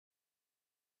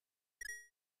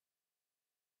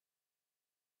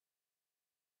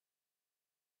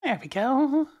There we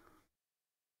go.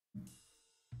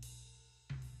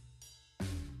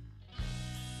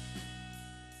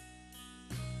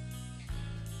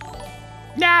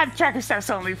 Nah, tracker stuff's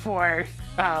only for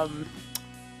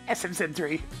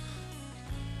SMZ3.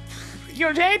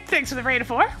 Yo, Jade, thanks for the raid of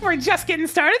 4. We're just getting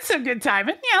started, so good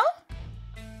timing, you know?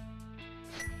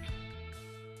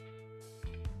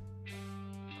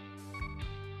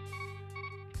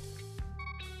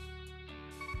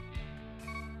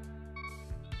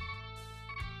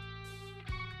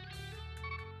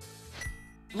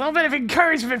 A little bit of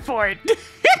encouragement for it.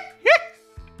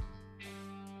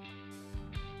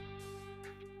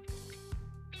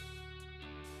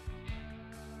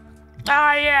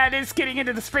 Oh yeah, it is getting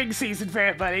into the spring season for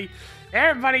everybody.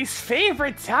 Everybody's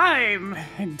favorite time.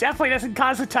 And definitely doesn't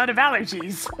cause a ton of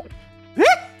allergies. Alright,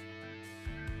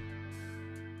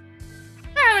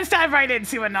 let's dive right in and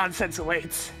see what nonsense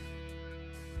awaits.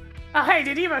 Oh hey,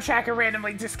 did Emo Tracker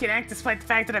randomly disconnect despite the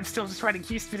fact that I'm still just running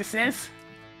Q-Spidisness?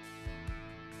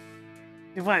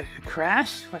 What,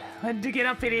 crash? What did you get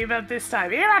uppity about this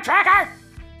time? Emo Tracker!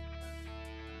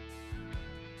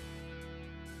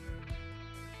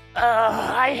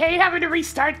 I hate having to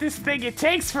restart this thing, it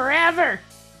takes forever!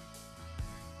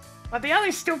 But the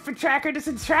other stupid tracker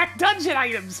doesn't track dungeon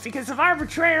items because of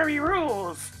arbitrary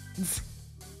rules!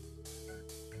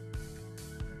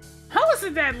 How is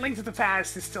it that Link to the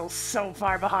Past is still so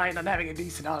far behind on having a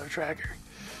decent auto tracker?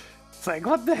 It's like,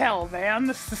 what the hell, man?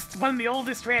 This is one of the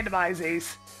oldest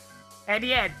randomizers. And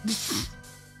yet...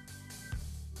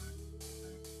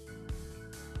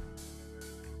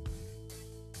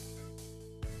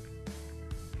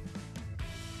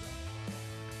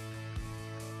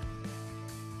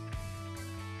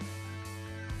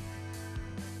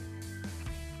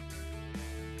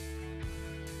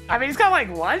 I mean, it's got like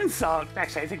one song.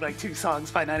 Actually, I think like 2 songs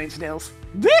by 9 Inch Nails.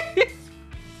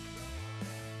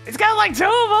 It's got like 2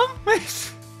 of them.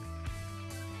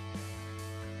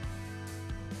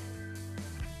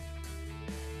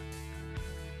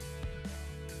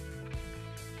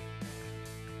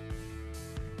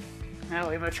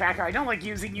 Oh, Emo Tracker, I don't like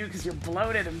using you because you're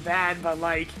bloated and bad, but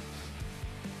like...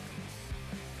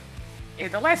 Yeah,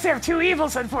 the lesser of 2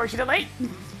 evils, unfortunately.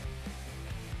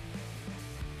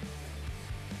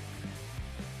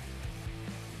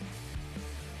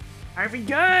 Are we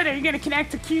good? Are you gonna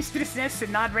connect to Q-Spidisness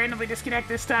and not randomly disconnect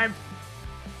this time?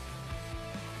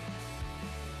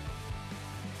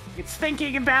 It's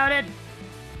thinking about it.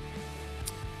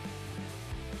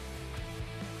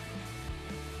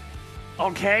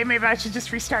 Okay, maybe I should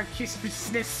just restart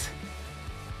Q-Spidisness.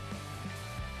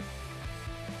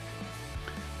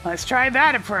 Let's try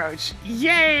that approach.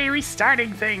 Yay,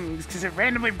 restarting things, because it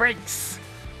randomly breaks.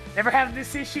 Never have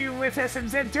this issue with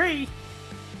SMZ3.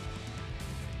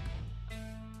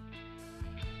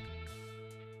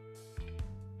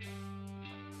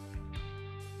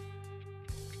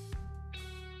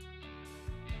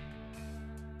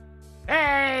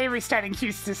 Hey, restarting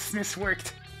Q-Spidisness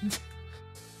worked.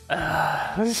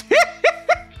 Alright,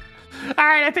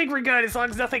 I think we're good as long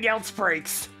as nothing else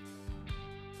breaks.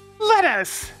 Let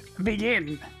us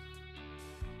begin.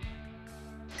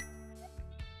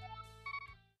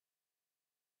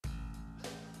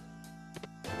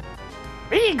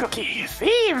 Cookie,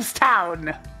 Thieves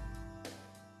Town!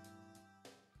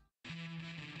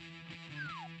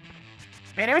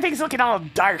 Man, everything's looking all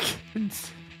dark.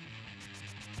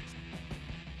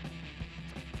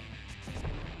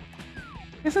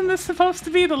 Isn't this supposed to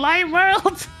be the light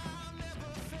world?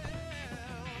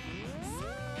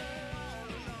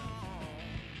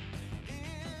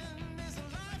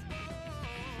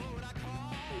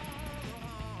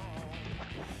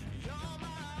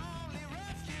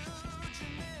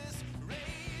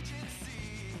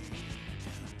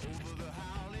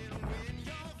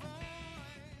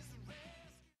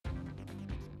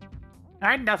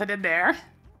 Alright, nothing in there.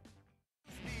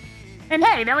 And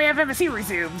hey, now we have embassy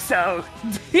resume, so...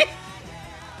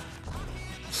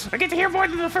 I get to hear more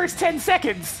than the first 10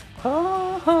 seconds.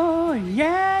 Oh,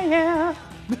 yeah, yeah.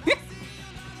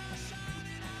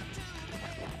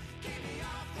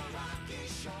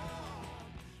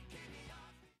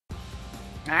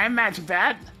 I imagine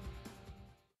that.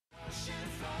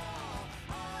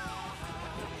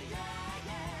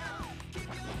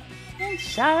 And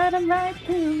shot him right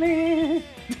through me.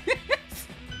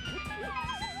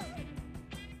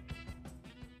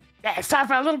 Yeah, it's time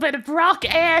for a little bit of rock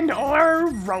and or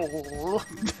roll.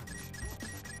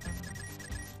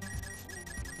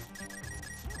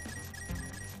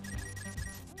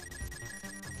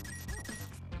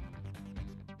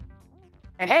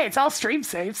 And hey, it's all stream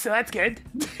safe, so that's good.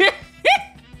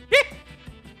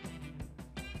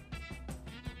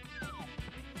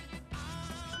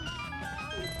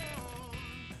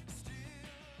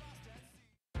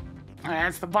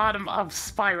 That's the bottom of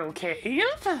Spiral Cave.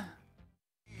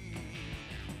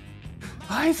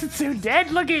 Why is it so dead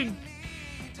looking?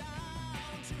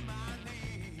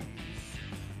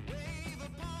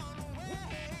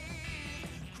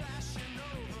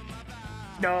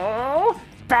 No,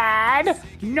 bad,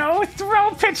 no throw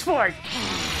pitchfork.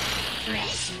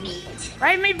 Fresh meat.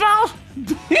 Right, meatball?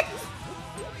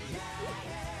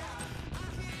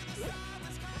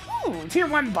 Ooh, tier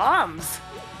 1 bombs.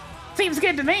 Seems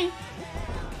good to me.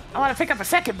 I want to pick up a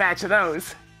second batch of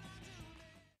those.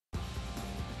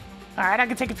 Alright, I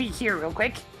can take a peek here real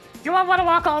quick. Do I want to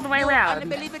walk all the way around?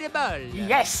 Unbelievable.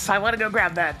 Yes, I want to go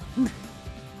grab that.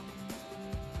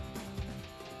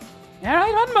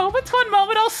 Alright, one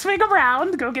moment, I'll swing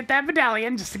around, go get that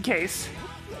medallion, just in case.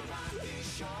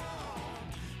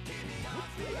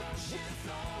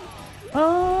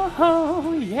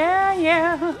 Oh, yeah,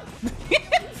 yeah.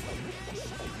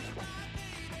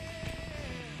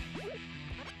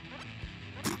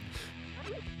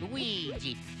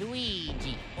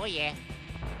 Luigi, oh yeah,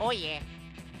 oh yeah.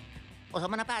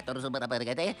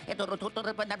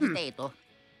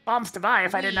 Bombs to buy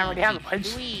if I didn't already have a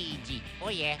bunch. Luigi, oh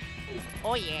yeah,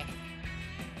 oh yeah.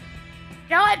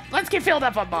 You know what? Let's get filled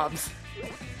up on bombs.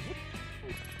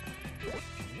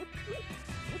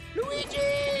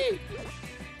 Luigi!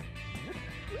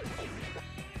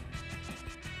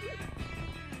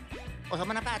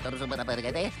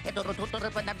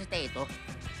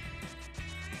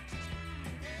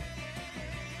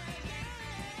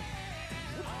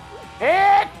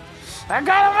 Hit! I'm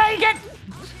gonna make it!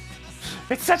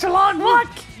 It's such a long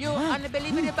walk! You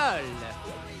unbelievable!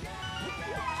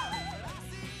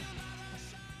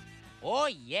 Oh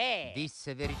yeah! This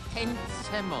very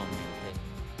tense moment.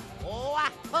 Oh,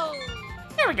 oh.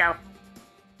 Here we go.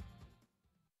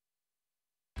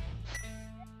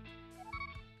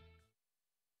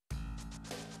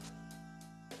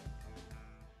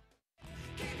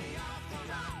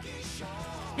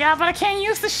 Yeah, but I can't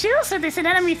use the shield so there's an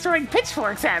enemy throwing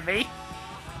pitchforks at me.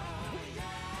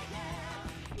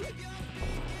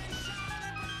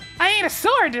 I need a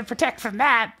sword to protect from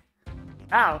that.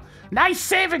 Oh, nice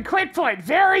save and quit point.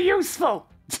 Very useful.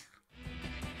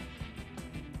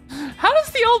 How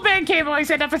does the old man cave always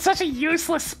end up in such a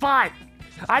useless spot?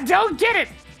 I don't get it.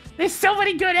 There's so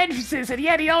many good entrances, and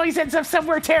yet he always ends up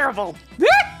somewhere terrible.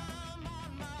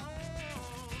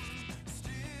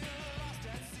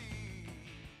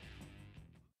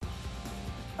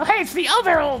 Oh, hey, it's the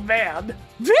other old man.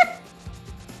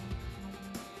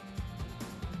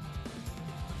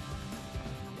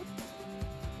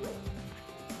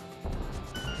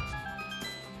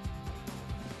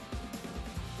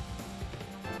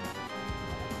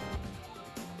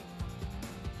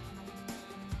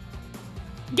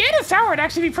 Get a tower would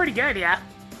actually be pretty good, yeah.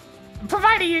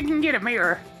 Provided you can get a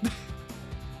mirror.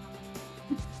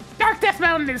 Dark Death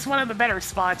Mountain is one of the better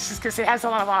spots, just because it has a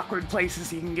lot of awkward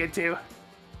places you can get to.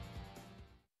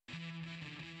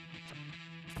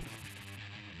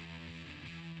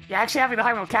 Yeah, actually having the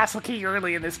Hyrule Castle key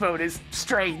early in this mode is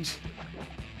strange.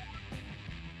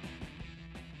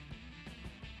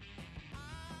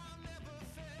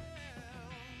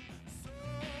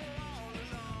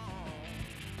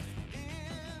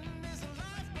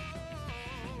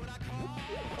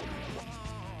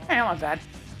 I don't want that.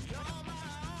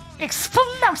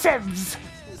 Explosives!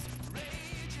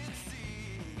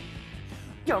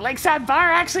 Yo, Lakeside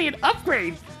Bar actually an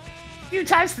upgrade. A few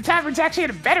times the tavern's actually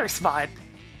in a better spot.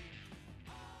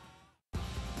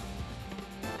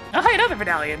 Oh, hey, another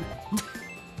medallion.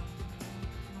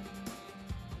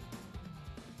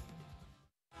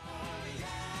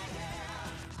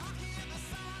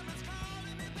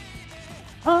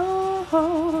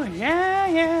 Oh, yeah,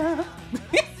 yeah.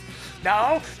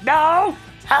 No, no!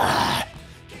 Ah,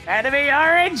 enemy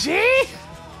RNG!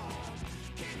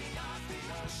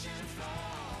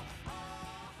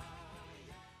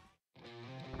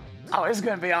 Oh, this is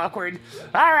gonna be awkward.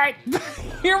 Alright,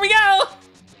 here we go!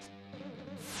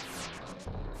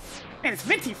 Man, it's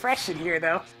minty fresh in here,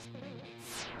 though.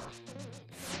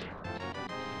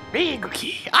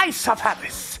 Miguki, Ice of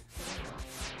Palace!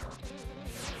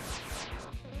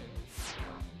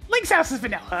 Link's house is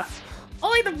vanilla.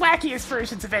 Only the wackiest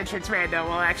versions of Entrance Rando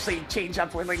will actually change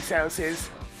up where Link's house is.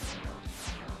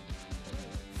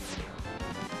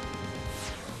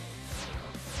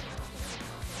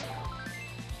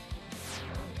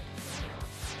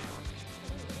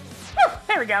 Whew,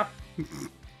 there we go.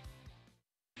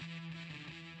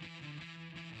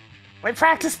 We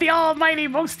practice the almighty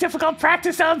most difficult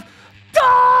practice of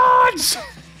dodge!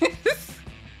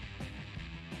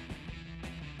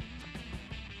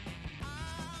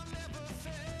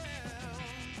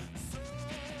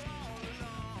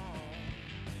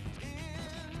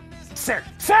 Sir!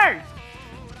 Sir!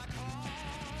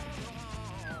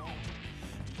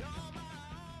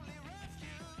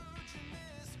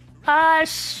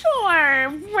 Sure.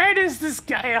 Where does this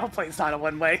guy... Hopefully it's not a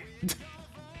one-way.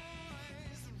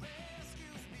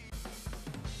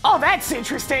 Oh, that's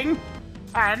interesting.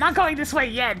 I'm not going this way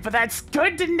yet, but that's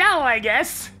good to know, I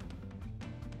guess.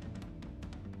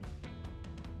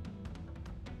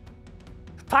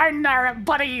 Pardon our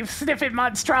buddy Sniffit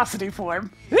monstrosity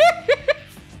form.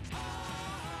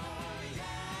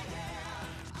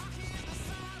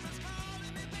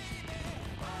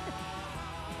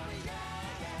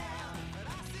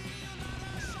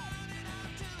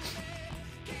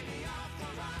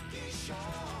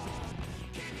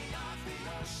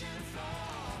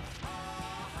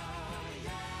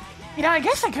 You know, I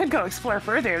guess I could go explore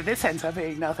further if this ends up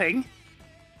being nothing.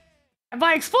 And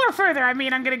by explore further, I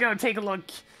mean I'm gonna go take a look.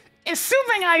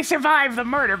 Assuming I survive the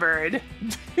murder bird.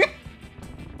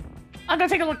 I'll go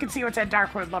take a look and see what's at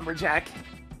Darkwood Lumberjack.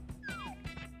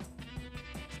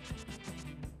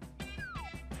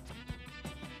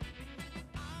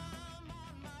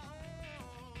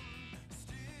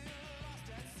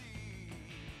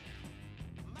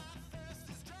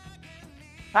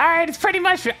 Alright, it's pretty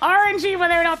much RNG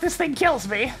whether or not this thing kills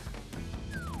me.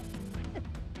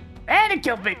 And it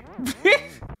killed me.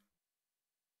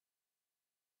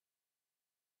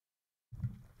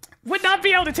 Would not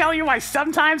be able to tell you why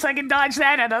sometimes I can dodge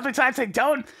that and other times I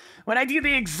don't when I do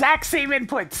the exact same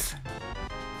inputs.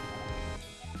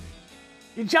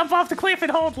 You jump off the cliff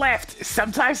and hold left.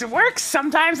 Sometimes it works,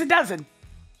 sometimes it doesn't.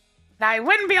 Now, I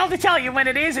wouldn't be able to tell you when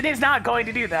it is and is not going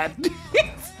to do that.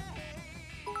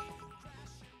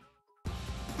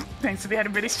 Thanks for the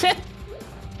British shit.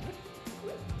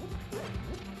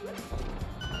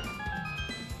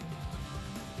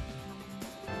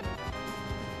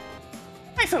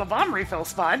 Nice little bomb refill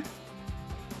spot.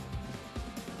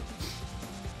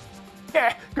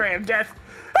 Yeah, Graham death.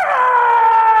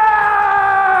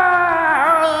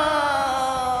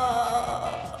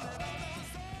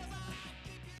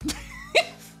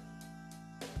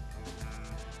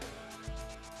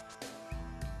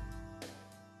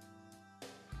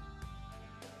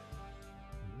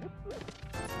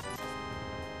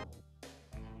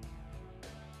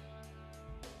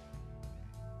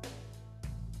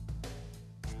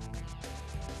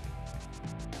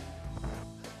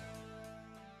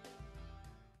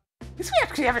 Guess we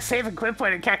actually have a save and quit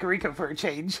point in Kakariko for a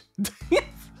change.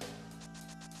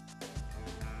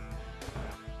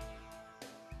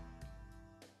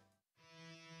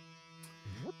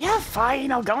 Yeah,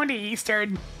 fine, I'll go into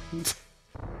Eastern.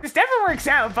 This never works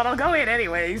out, but I'll go in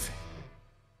anyways.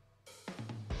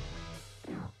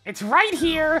 It's right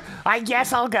here, I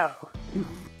guess I'll go.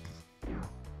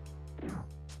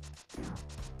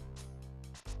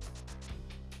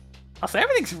 Also,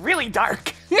 everything's really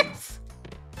dark.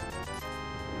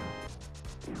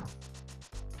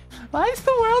 Why is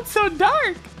the world so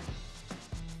dark?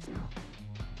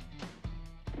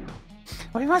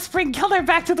 We must bring color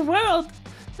back to the world.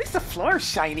 At least the floor's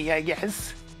shiny, I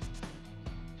guess.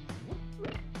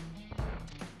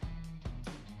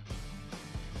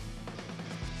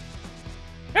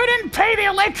 Who didn't pay the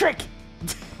electric?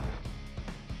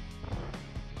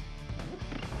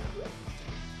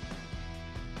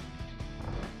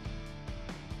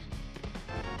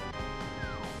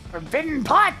 Forbidden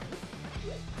pot.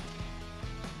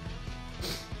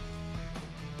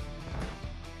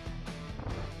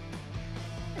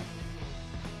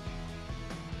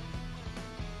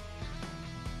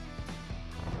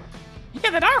 Yeah,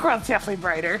 the dark world's definitely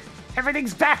brighter.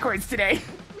 Everything's backwards today.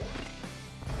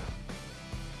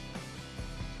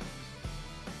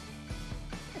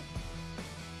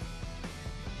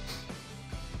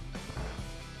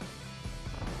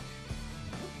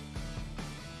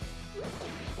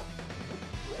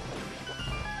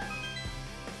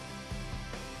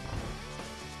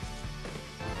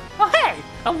 Oh, hey!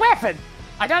 A weapon!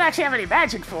 I don't actually have any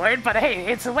magic for it, but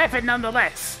hey, it's a weapon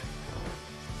nonetheless.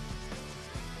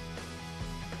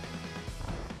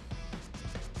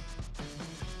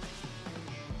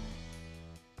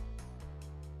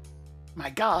 My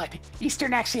god,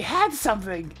 Eastern actually had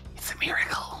something. It's a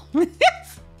miracle.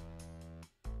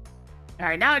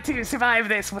 Alright, now to survive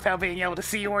this without being able to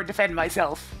see or defend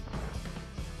myself.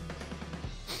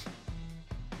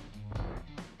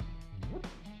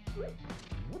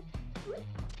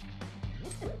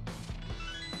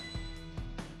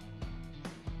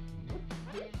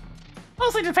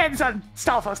 Mostly depends on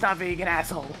Stalfos not being an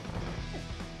asshole.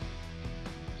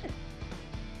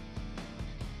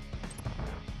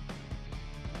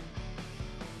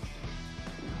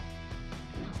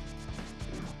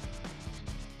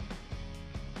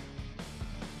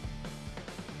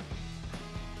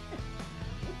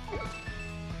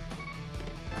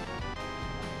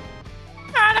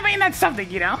 that's something,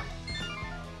 you know?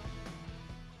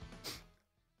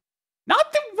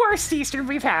 Not the worst Eastern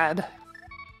we've had.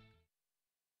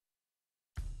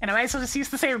 And I might as well just use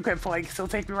the same equip point, because it'll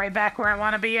take me right back where I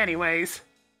want to be anyways.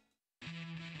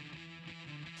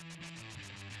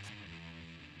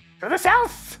 To the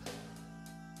south!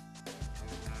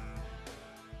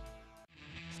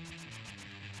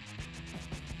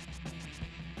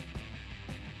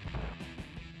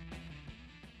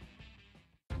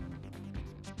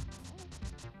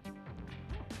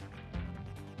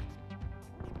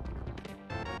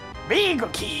 Bingo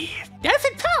key!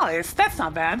 Desert Palace! That's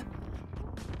not bad.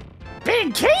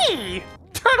 Big key!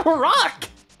 Turtle Rock!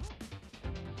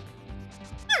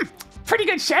 Pretty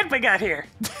good shed we got here.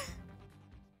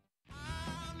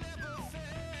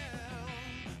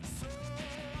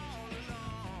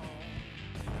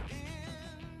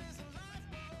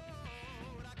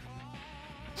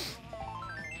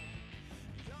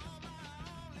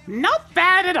 Not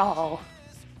bad at all.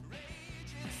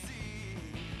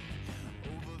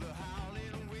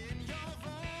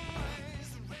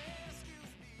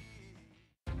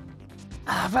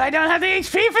 But I don't have the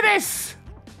HP for this!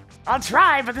 I'll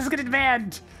try, but this is gonna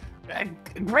demand a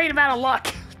great amount of luck.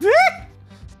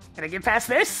 Can I get past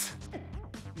this?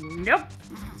 Nope.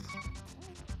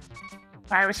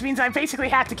 Alright, which means I basically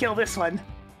have to kill this one.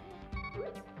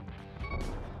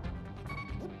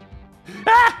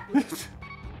 Ah!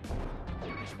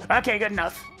 Okay, good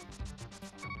enough.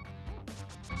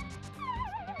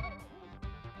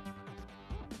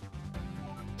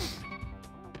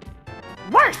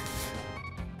 Worth!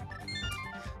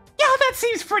 Yeah, that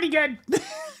seems pretty good.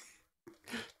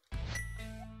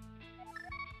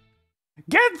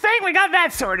 Good thing we got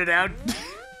that sorted out.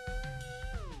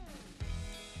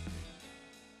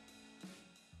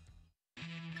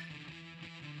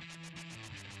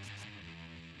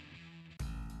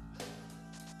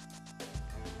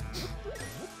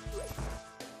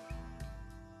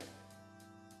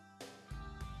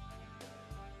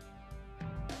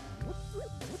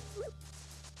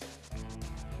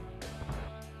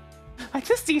 I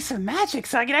just need some magic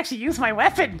so I can actually use my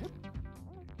weapon.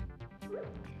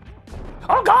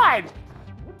 Oh god!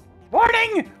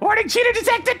 Warning! Warning, cheater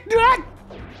detected!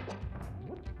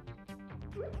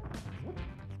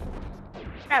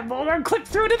 That boulder clipped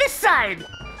through to this side!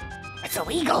 It's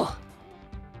illegal!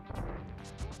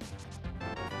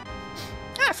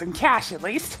 Ah, some cash at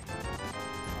least.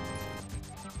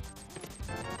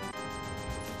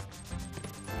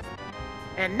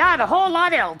 And not a whole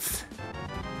lot else.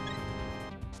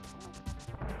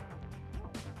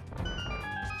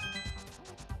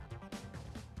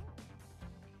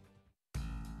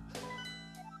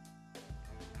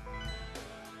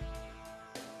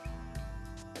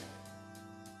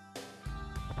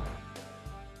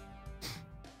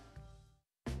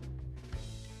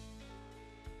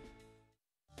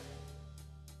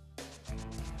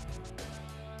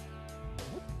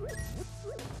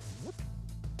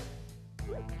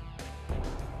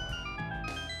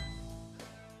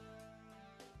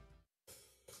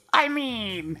 I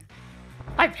mean,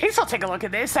 I guess I'll take a look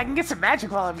at this. I can get some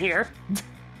magic while I'm here.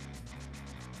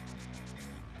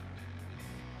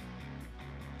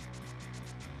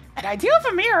 And I do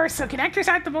have a mirror, so connectors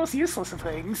aren't the most useless of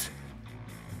things.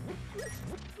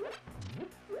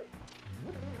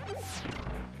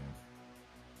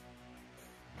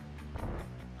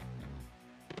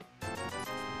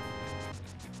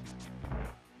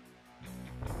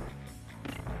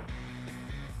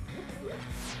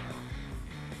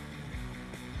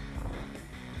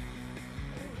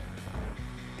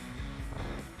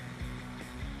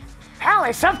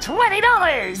 Palace of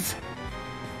 $20!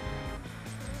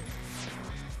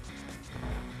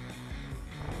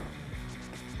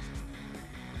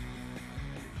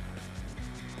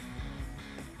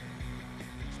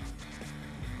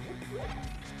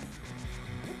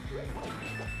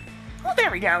 Well,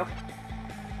 there we go.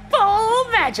 Full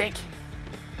magic!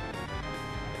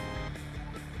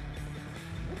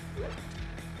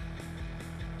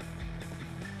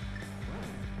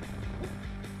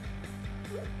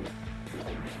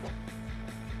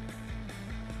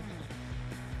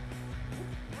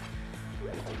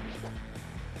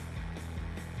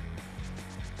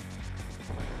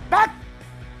 Back!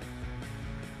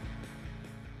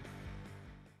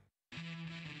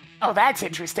 Oh, that's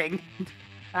interesting.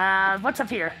 What's up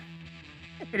here?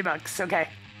 $80, okay.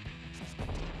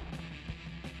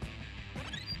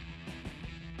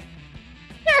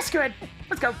 Yeah, screw it.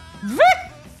 Let's go.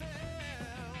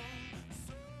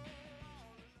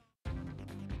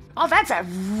 Oh, that's a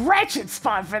wretched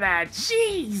spot for that.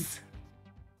 Jeez.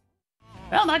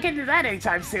 Well, not getting to that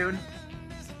anytime soon.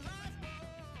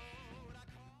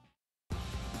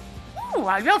 Ooh,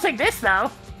 I will take this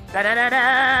though. Da da da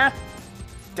da.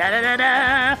 Da da da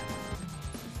da.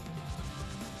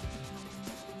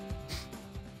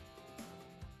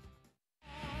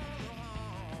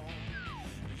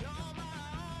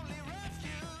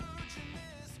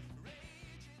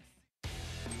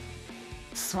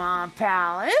 Swamp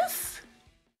Palace.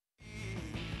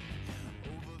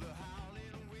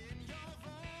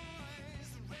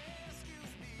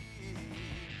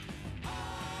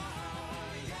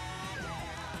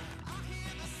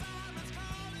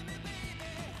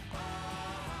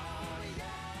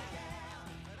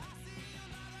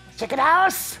 Chicken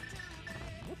house.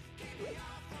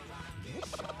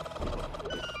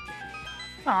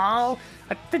 Oh,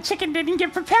 the chicken didn't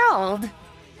get propelled.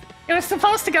 It was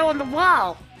supposed to go on the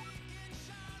wall.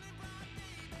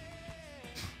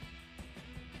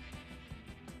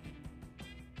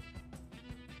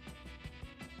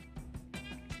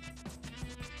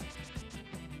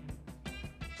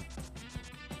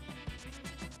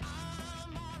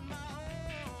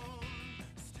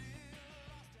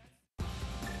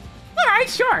 Alright,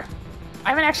 sure. I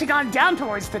haven't actually gone down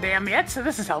towards the dam yet, so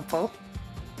this is helpful.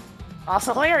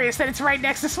 Also hilarious that it's right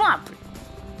next to Swamp.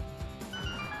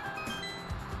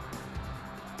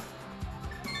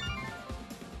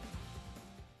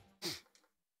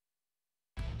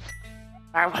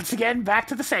 Alright, once again, back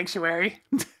to the sanctuary.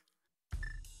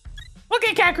 We'll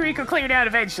get Kakariko cleared out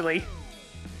eventually.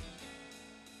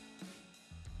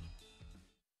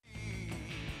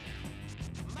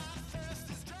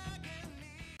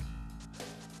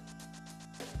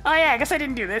 Oh yeah, I guess I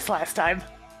didn't do this last time.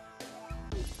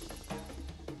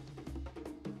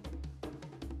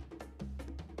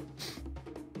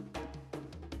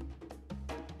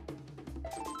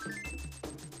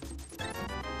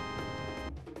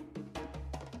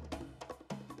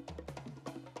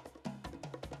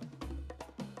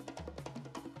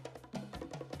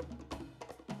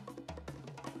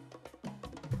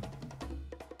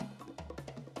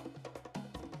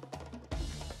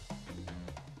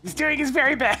 He's doing his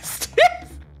very best.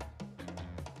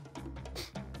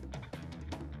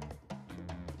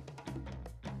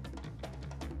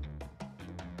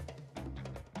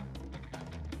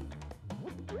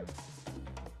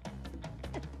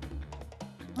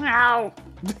 Ow.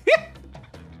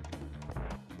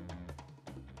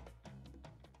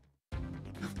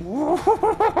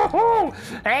 Whoa,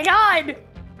 hang on!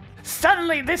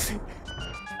 Suddenly this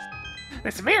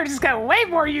mirror just got way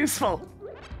more useful.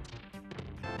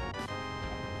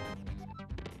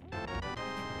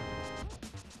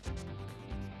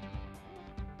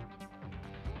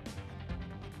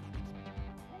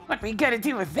 What are we gonna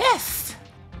do with this?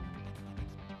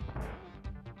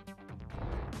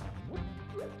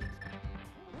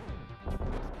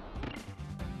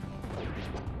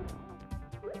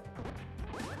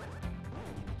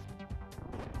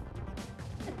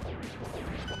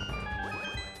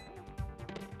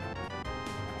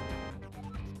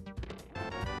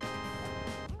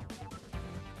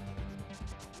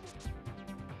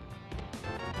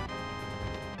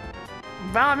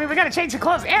 Well, I mean, we gotta change the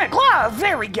clothes and a glove!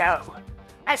 There we go!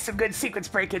 That's some good sequence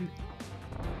breaking.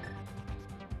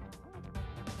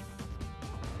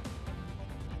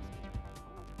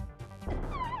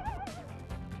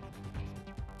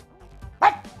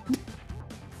 What?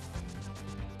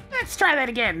 Let's try that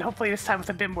again. Hopefully this time with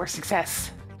a bit more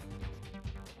success.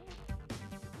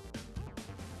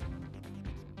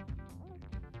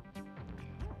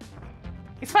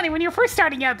 It's funny, when you're first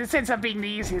starting out, this ends up being the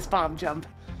easiest bomb jump.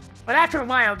 But after a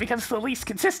while, it becomes the least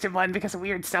consistent one because of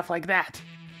weird stuff like that.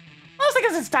 Mostly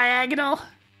because it's diagonal.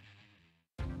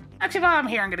 Actually, while I'm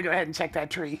here, I'm gonna go ahead and check that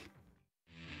tree.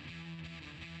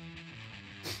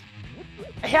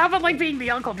 How about, like, being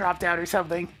the uncle dropped out or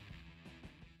something?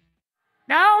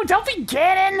 No, don't be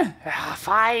getting! Ah,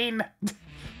 fine.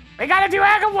 We gotta do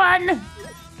Aga 1!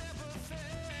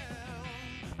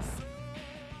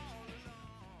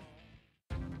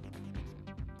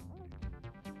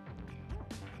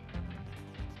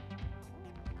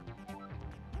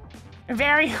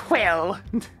 Very well.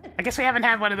 I guess we haven't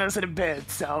had one of those in a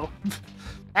bit, so...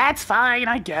 That's fine,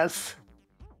 I guess.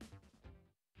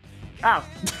 Oh.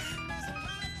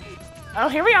 Oh,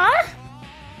 here we are?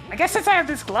 I guess since I have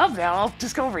this glove now, I'll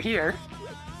just go over here.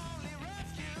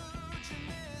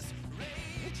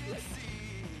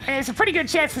 And there's a pretty good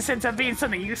chance this ends up being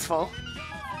something useful.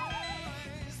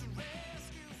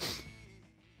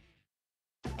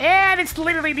 And it's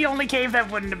literally the only cave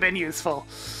that wouldn't have been useful.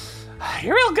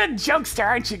 You're a real good jokester,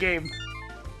 aren't you, game?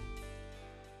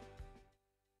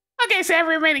 Okay, so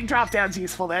every remaining drop-down's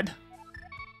useful then.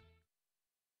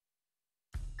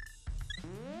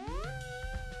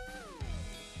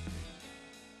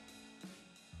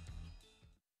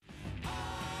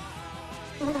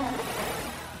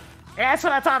 Yeah, that's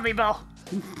what I thought, Meatball.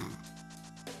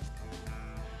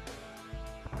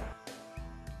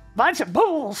 Bunch of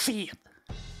bullshit.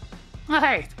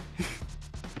 Alright.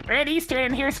 We're at Easter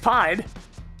and here's Pod.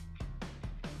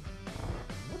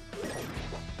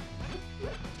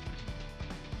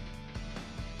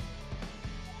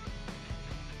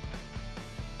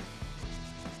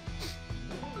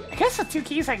 I guess with 2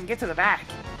 keys I can get to the back.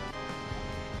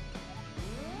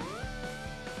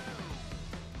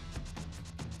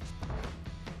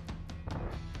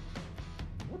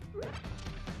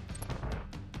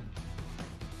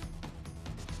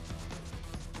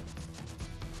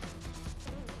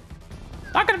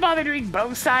 Not gonna bother doing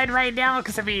both side right now,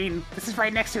 because I mean, this is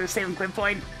right next to a save and quit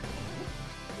point.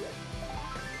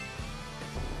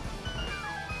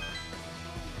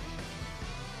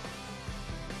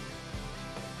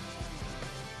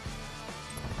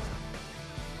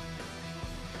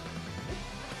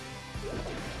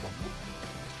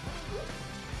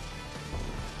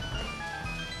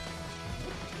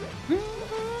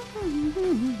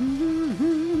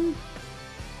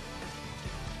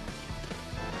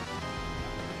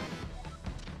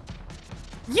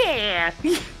 Yeah!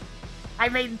 I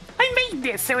made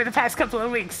this over the past couple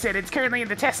of weeks, and it's currently in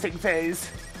the testing phase.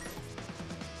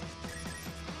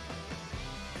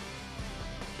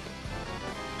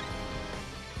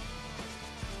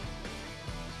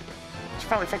 Should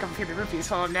probably pick up a few of the rupees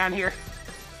while I'm down here.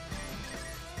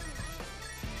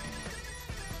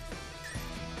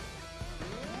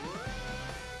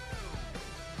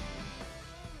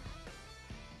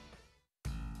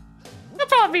 It'll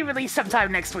probably be released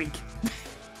sometime next week.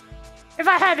 If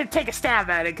I had to take a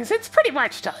stab at it, because it's pretty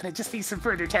much done. It just needs some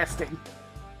further testing.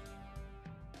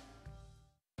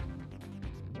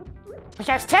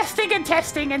 Because testing and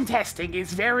testing and testing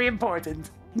is very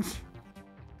important.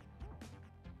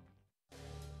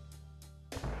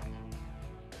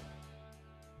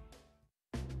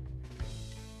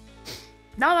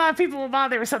 Not a lot of people will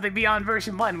bother with something beyond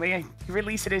version 1 when you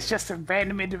release it as just a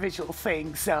random individual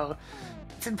thing, so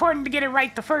it's important to get it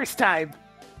right the first time.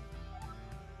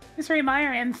 Mystery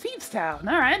Mire and Thieves Town,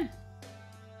 alright.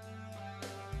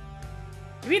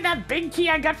 You mean that big key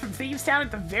I got from Thieves Town at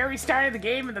the very start of the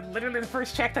game and then literally the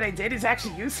first check that I did is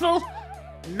actually useful?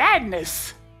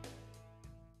 Madness!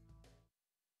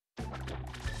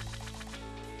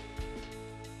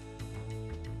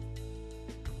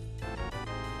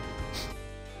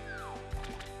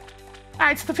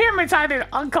 Alright, so the pyramid's either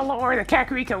Uncle or the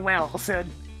Kakariko Well, so it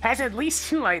has at least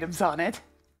 2 items on it.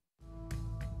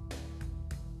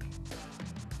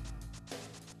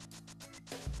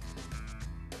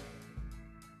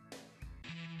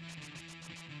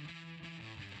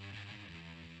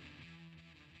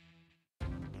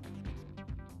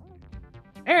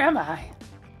 Where am I?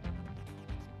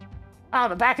 Oh,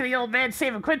 the back of the old man's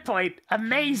save and quit point.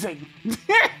 Amazing.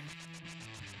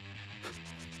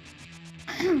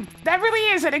 That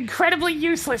really is an incredibly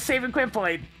useless save and quit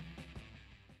point.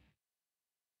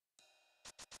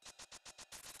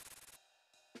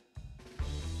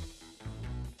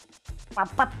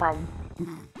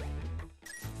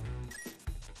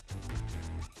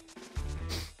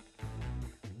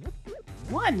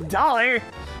 $1?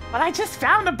 But I just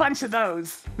found a bunch of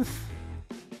those.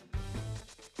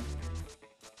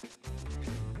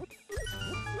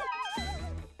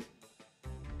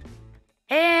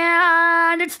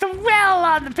 And it's the well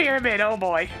on the pyramid, oh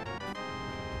boy.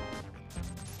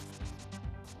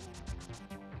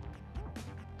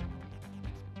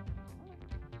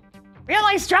 Real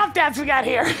nice drop downs we got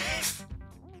here.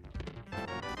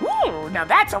 Ooh, now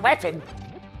that's a weapon.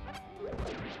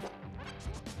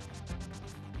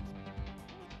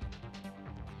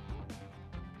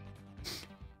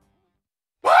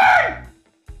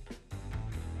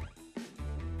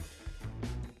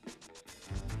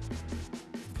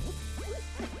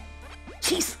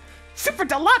 Jeez, super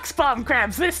deluxe bomb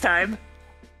crabs this time.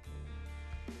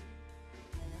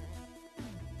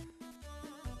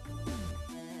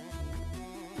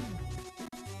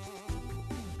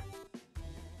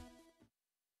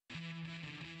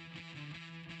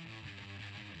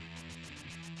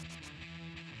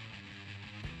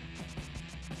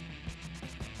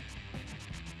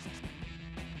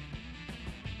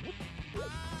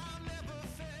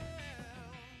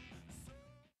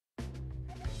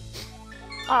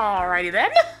 Alrighty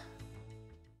then.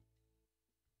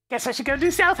 Guess I should go do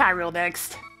South Hyrule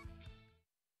next.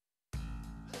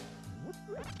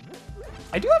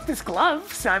 I do have this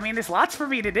glove, so I mean, there's lots for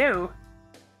me to do.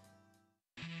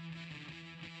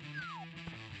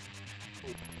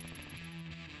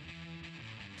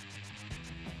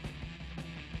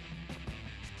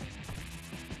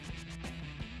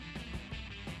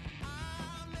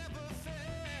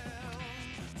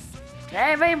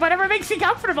 I mean, whatever makes you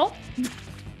comfortable.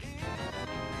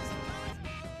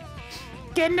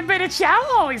 Getting a bit of chow,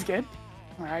 always good.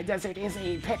 Our desert is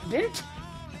a pendant.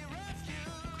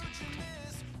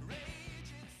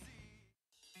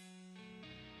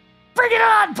 Bring it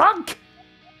on, punk!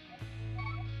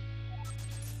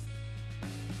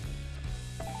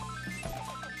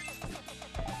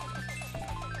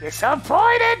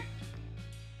 Disappointed!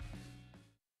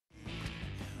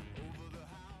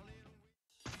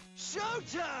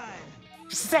 Showtime!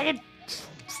 Just a second.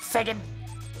 Just a second.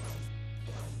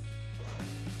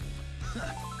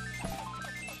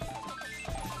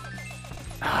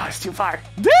 Ah, it's too far.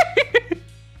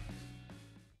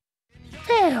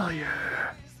 Failure.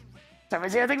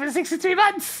 7-0 thing for the 63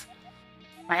 months.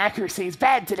 My accuracy is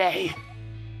bad today.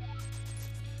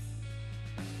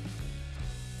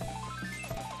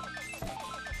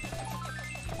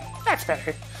 That's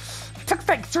better. Took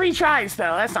like 3 tries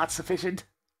though. That's not sufficient.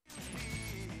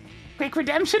 Quick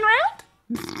redemption round?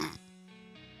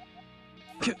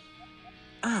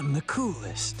 I'm the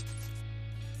coolest.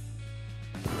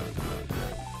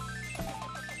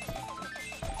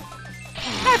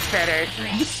 That's better.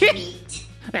 Fresh meat.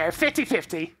 There,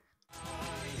 50-50.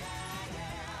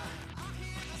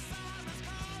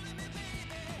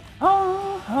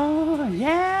 Oh,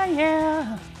 yeah,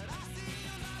 yeah.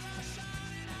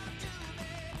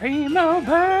 Primo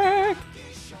Berg.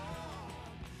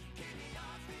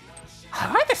 Why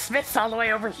are the Smiths all the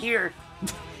way over here?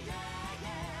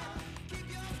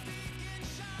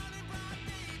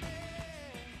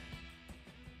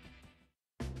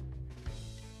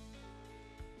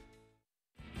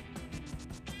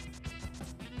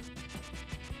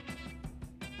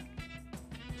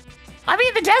 I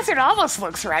mean, the desert almost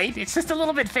looks right. It's just a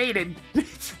little bit faded.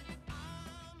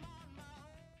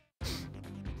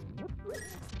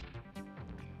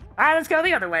 Alright, let's go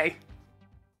the other way.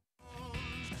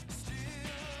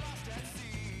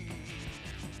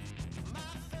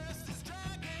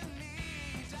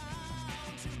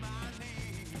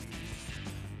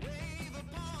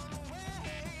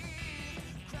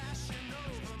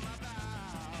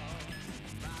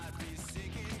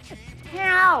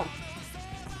 Meow!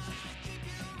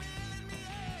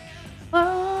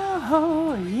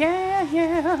 Oh, yeah,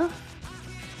 yeah.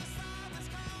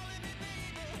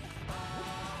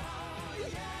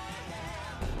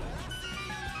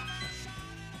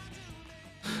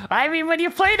 I mean, when you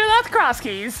play to the cross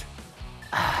keys.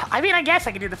 I mean, I guess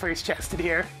I can do the first chest in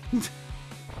here.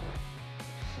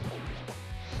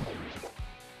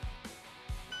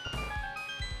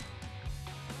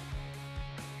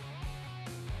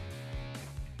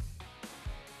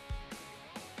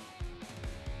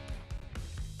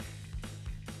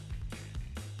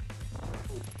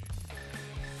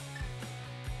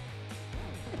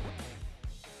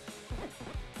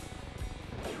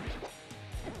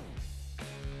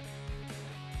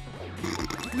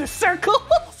 The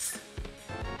circles!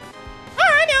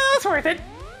 Alright, yeah, that's worth it.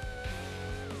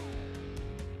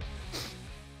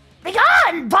 Be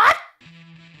gone, bot!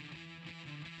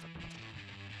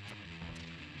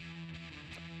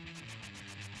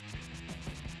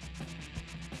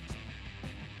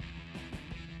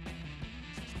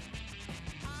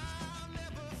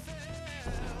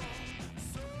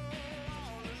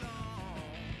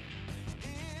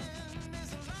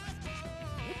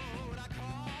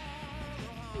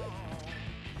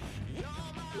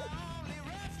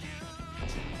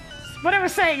 What I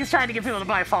was saying is trying to get people to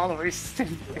buy followers,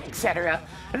 etc.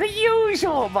 The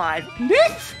usual bot.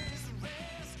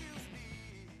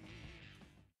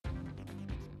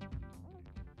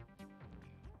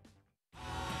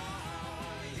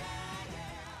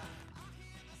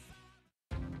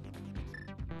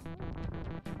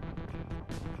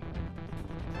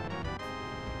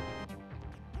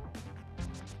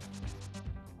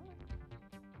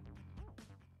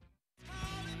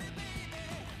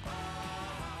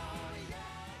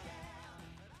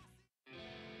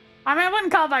 I mean, I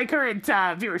wouldn't call my current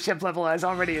viewership level as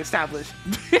already established.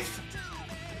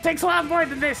 Takes a lot more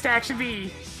than this to actually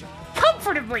be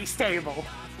comfortably stable.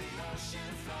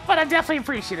 But I'm definitely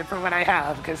appreciative for what I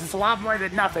have, because it's a lot more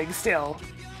than nothing still.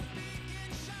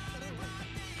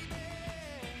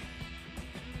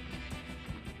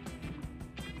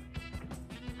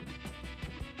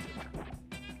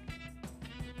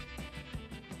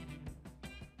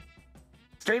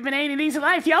 Streaming ain't an easy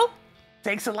life, yo!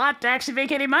 Takes a lot to actually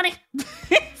make any money.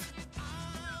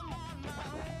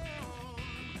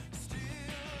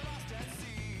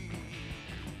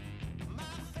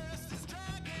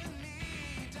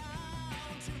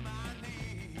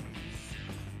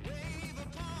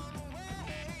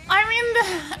 I mean,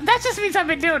 that just means I've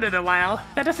been doing it a while.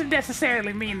 That doesn't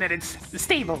necessarily mean that it's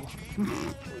stable.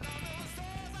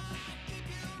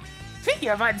 Speaking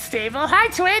of unstable, hi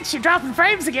Twitch, you're dropping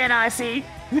frames again, I see.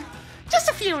 Just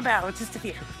a few though, just a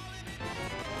few.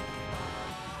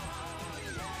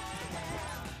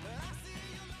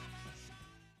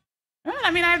 Well,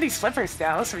 I mean, I have these flippers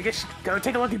now, so we should go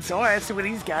take a look at Zora, see what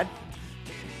he's got.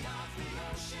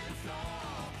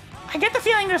 I get the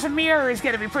feeling this mirror is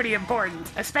going to be pretty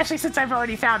important, especially since I've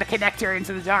already found a connector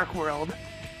into the Dark World.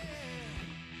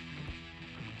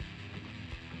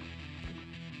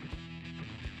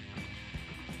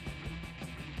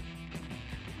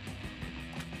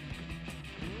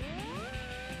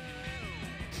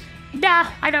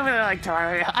 Nah, I don't really like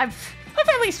Terraria. I've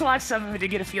at least watched some of it to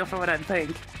get a feel for what I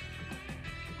think.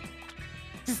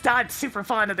 Just not super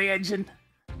fond of the engine.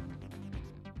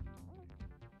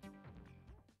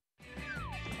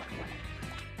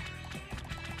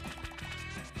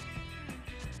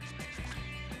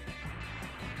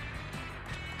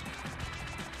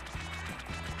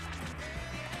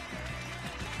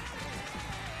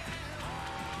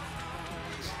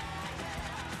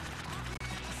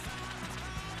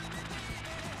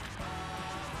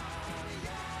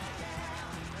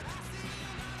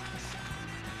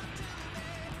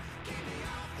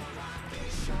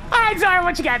 Alright, Zara,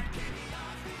 what you got?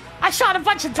 I shot a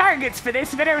bunch of targets for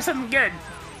this, but there was something good.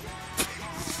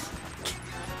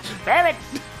 Damn it!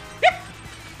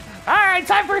 Alright,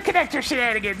 time for connector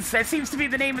shenanigans. That seems to be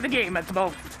the name of the game at the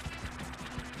moment.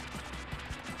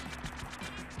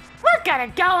 We're gonna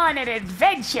go on an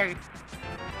adventure!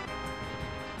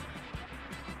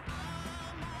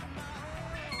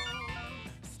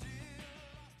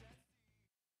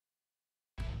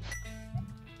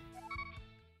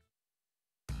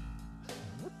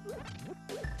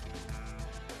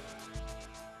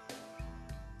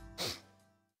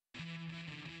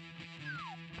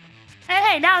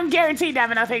 Hey, now I'm guaranteed to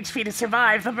have enough HP to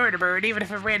survive the murder bird, even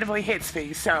if it randomly hits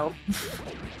me, so...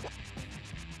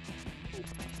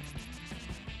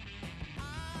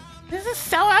 This is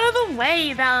so out of the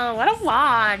way, though. What a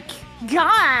walk.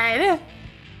 God.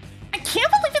 I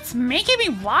can't believe it's making me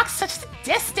walk such a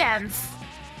distance.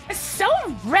 It's so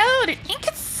rude and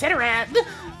inconsiderate.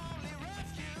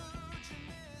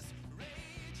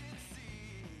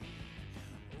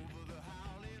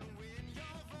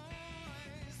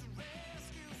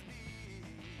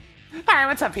 Alright,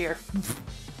 what's up here?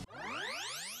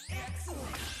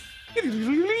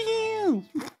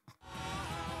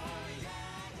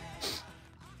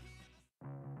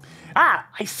 Ah,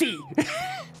 I see. And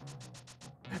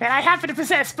I happen to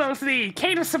possess both the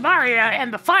Cane of Samaria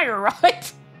and the Fire Rod.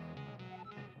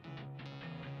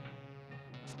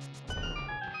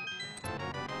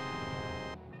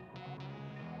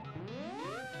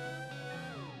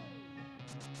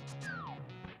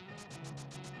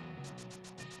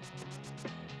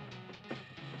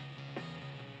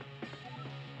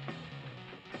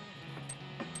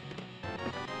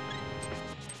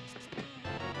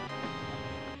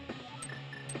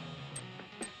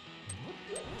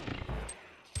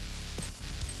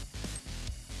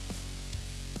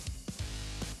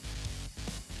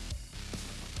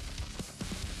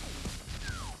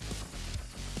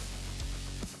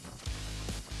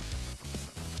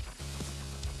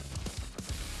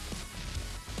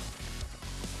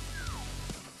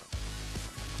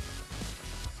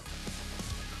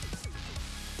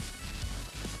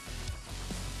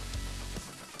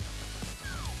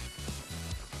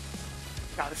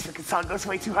 God, this freaking song goes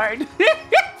way too hard.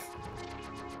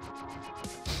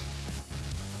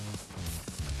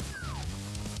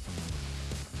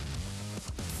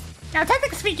 Now,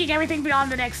 technically speaking, everything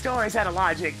beyond the next door is out of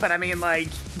logic, but I mean, like...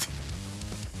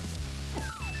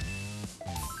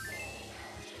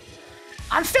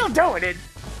 I'm still doing it.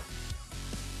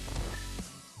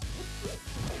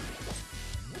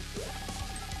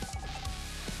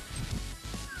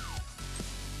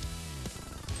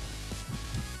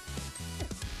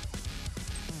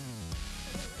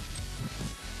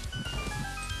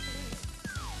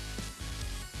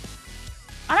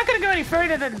 I'm not gonna go any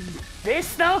further than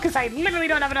this, though, because I literally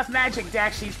don't have enough magic to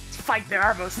actually fight the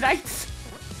Arbos Knights.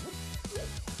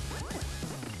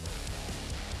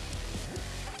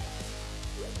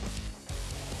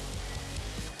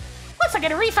 Plus, I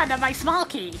get a refund on my small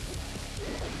key.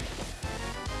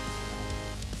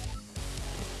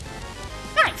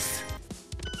 Nice!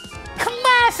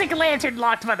 Classic lantern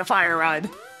locked by the fire rod.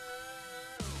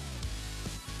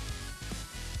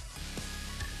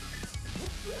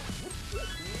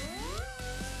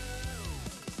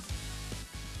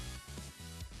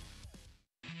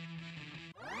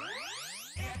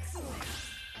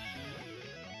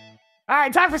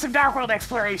 Alright, time for some Dark World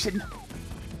exploration.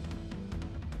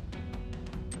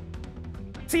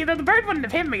 See, though the bird wouldn't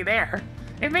have hit me there.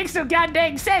 It makes no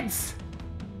goddamn sense.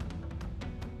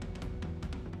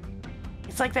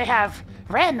 It's like they have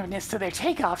randomness to their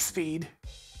takeoff speed.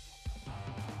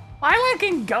 I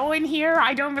can go in here.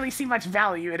 I don't really see much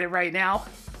value in it right now.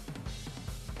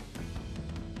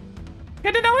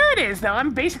 Good to know where it is, though.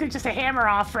 I'm basically just a hammer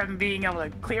off from being able to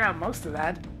clear out most of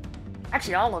that.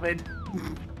 Actually, all of it.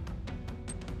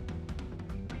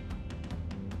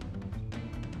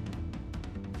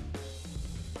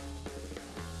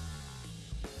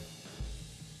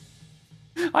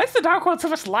 Why is the Dark World so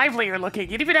much livelier looking?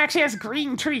 It even actually has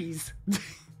green trees.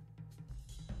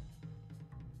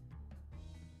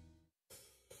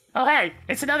 Oh hey,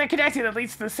 it's another connector that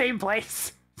leads to the same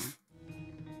place.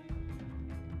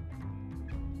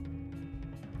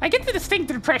 I get the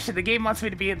distinct impression the game wants me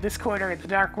to be in this corner in the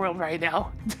Dark World right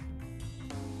now.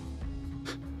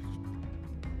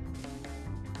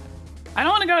 I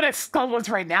don't want to go to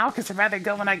Skullwoods right now, because I'd rather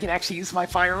go when I can actually use my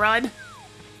fire rod.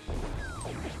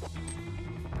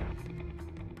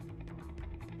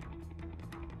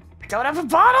 Don't have a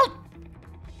bottle?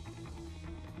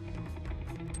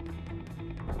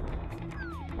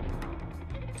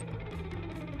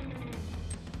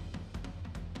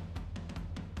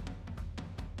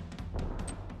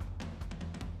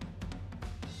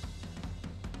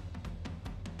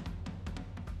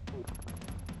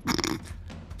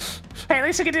 Hey, at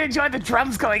least we get to enjoy the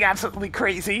drums going absolutely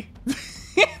crazy.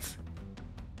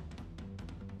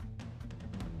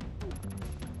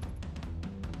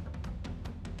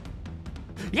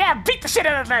 Yeah, beat the shit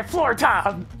out of that floor,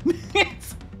 Tom!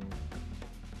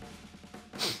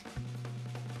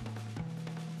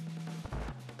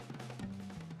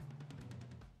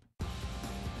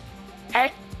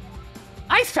 Hey?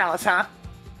 Ice palace, huh?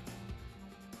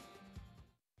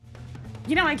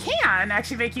 You know, I can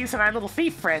actually make use of our little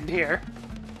thief friend here.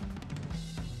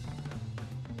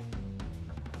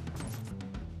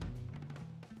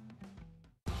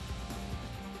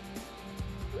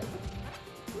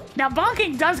 Now,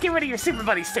 bonking does get rid of your Super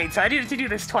Buddy state, so I needed to do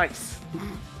this twice.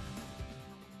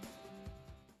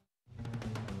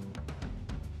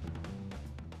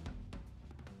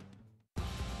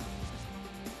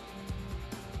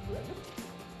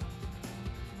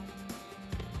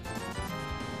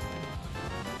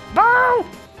 Boo!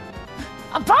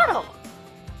 A bottle!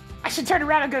 I should turn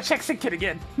around and go check Sniffit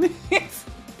again. The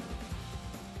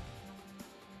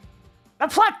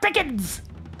plot thickens!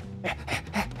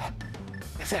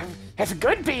 There's a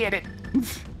good bee in it.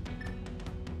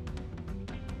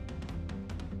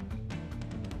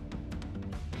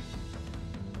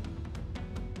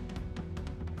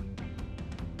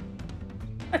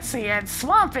 Let's see, and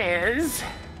swamp is...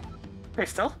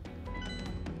 Crystal.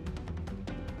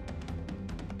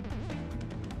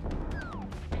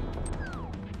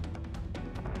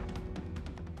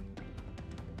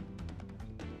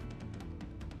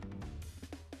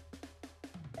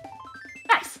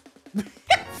 Nice. A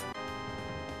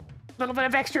little bit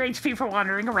of extra HP for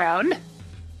wandering around.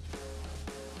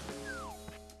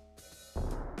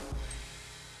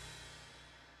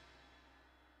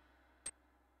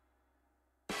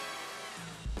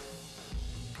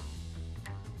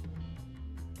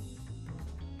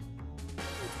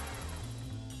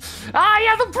 Ah,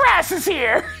 yeah, the brass is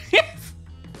here!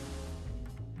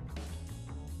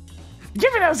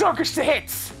 Give me those orchestra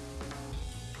hits!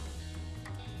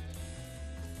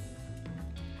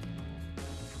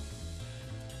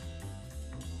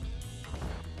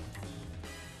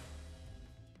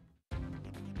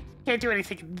 Can't do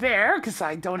anything there, because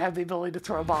I don't have the ability to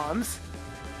throw bombs.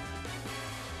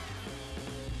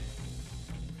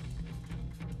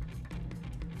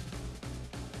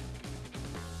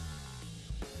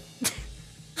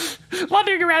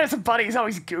 Wandering around as a bunny is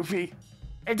always goofy.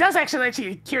 It does actually let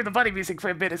you hear the bunny music for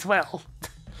a bit as well.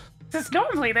 Since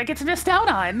normally that gets missed out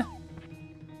on.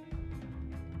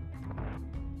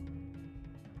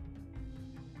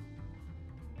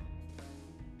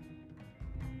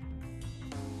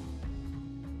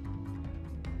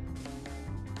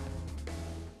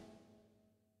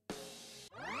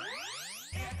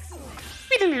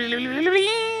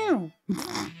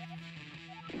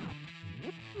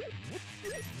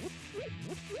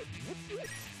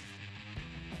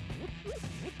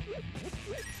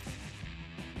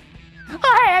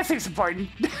 Oh, hey, that seems important.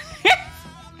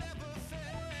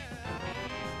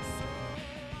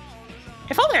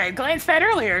 If only I had glanced at that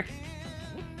earlier.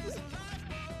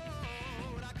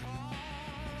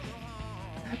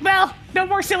 Well, no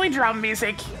more silly drum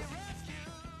music.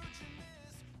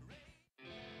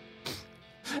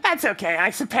 That's okay. I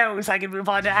suppose I can move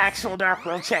on to actual Dark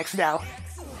World checks now.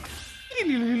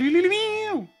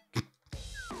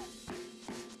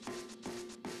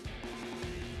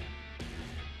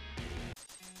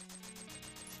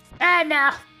 And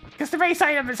nah, because the race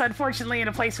item is unfortunately in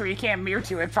a place where you can't mirror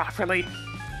to it properly.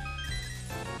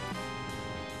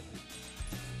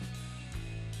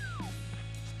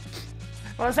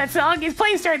 What was that song? It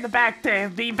plays during the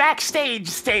backstage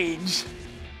stage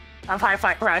of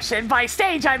Hi-Fi Rush, and by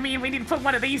stage I mean we need to put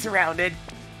one of these around it.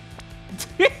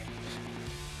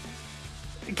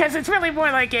 Because it's really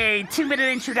more like a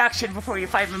 2-minute introduction before you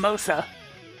fight Mimosa.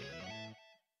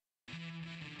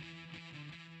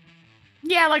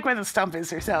 Yeah, like where the stump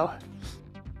is or so.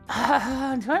 Do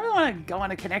I really want to go on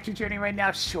a connector journey right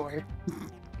now? Sure.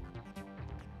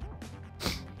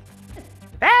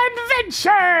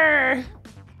 Adventure!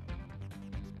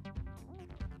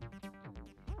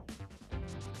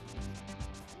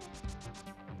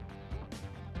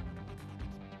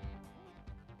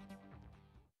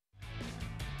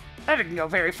 That didn't go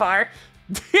very far.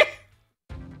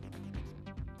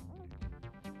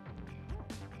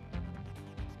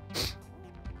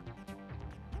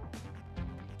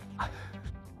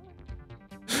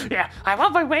 Yeah, I'm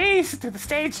on my way to the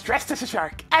stage dressed as a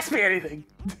shark. Ask me anything.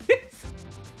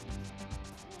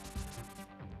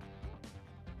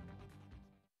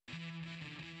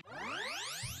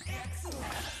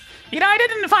 You know, I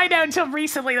didn't find out until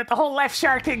recently that the whole left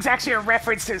shark thing's actually a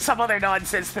reference to some other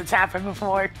nonsense that's happened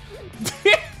before.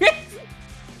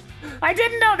 I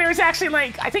didn't know there was actually,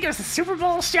 like, I think it was a Super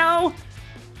Bowl show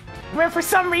where for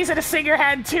some reason a singer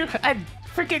had a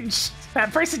freaking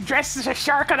person dressed as a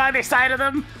shark on either side of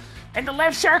them, and the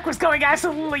left shark was going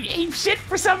absolutely apeshit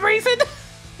for some reason.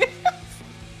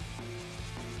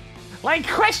 Like,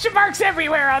 question marks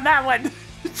everywhere on that one.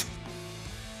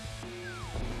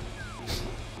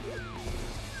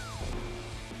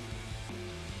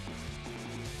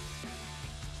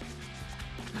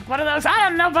 One of those, I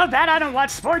don't know about that, I don't watch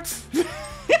sports.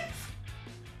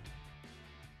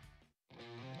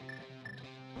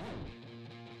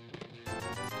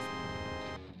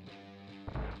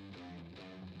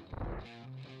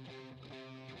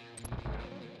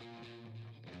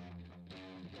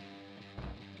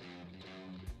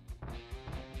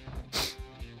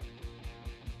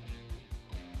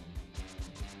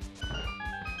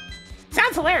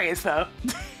 Sounds hilarious, though.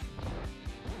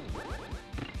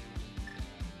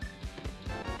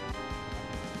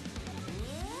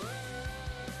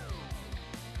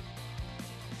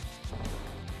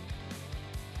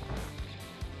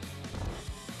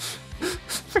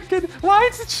 Freaking, why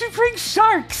did she bring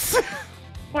sharks?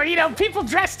 Or, you know, people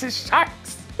dressed as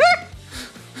sharks.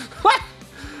 What?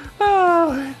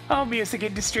 Oh, music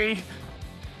industry.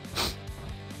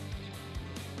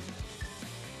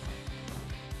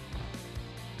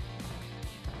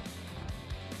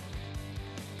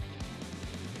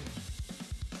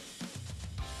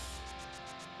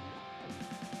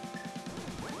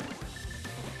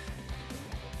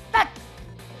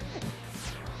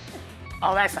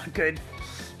 Oh, that's not good.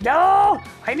 No!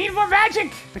 I need more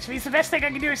magic! Which means the best thing I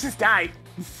can do is just die.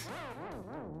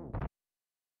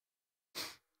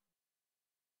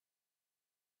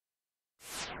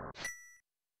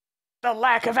 The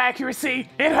lack of accuracy!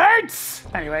 It hurts!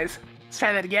 Anyways, let's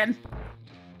try that again.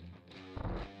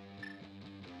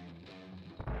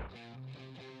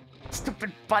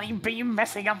 Stupid bunny beam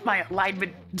messing up my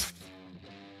alignment.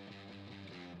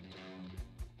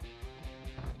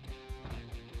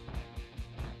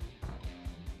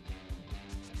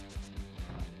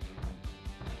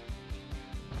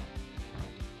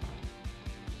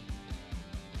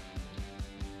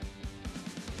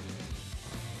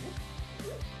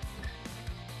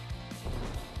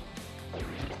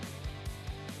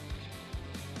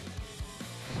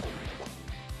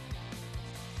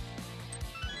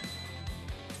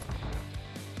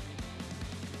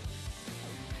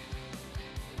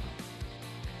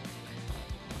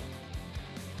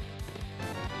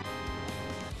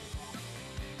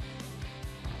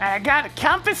 I got a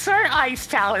compass for Ice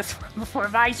Palace for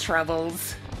my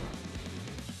troubles.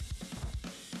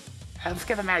 Let's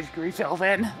get the magic refill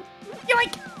then.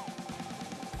 Yoink!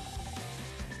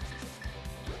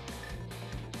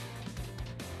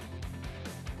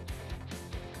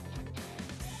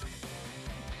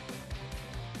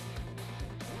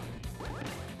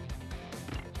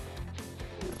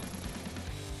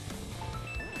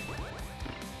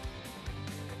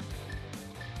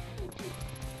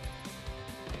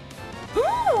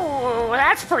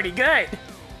 That's pretty good.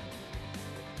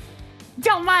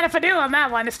 Don't mind if I do on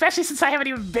that one, especially since I haven't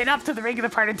even been up to the regular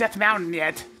part of Death Mountain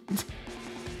yet.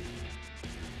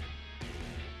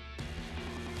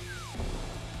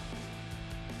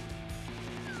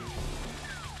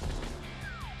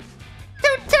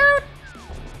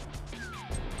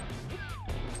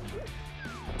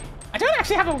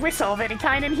 actually have a whistle of any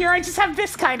kind in here. I just have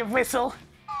this kind of whistle.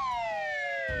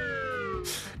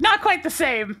 Not quite the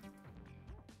same.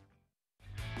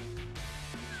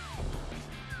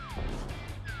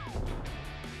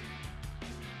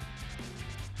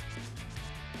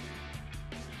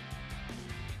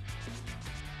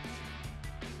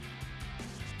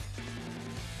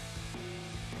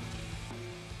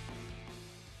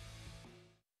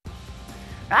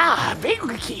 Ah, big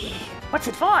key. What's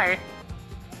it for?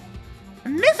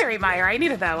 Misery Mire, I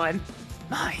needed that one.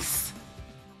 Nice.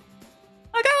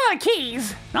 I got a lot of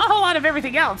keys. Not a whole lot of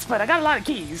everything else, but I got a lot of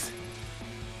keys.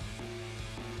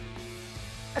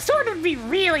 A sword would be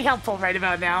really helpful right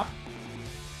about now.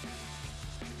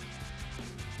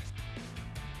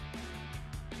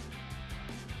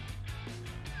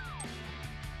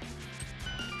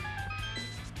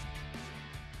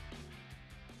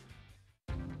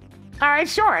 Alright,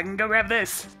 sure, I can go grab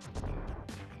this.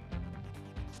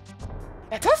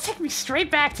 That does take me straight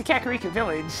back to Kakariko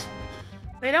Village.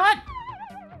 You know what?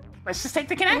 Let's just take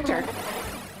the connector.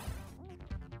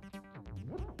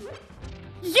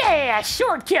 Yeah,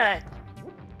 shortcut!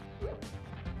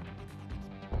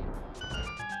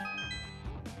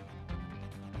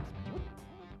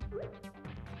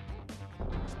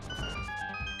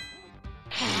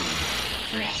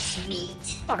 Fresh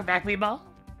meat. Welcome back, Meatball.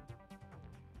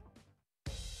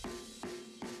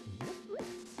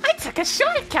 I took a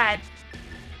shortcut!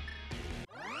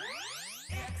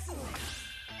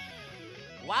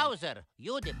 Wowzer,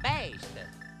 you the best.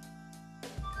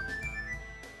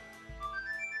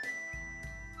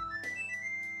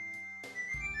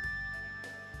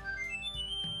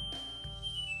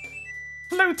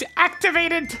 Flute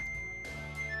activated!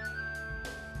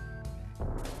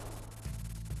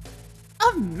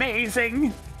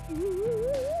 Amazing!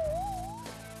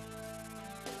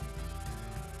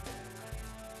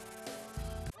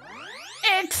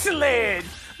 Excellent!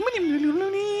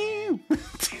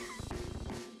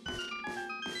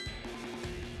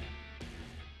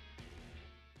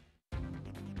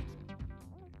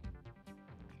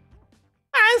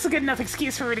 That's a good enough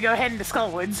excuse for me to go ahead into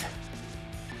Skullwoods.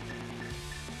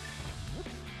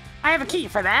 I have a key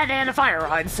for that and a fire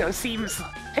rod, so it seems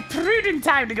a prudent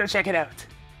time to go check it out.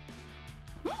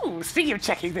 Ooh, speaking of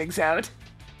checking things out.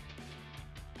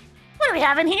 What do we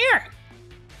have in here?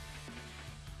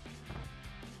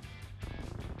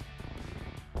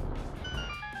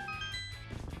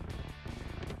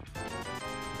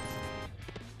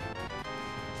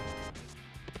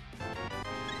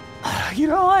 You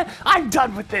know what? I'm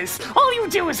done with this. All you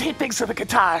do is hit things with a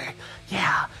guitar.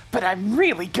 Yeah, but I'm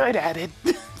really good at it.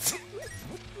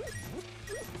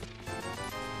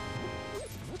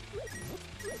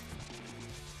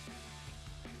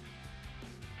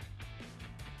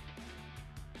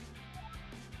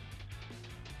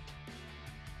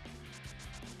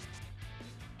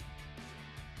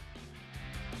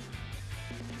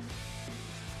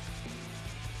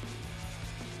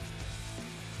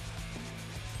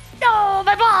 No,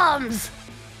 my bombs!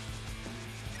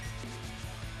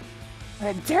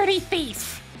 What a dirty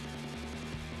thief!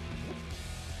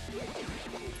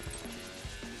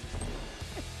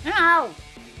 Ow!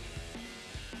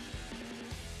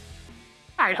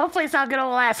 Alright, hopefully it's not good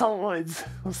old asshole woods.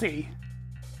 We'll see.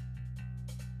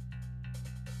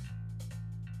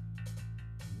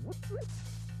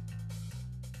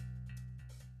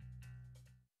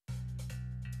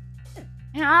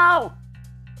 Ow!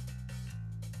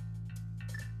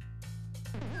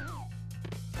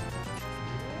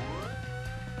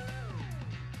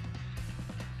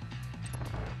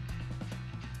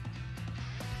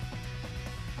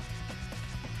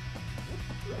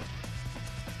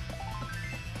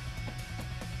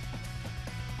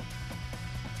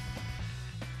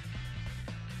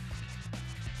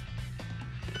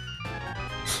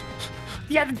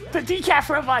 Yeah, the decaf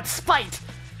robot's spite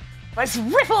was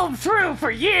rippled through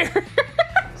for years. What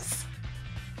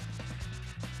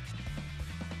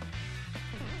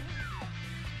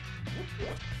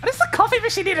does the coffee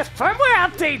machine need a firmware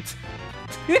update?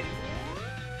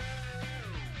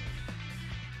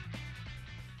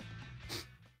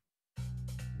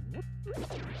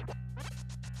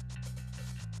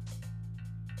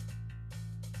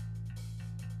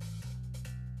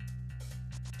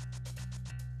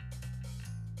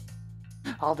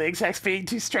 All the execs being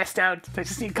too stressed out. They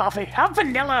just need coffee. How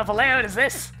vanilla of a layout is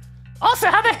this? Also,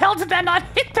 how the hell did that not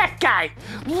hit that guy?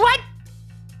 What?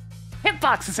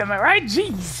 Hitboxes, am I right?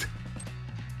 Jeez.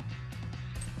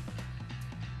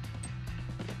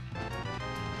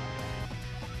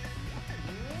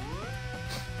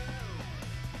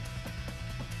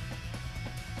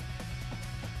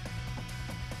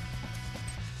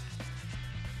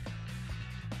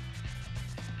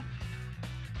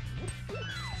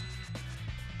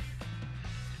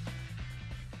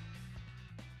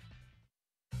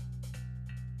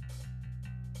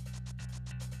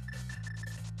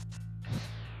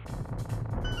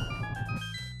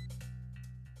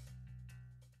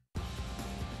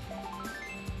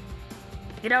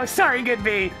 You know, sorry, good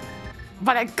me,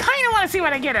 but I kind of want to see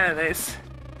what I get out of this.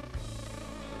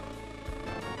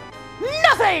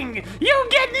 Nothing! You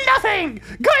get nothing!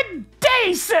 Good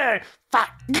day, sir! Fuck.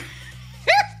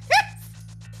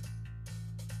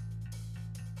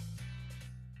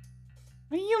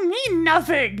 What do you mean,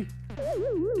 nothing?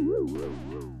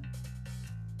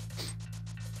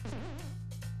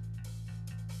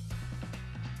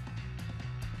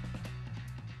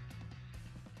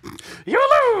 You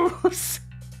lose!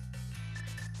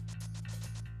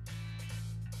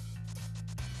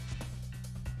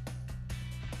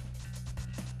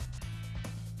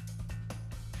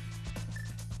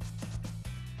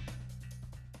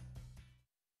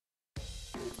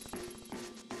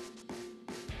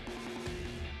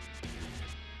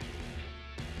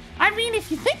 I mean, if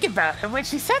you think about it, when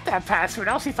she set that password,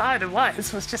 all she thought it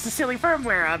was just a silly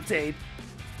firmware update.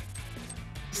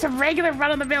 Just a regular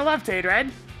run-of-the-mill update, right?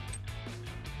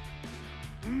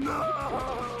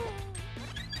 No.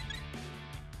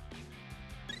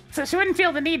 So she wouldn't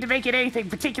feel the need to make it anything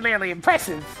particularly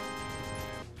impressive.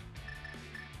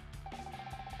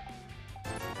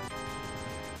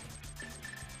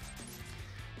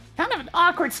 Kind of an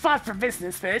awkward spot for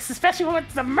business, this, especially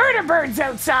with the murder birds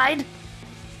outside.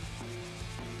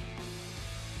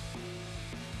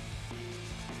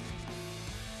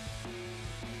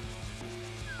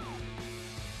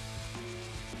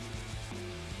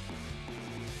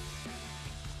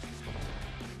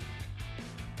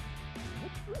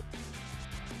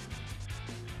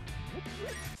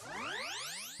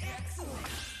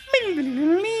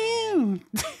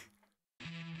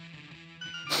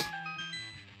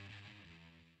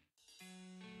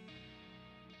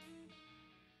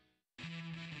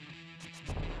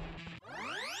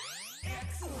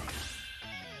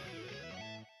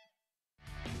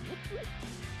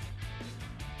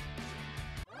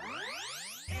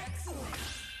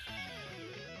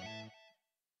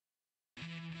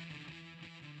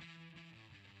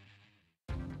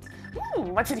 Ooh,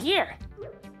 what's in here?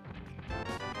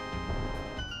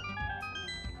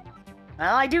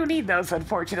 Well, I do need those,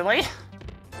 unfortunately.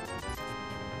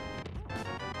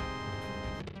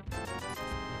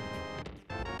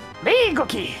 Me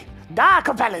cookie! Da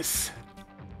Copelis!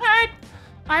 Alright.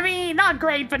 I mean, not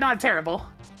great, but not terrible.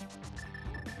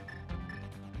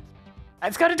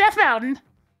 Let's go to Death Mountain.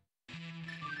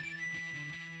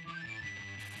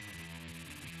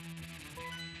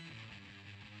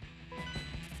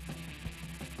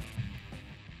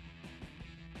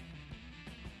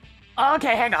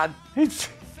 Okay, hang on.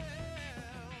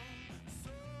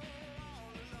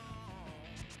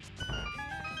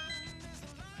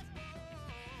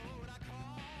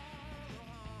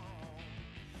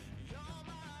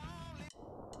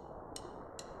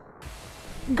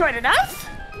 Good enough?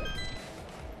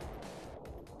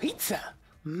 Pizza.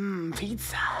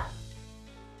 Pizza. I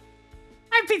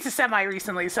had pizza semi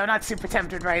recently, so I'm not super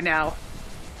tempted right now.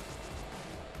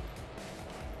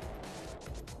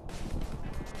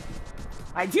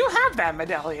 I do have that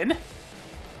medallion.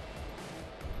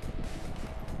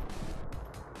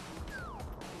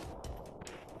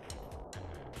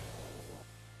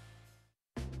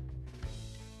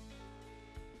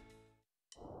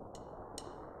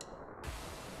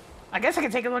 I guess I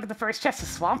can take a look at the first chest of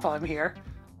swamp while I'm here.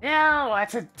 No,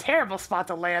 that's a terrible spot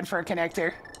to land for a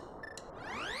connector.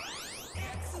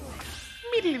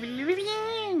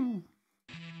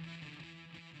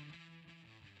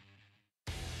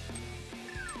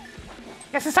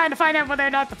 Guess it's time to find out whether or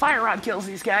not the fire rod kills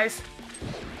these guys.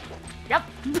 Yep.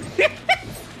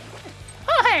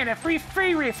 Oh, hey, and a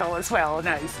free refill as well.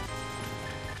 Nice.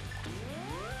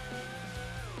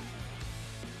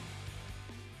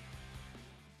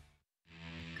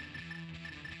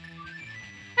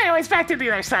 Anyways, back to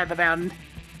the other side of the mountain.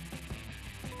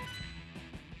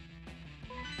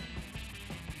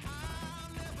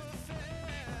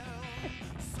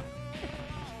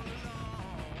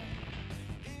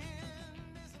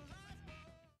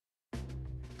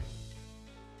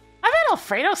 I've had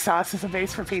Alfredo sauce as a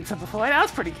base for pizza before. That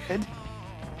was pretty good.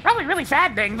 Probably really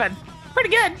fattening, but pretty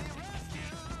good.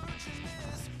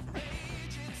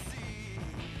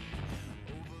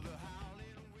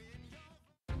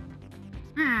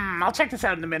 I'll check this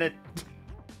out in a minute.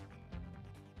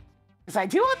 Because I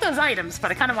do want those items, but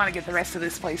I kind of want to get the rest of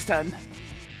this place done.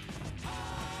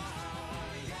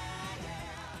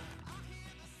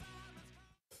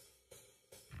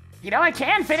 You know, I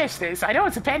can finish this. I know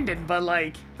it's a pendant, but,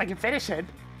 like, I can finish it.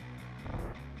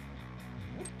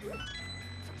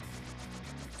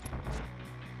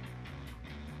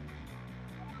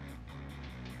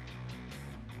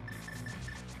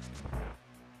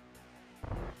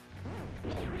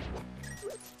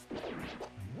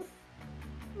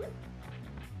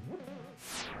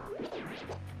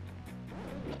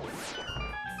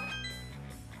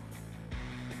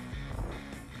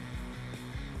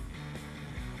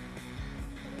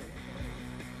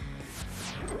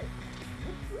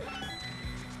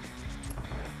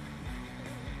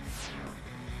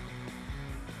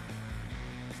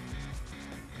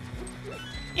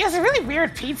 It's a really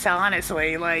weird pizza,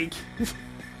 honestly. Like,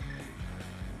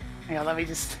 hang on, let me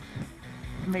just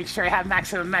make sure I have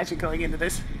maximum magic going into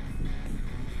this.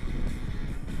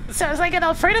 So it's like an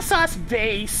Alfredo sauce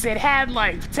base. It had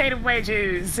like potato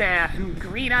wedges and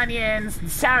green onions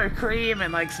and sour cream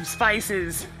and like some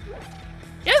spices.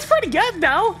 It was pretty good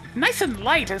though. Nice and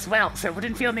light as well, so it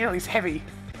wouldn't feel nearly as heavy.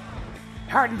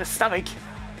 Hard in the stomach.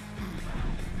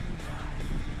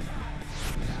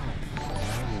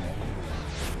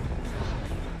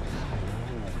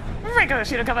 Rico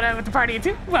Shino coming out with the party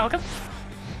too. Welcome.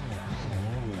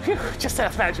 Phew, just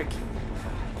enough magic.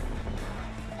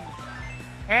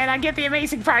 And I get the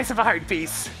amazing price of a heart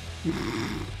piece.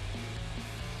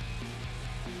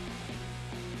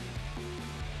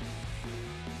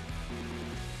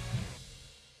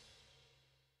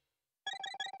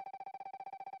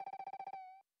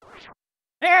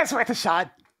 Yeah, it's worth a shot.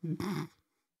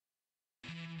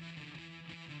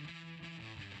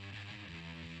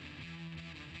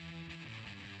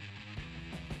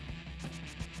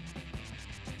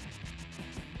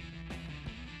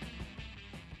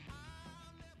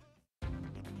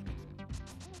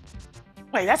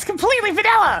 Wait, that's completely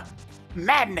vanilla!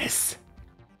 Madness!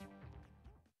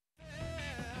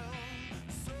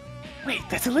 Wait,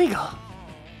 that's illegal.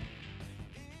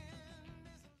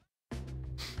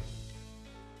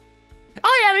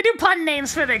 Oh yeah, they do pun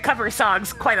names for the cover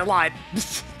songs quite a lot.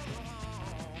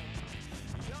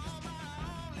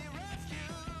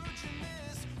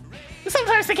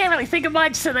 Sometimes they can't really think of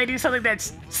much, so they do something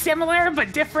that's similar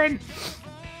but different.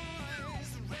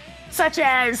 Such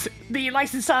as the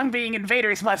licensed song being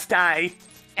Invaders Must Die,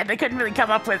 and they couldn't really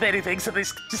come up with anything, so they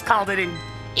just called it an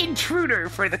Intruder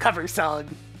for the cover song.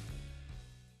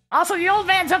 Also, the old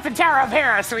man's up in Tower of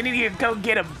Hera, so we need to go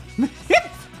get him.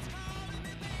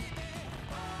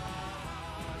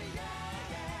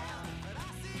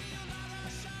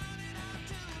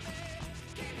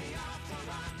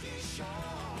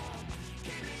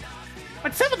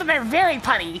 But some of them are very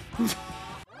punny.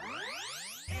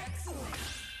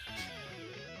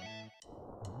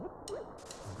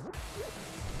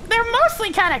 They're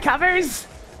mostly kind of covers,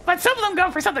 but some of them go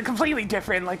for something completely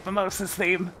different, like Mimosa's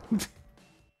theme.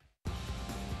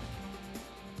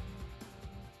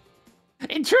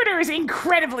 Intruder is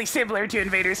incredibly similar to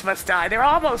Invaders Must Die. They're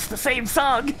almost the same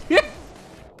song.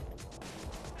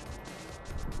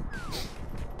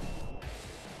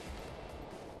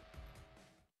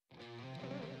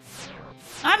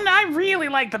 I really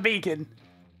like the beacon.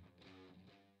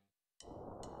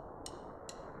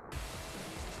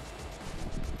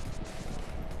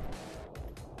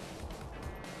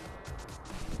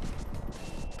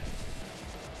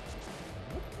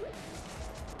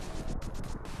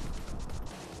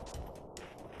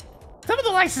 Some of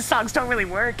the licensed songs don't really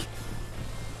work.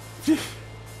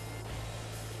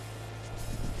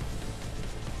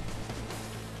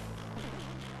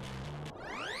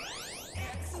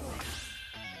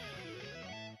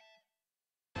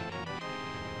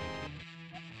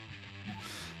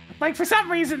 Like, for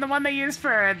some reason, the one they used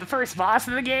for the first boss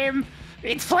of the game,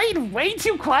 it's played way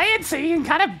too quiet, so you can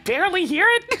kind of barely hear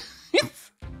it.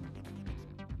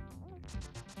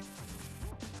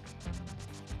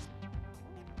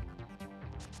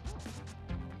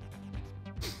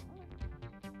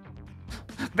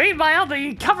 Meanwhile,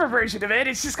 the cover version of it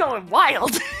is just going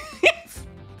wild.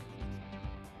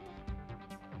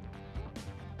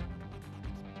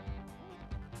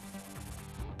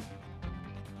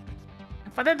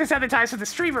 But then there's other times where the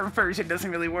streamer version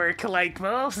doesn't really work, like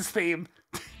Mimosa's theme.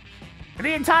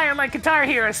 The entire, like, Guitar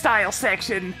Hero style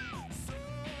section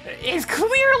is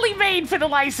clearly made for the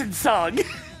licensed song.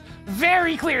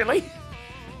 Very clearly.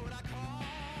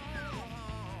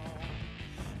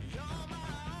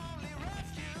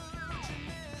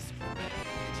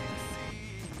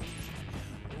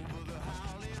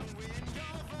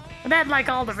 And then, like,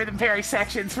 all the Rhythm Parry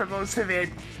sections for most of it,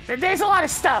 there's a lot of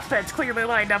stuff that's clearly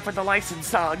lined up with the licensed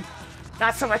song.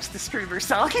 Not so much the streamer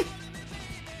song.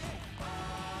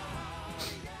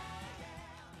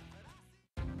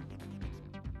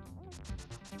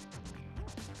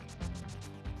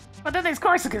 But then there's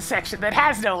Corsica's section that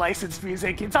has no licensed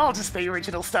music. It's all just the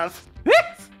original stuff.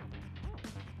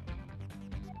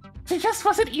 She just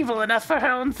wasn't evil enough for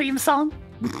her own theme song.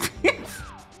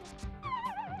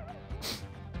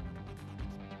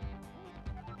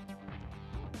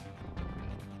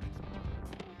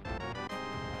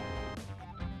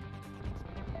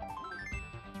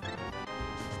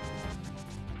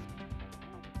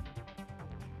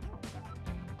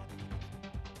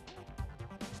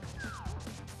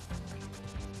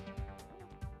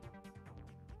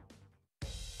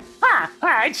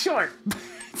 Alright, sure.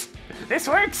 This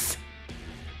works!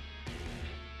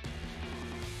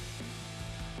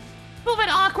 A little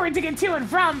bit awkward to get to and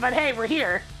from, but hey, we're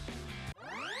here.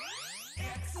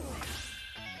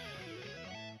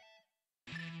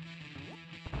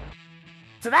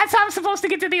 So that's how I'm supposed to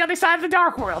get to the other side of the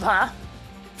Dark World, huh?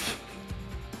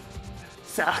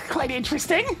 So, quite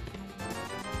interesting.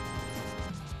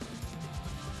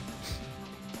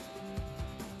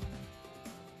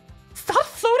 Stop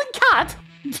floating cat!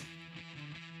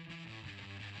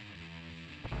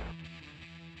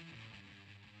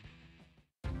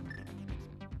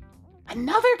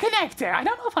 Another connector! I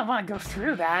don't know if I want to go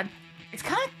through that. It's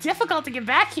kind of difficult to get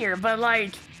back here, but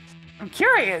like, I'm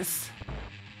curious.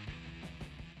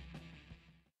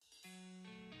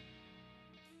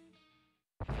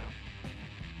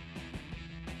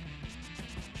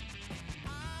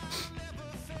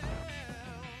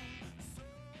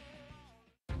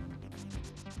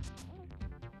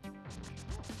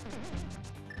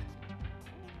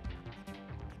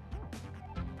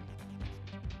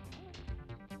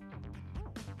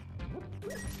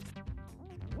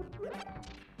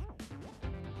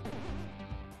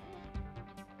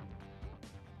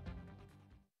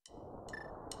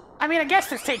 I mean, I guess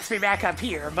this takes me back up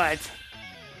here, but...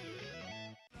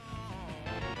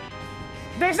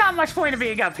 there's not much point of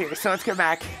being up here, so let's go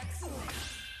back.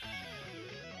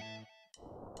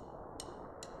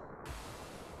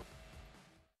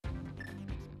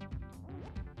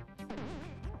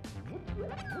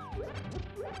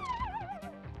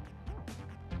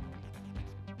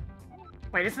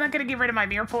 Wait, isn't that gonna get rid of my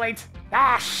mirror plate?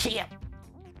 Ah, shit!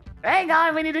 Hang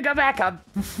on, we need to go back up.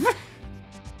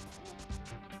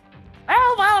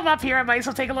 Well, while I'm up here, I might as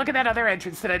well take a look at that other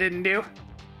entrance that I didn't do.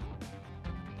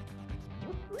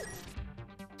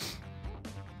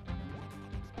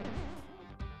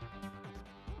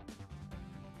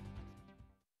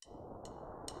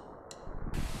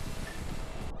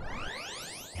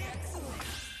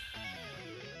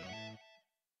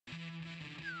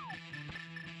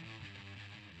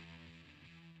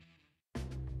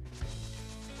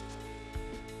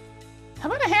 How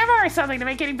about a hammer or something to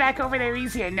make getting back over there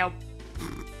easier? Nope.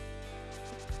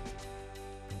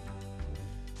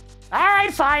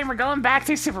 Alright, fine, we're going back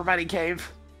to Super Bunny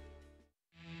Cave.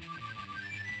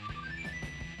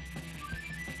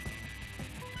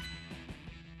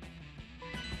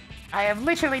 I have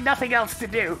literally nothing else to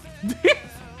do.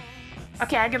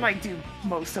 Okay, I can like do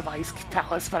most of Ice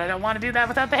Palace, but I don't want to do that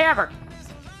without the hammer.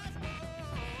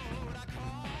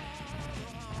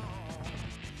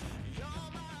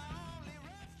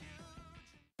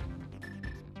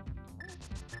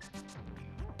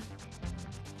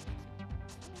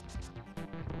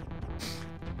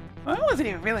 Well, that wasn't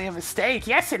even really a mistake.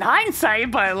 Yes, in hindsight,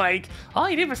 but like, all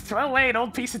you did was throw away an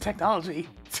old piece of technology.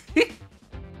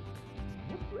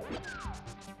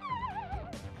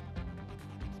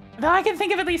 Though I can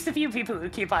think of at least a few people who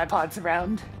keep iPods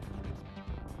around.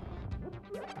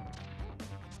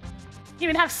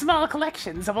 Even have small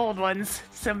collections of old ones,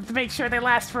 so to make sure they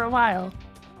last for a while.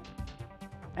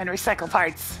 And recycle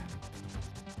parts.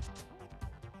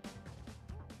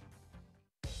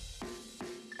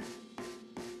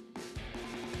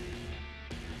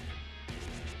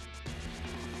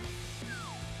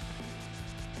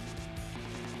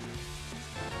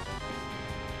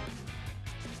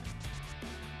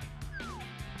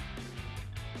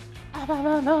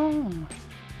 Alright,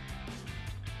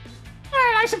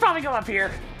 I should probably go up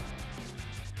here.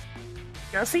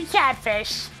 Go see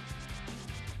Catfish.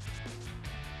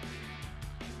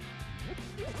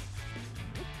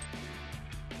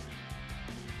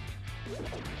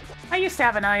 I used to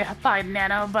have an iPod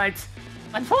Nano, but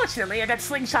unfortunately I got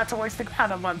slingshot towards the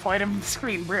ground at one point and the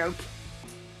screen broke.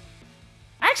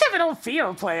 I actually have an old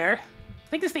Theo player. I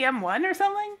think it's the M1 or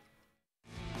something?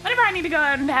 Whenever I need to go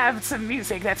out and have some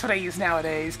music, that's what I use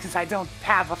nowadays, because I don't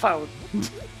have a phone.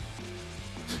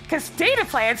 Because data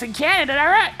plans in Canada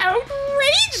are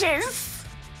outrageous!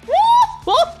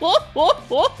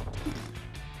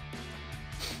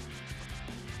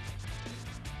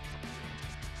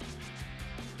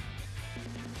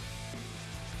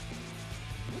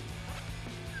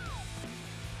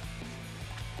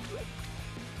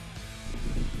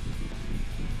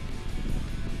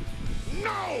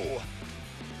 No!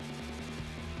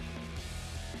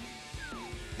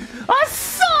 A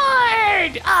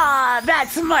sword! Ah,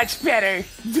 that's much better.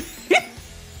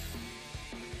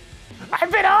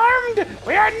 I've been armed.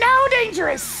 We are now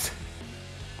dangerous.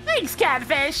 Thanks,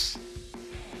 Catfish.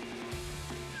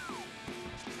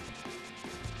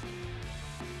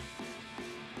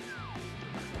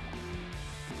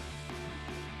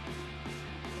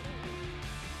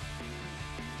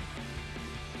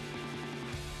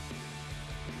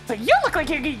 So you look like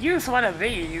you could use one of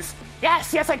these.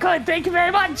 Yes, yes I could, thank you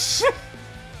very much!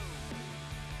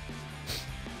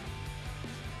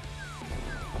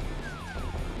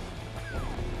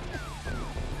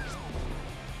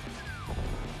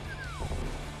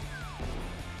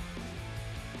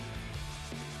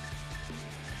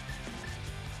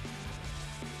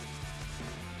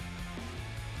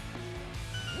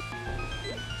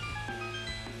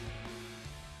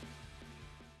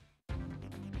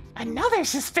 Another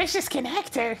suspicious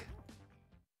connector.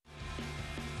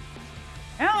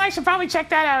 Well, I should probably check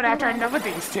that out after I'm done with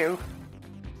these two.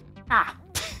 Ah.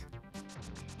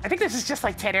 I think this is just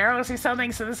like 10 arrows or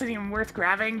something, so this isn't even worth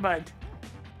grabbing, but...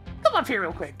 Come up here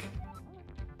real quick.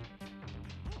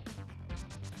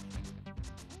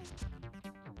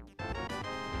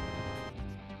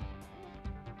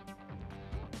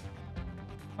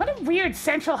 What a weird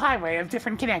central highway of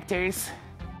different connectors.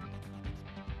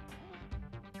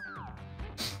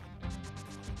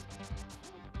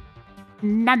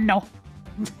 No.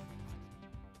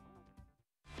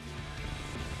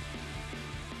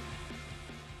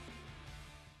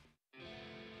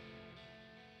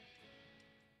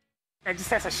 It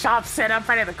just has a shop set up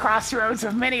right at the crossroads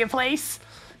of many a place.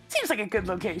 Seems like a good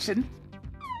location.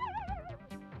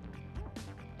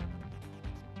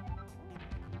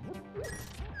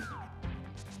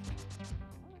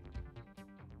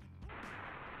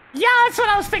 Yeah, that's what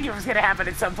I was thinking was gonna happen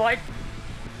at some point.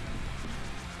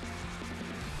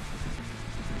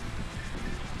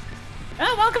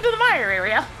 Well, welcome to the Mire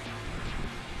area.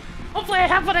 Hopefully I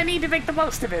have what I need to make the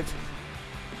most of it.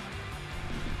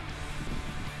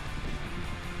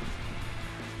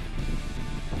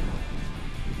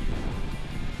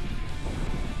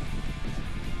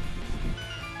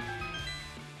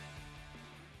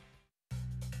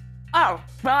 Oh,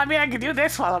 well, I mean, I can do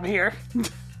this while I'm here.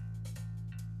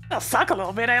 It'll suck a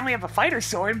little bit. I only have a fighter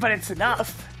sword, but it's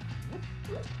enough.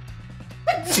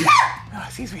 Oh,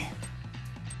 excuse me.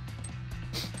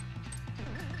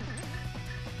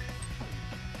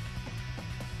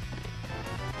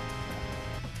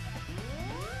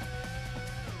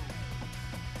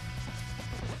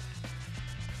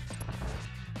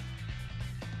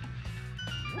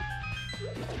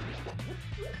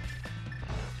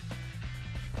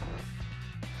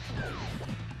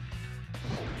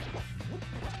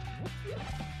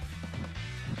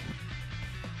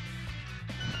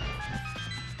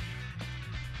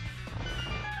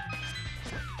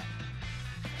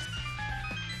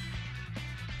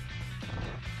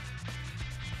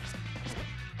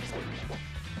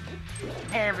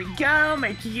 There we go,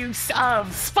 make use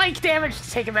of spike damage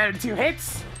to take him out in 2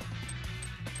 hits.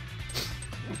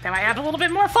 Then I add a little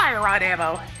bit more fire rod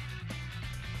ammo.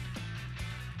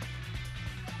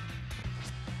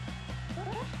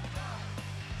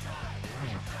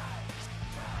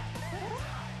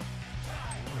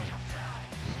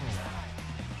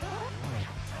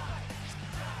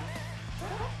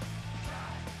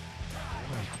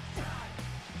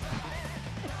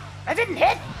 That didn't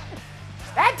hit!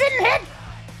 That didn't hit!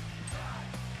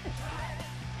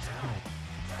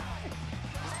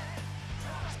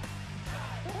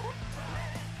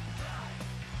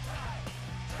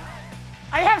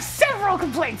 I have several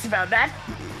complaints about that.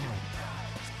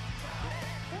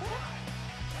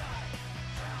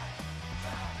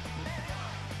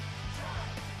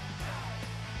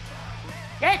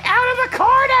 Get out of the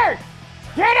corner!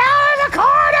 Get out of the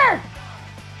corner!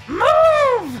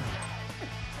 Move!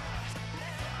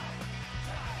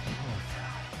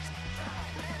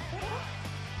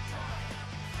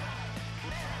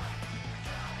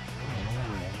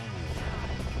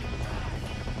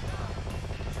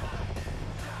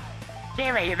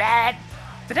 Give me that.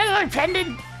 Is that another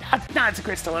pendant? No, it's a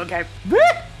crystal, okay.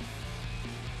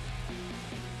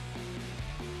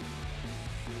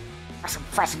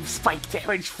 For some spike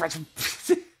damage, for some...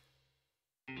 Too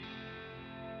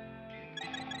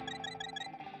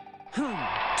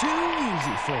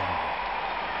easy for me.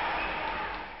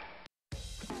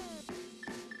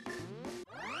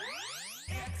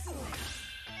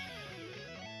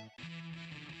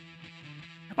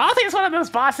 Well, I think it's one of those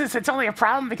bosses that's only a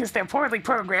problem because they're poorly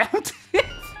programmed.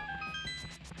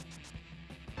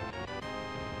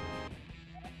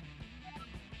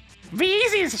 Be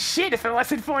easy as shit if it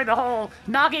wasn't for the whole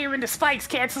knocking him into spikes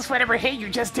cancels whatever hit you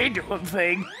just did to him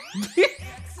thing.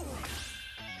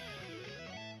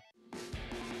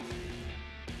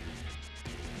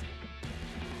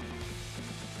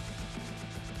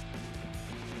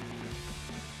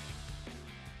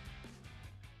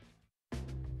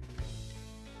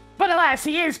 But alas,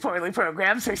 he is poorly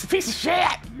programmed, so he's a piece of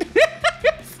shit!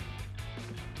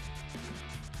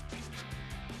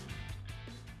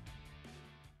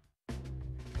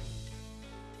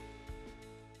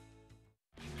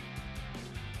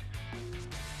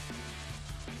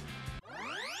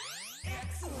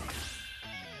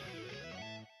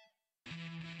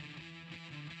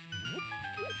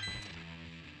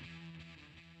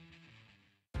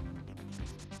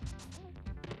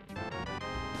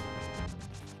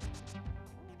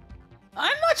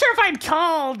 sure if I'd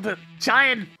call the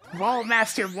giant wall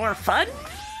master more fun,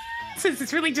 since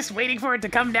it's really just waiting for it to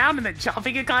come down and then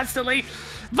chopping it constantly.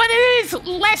 But it is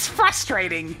less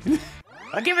frustrating.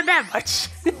 I'll give it that much.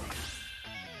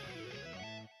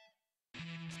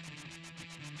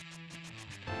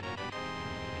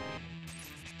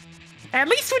 At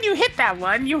least when you hit that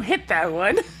one, you hit that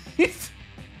one.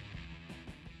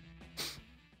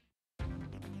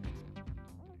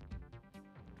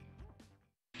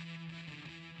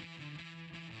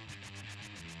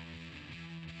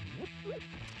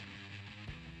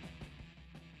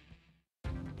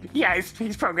 Yeah,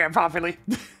 he's programmed properly.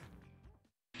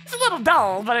 It's a little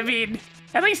dull, but I mean,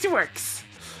 at least it works.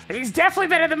 And he's definitely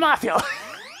better than Mafia. Oh,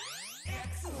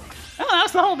 that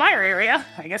was the whole Mire area.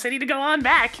 I guess I need to go on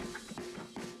back.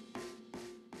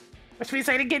 Which means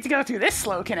I didn't get to go through this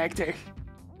slow connector.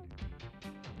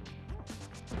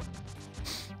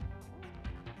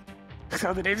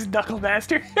 So the name's Knuckle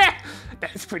Master.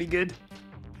 That's pretty good.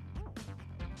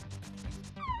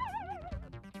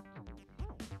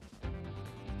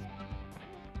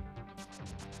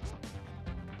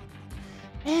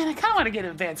 Man, I kind of want to get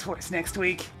an Advance Force next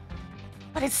week.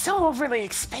 But it's so overly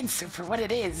expensive for what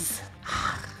it is.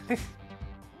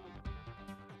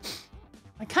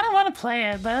 I kind of want to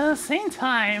play it, but at the same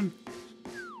time...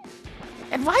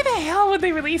 And why the hell would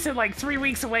they release it like 3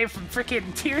 weeks away from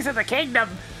frickin' Tears of the Kingdom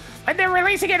when they're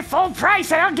releasing it full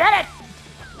price? I don't get it!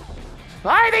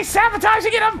 Why are they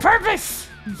sabotaging it on purpose?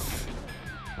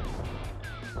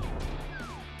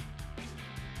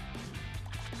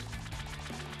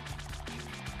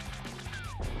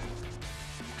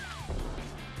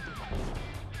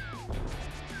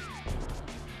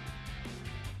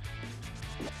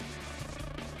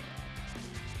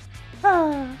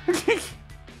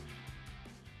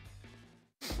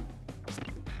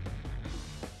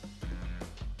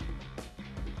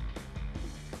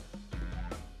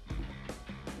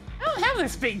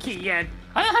 This big key yet.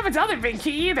 I don't have its other big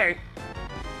key either.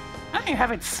 I don't even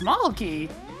have its small key.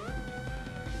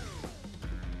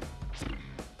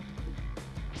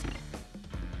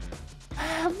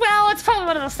 Well, it's probably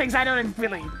one of those things I don't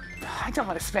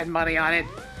want to spend money on it.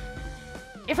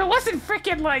 If it wasn't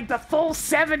freaking like the full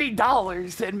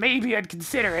 $70, then maybe I'd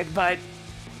consider it, but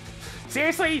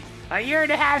seriously, a year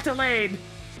and a half delayed.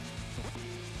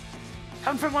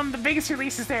 Come from one of the biggest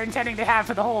releases they're intending to have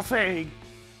for the whole thing.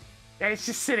 And it's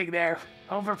just sitting there,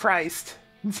 overpriced.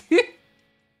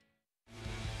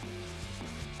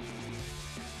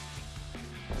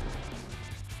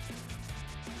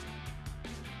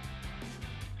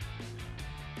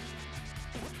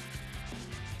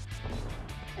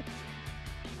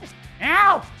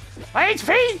 Ow! My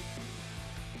HP!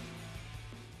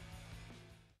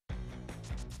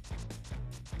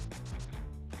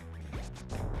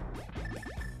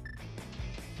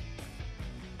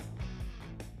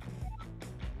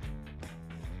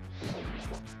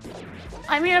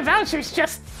 I mean, a voucher's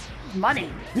just money.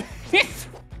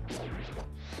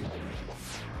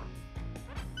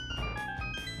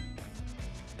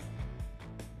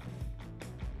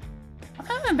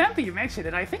 Now that you mentioned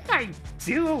it, I think I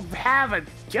do have a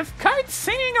gift card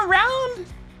singing around.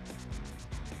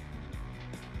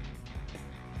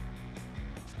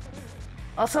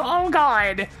 Also, oh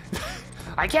god,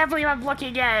 I can't believe I'm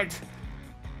looking at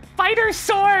Fighter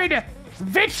Sword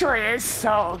Vitreous.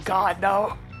 Oh god,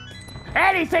 no.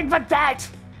 Anything but that!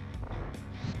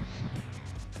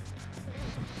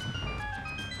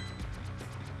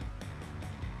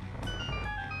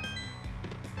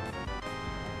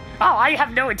 Oh, I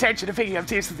have no intention of picking up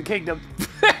Tears of the Kingdom.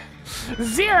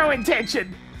 Zero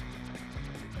intention!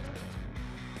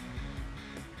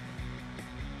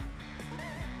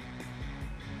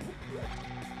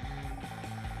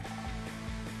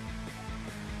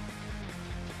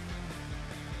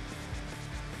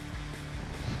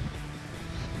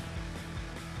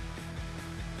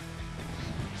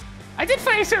 I did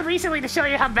find it recently to show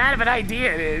you how bad of an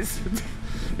idea it is.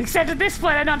 Except at this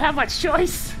point I don't have much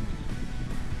choice.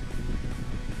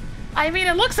 I mean,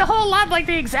 it looks a whole lot like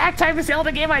the exact type of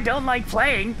Zelda game I don't like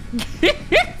playing.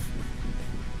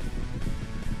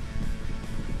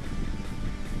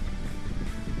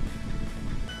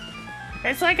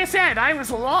 It's like I said, I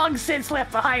was long since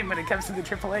left behind when it comes to the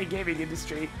AAA gaming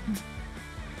industry.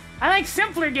 I like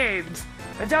simpler games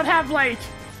that don't have like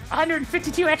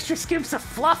 152 extra scoops of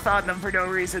fluff on them for no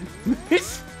reason.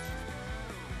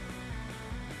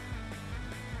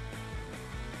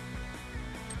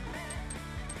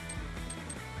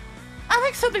 I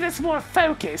like something that's more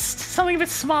focused, something a bit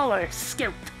smaller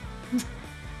scope.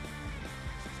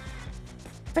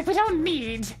 Like, we don't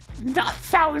need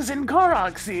 1,000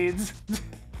 Korok seeds.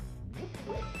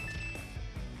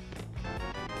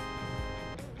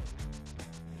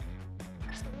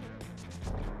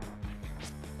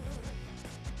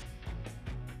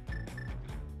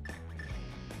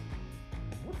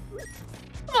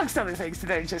 amongst other things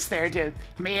that are just there to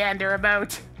meander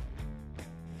about.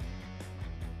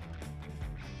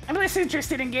 I'm less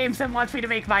interested in games that want me to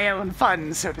make my own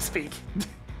fun, so to speak.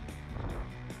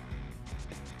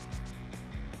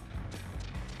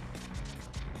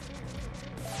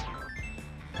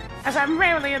 As I'm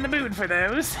rarely in the mood for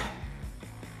those.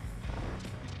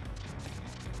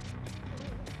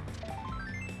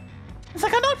 It's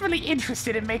like I'm not really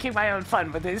interested in making my own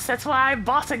fun with this. That's why I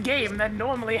bought a game that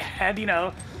normally had, you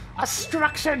know, a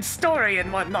structured story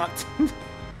and whatnot.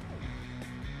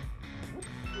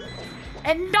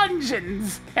 And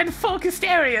dungeons and focused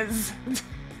areas.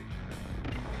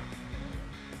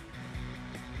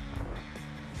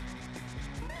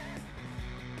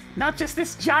 Not just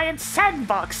this giant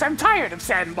sandbox. I'm tired of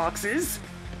sandboxes.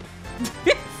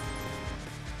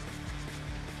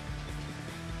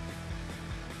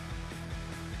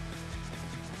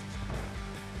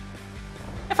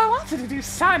 If I wanted to do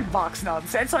sandbox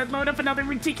nonsense, I'd load up another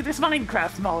ridiculous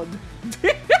Minecraft mod.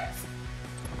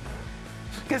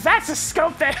 Because that's a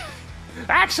scope that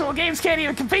actual games can't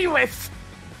even compete with.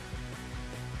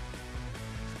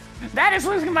 That is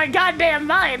losing my goddamn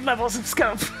mind levels of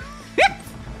scope.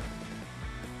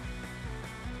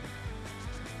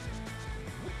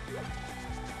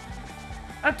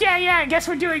 Okay, yeah, I guess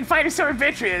we're doing Fighter Sword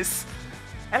Vitreous.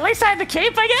 At least I had the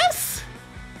cape, I guess?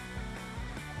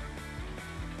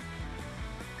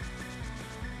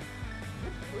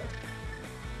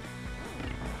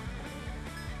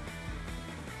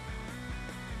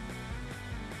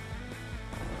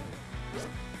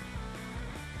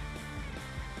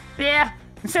 Yeah,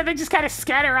 instead they just kind of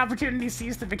scatter opportunities to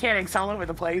use the mechanics all over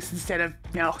the place instead of,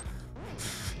 you know,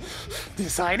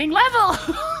 designing level!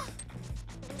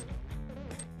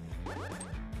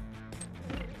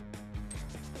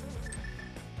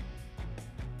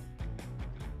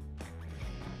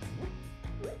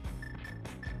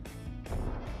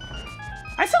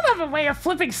 I still have a way of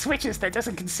flipping switches that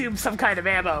doesn't consume some kind of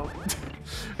ammo.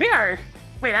 Wait, I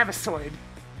have a sword.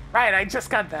 Right, I just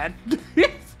got that.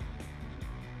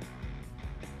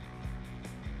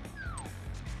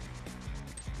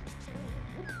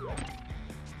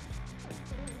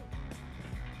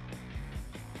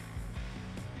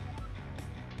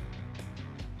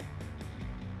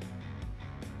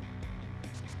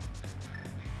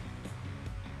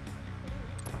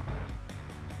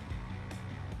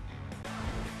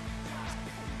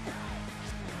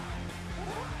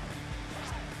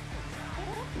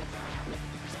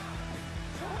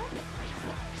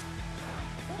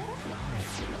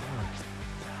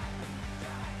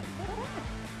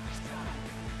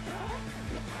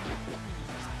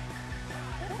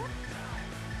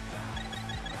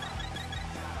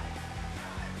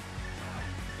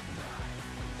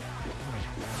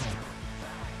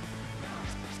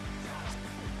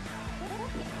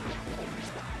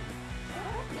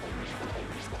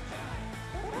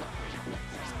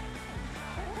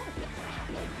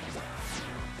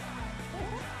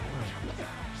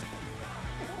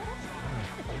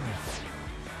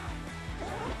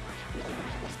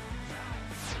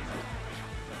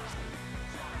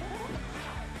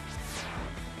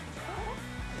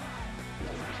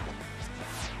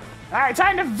 Alright,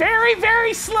 time to very,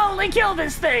 very slowly kill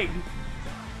this thing.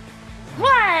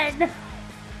 1, 2,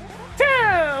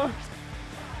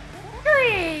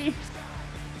 3,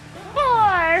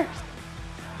 4,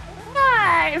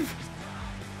 5,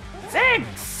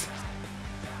 6,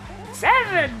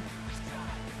 7,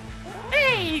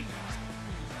 8,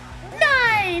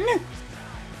 9,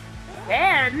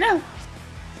 10, 11,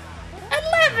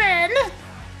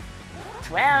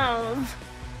 12,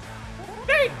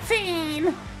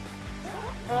 13,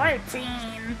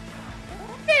 14,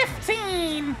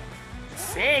 15,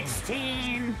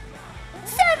 16,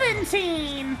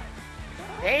 17,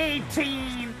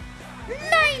 18,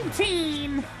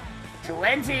 19,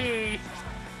 20,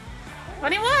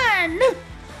 21,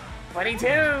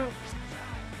 22,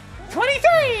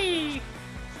 23,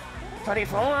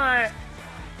 24,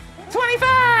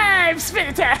 25 spin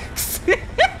attacks!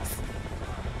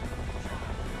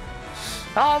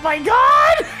 Oh my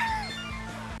god!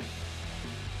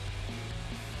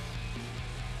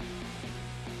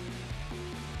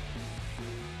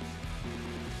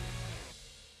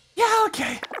 Yeah,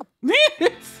 okay.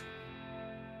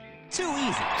 Too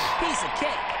easy. Piece of cake.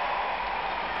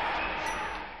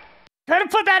 Could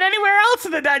have put that anywhere else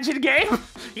in the dungeon game.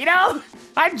 You know?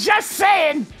 I'm just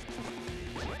saying.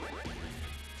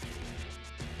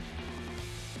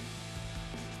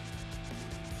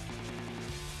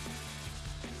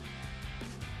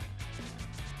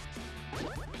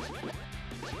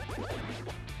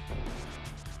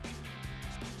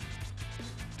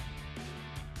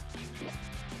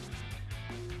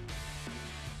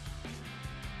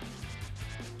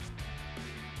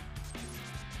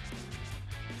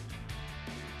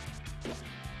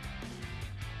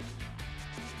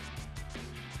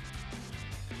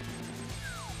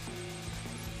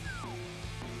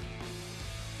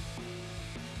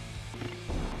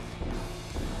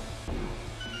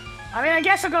 I mean, I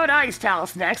guess I'll go to Ice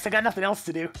Palace next. I got nothing else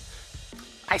to do.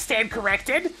 I stand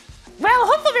corrected. Well,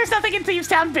 hopefully there's nothing in Thieves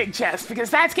Town Big Chest, because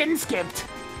that's getting skipped.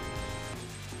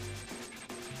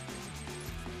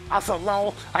 Also,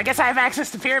 lol, I guess I have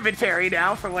access to Pyramid Fairy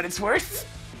now, for what it's worth.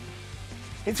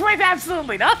 It's worth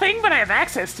absolutely nothing, but I have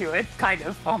access to it. Kind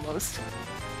of, almost.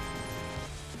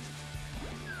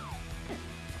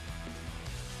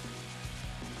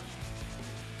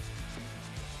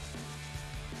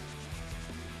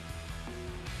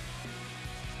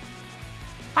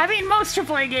 I mean, most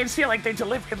AAA games feel like they're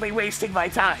deliberately wasting my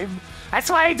time. That's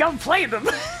why I don't play them.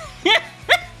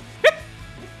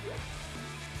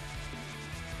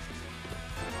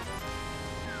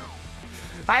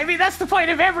 I mean, that's the point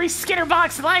of every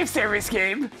Skitterbox live service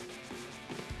game.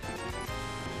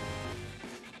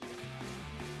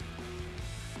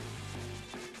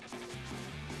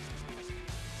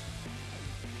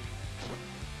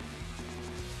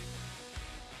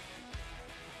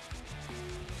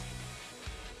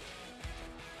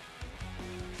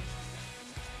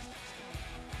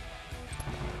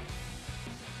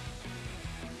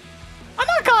 I'm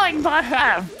not calling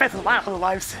Breath of the Wild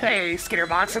live, hey,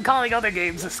 Skitterbox. I'm calling other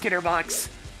games a Skitterbox.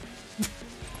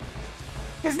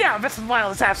 Because now, Breath of the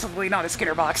Wild is absolutely not a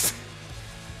Skitterbox.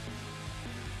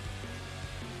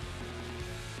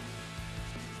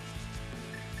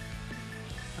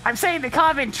 I'm saying the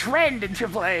common trend in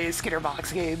AAA is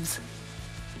Skitterbox games.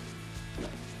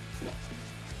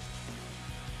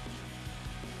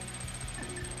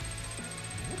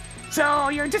 So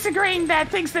you're disagreeing that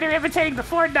things that are imitating the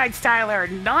Fortnite style are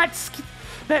not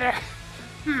that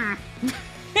are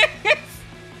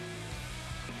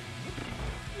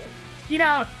you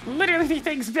know, literally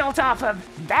things built off of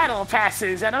battle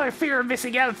passes and other fear of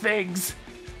missing out things.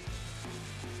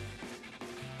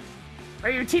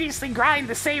 Where you tediously grind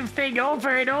the same thing over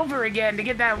and over again to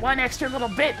get that one extra little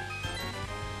bit.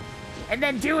 And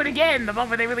then do it again the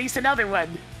moment they release another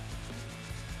one.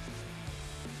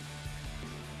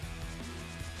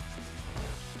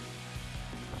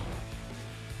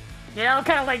 You know,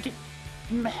 kind of like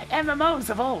MMOs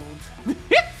of old.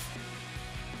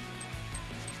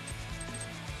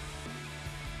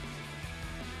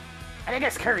 And I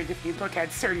guess current if you look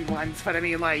at certain ones, but I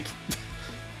mean, like,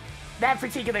 that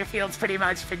particular field's pretty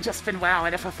much just been WoW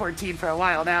and FF14 for a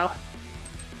while now.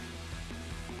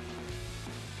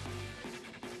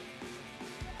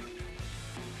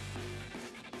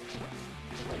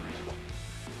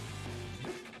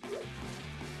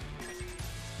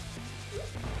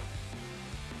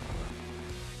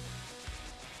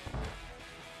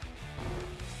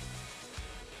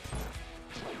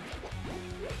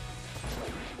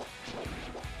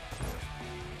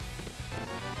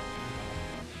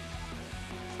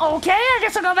 Okay, I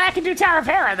guess I'll go back and do Tower of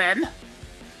Hera then.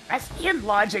 That's in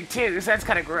logic too, so that's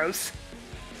kind of gross.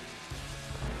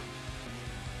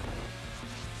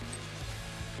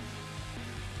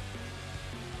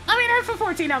 I mean,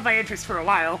 FF14 held my interest for a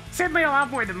while. Certainly a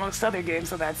lot more than most other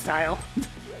games of that style.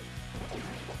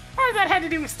 Or that had to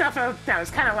do with stuff that was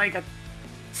kind of like a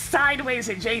sideways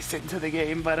adjacent to the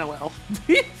game, but oh well.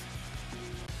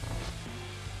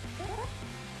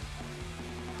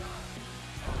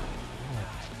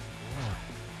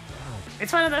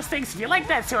 It's one of those things, if you like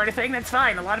that sort of thing, that's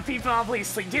fine. A lot of people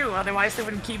obviously do, otherwise they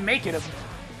wouldn't keep making them.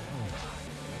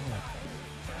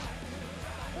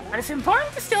 But it's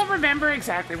important to still remember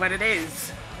exactly what it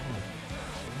is.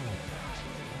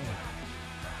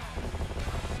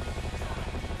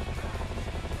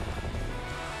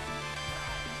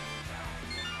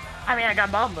 I mean, I got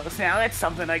Bombos now, that's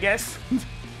something, I guess.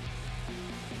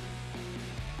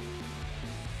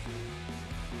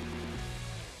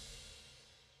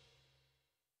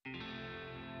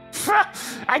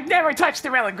 I'd never touched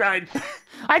the Relic Grind.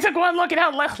 I took one look at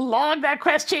how long that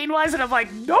quest chain was, and I'm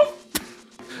like, nope!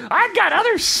 I've got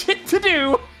other shit to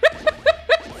do!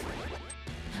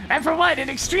 And for what, an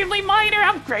extremely minor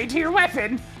upgrade to your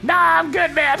weapon? Nah, I'm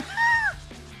good, man.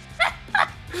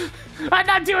 I'm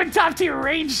not doing top tier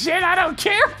range shit, I don't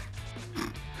care.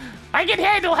 I can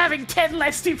handle having 10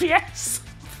 less DPS.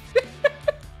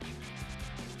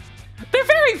 They're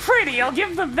very pretty, I'll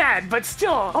give them that, but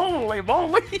still, holy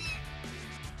moly.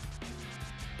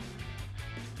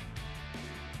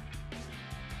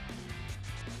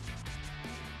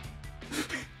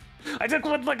 I took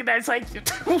one look at that, it's like,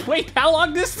 wait, how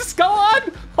long does this go on?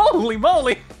 Holy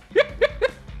moly.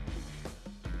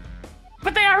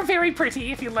 But they are very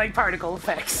pretty if you like particle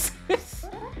effects.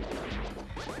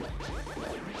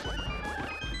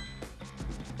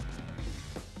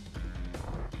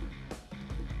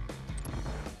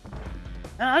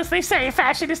 As they say,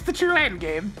 fashion is the true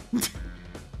endgame.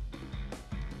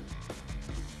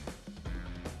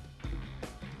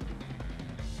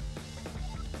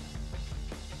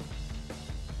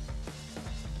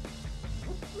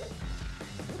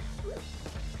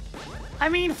 I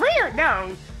mean, free or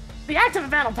no, the active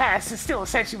battle pass is still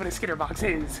essentially what a Skitter box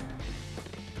is.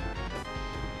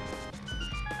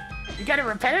 You got a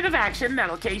repetitive action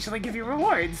that'll occasionally give you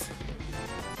rewards.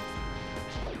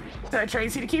 So it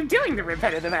trains you to keep doing the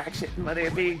repetitive action, whether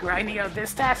it be grinding out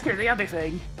this task or the other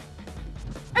thing.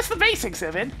 That's the basics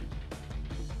of it.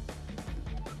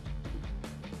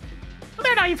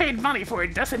 Whether or not you paid money for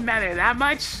it doesn't matter that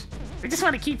much. We just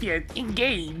want to keep you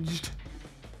engaged.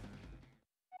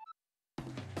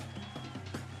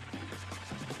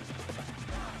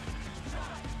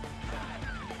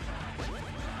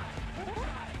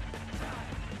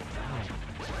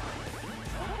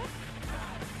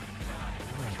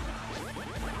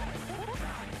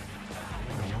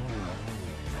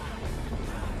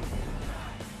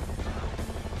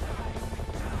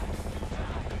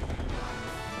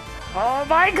 Oh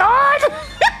my god!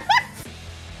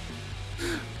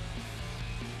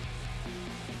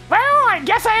 Well, I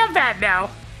guess I have that now.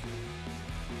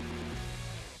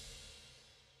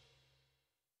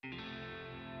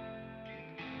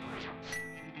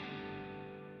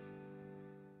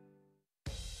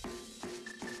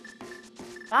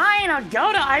 Fine, I'll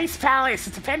go to Ice Palace.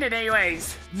 It's dependent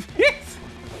anyways.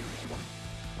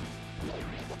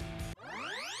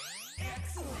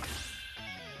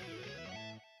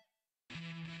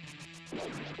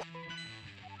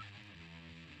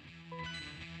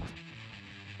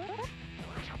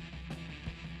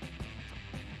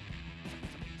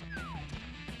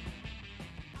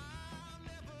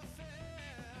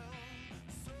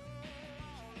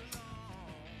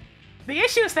 The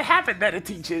issues that happen that it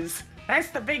teaches. That's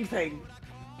the big thing.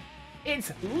 It's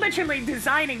literally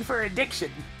designing for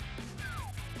addiction.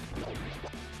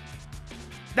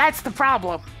 That's the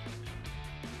problem.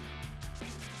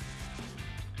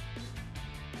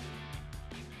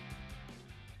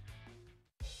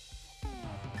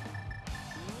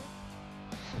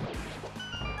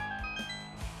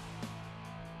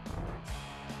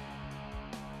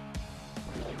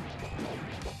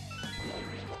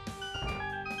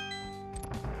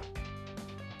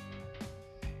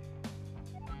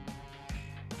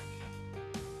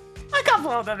 A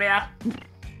couple of them, yeah.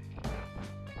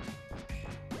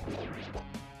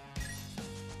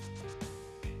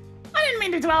 I didn't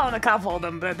mean to dwell on a couple of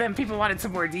them, but then people wanted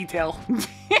some more detail.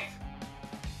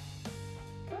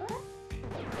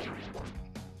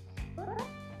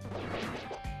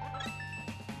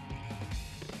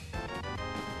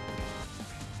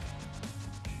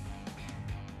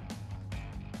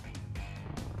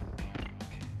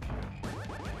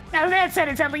 Now that said,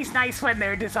 it's at least nice when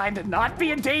they're designed to not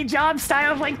be a day job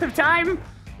style length of time.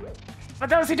 But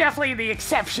those are definitely the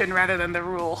exception rather than the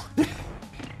rule.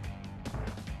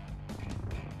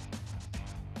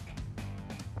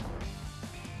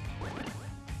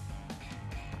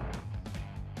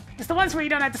 It's the ones where you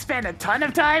don't have to spend a ton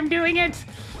of time doing it.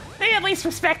 They at least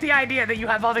respect the idea that you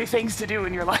have other things to do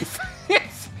in your life.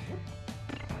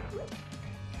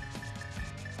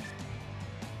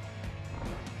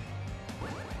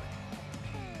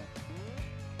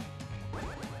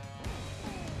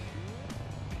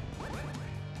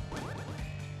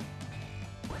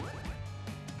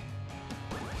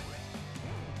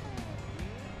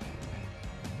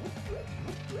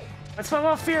 That's what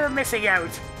we'll fear of missing out.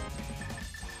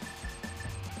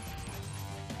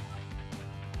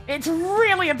 It's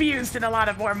really abused in a lot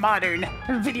of more modern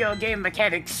video game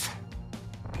mechanics.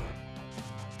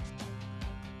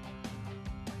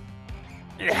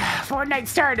 Fortnite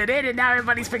started it, and now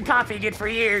everybody's been copying it for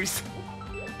years.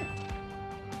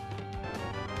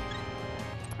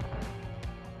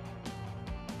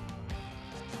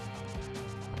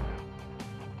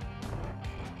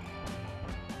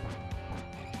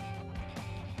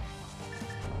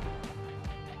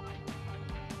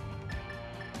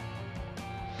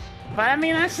 But I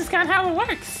mean, that's just kind of how it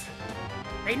works.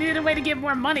 They needed a way to get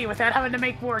more money without having to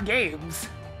make more games.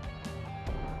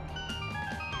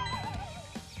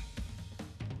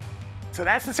 So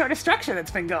that's the sort of structure that's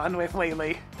been gone with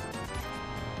lately.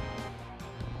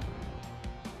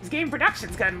 This game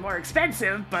production's gotten more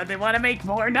expensive, but they want to make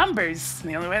more numbers. And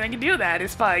the only way they can do that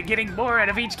is by getting more out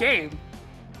of each game.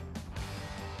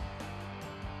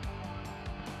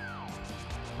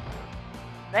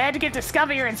 They had to get to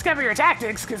scummier and scummier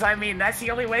tactics, because, I mean, that's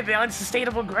the only way the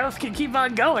unsustainable growth can keep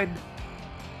on going.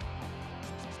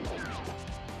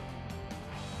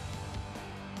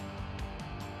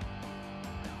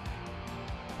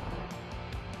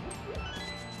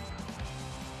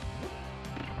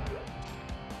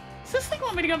 Does this thing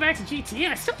want me to go back to GT?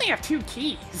 And I still only have 2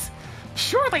 keys.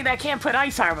 Surely that can't put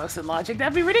Ice Harmos in logic.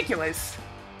 That'd be ridiculous.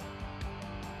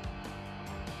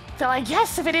 Though I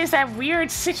guess if it is that weird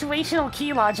situational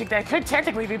key logic, that could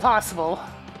technically be possible.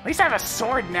 At least I have a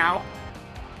sword now.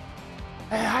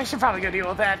 I should probably go deal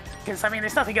with that, because, I mean,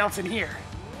 there's nothing else in here.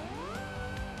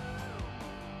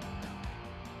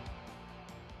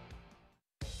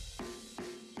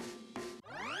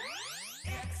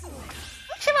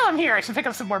 Actually, while I'm here, I should pick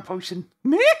up some more potion.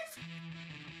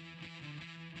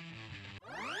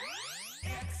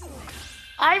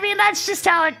 I mean, that's just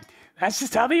how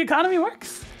the economy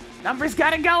works. Numbers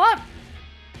gotta go up.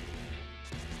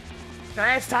 So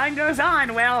as time goes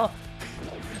on, well,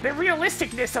 the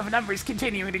realisticness of numbers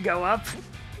continuing to go up,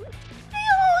 you know,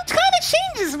 it kind of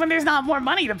changes when there's not more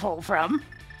money to pull from.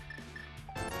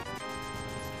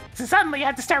 So suddenly you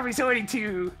have to start resorting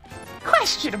to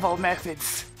questionable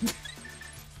methods.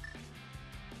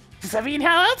 Because, I mean,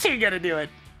 how else are you gonna do it?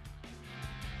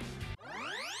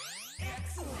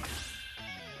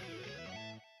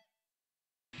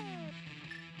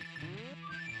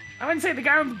 I wouldn't say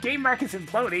the game market's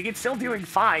imploding, it's still doing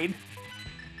fine.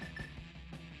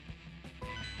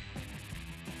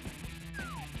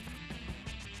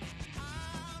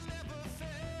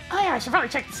 Oh yeah, I should probably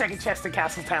check the second chest in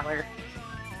Castle Tower.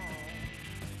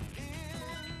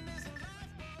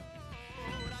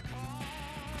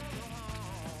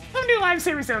 Some new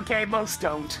lifesavers are okay, most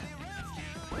don't.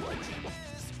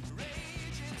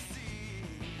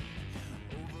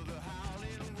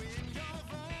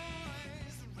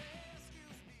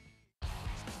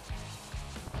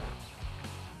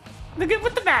 The good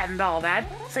with the bad and all that.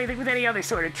 Same thing with any other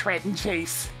sort of trend and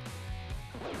chase.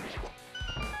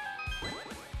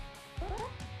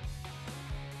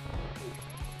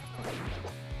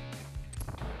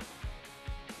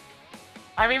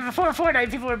 I mean, before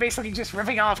Fortnite, people were basically just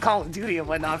ripping off Call of Duty and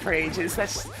whatnot for ages.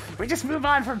 We just move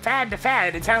on from fad to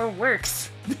fad. It's how it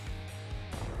works.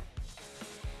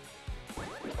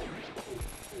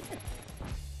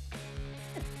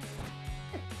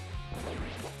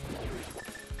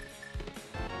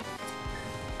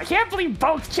 I can't believe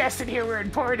both chests in here were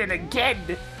important again.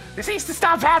 This needs to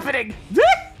stop happening.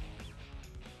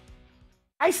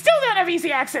 I still don't have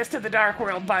easy access to the Dark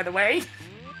World, by the way.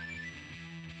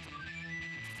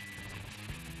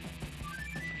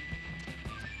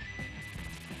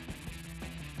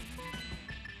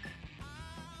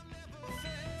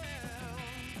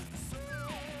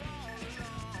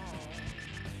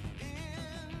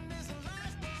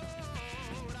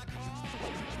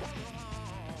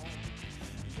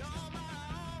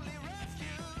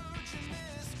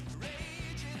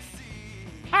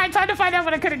 Alright, time to find out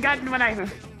what I could have gotten when I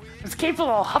was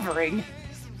capable of hovering.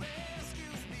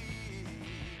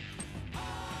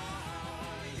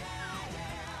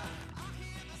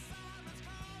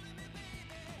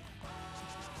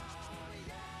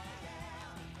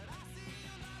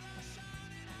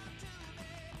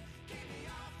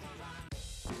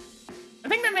 I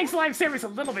think that makes lifesavers a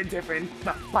little bit different.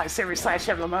 Well, lifesavers slash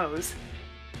MMOs.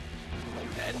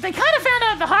 They kind of found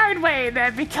out the hard way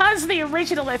that because the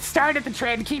original that started the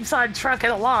trend keeps on trucking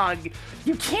along,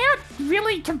 you can't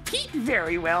really compete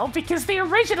very well because the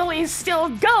original is still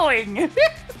going.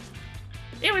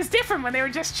 It was different when they were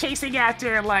just chasing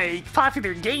after, like,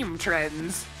 popular game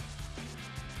trends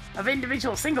of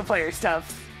individual single-player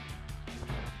stuff.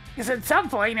 Because at some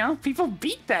point, you know, people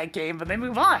beat that game, but they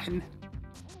move on.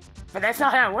 But that's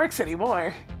not how it works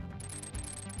anymore.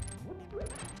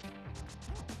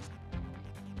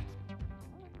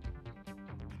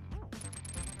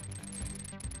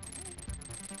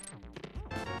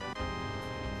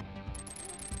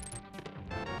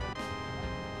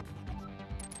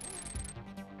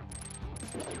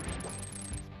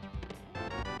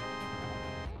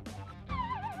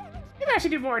 Maybe I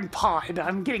should do more in Pod.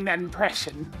 I'm getting that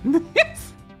impression.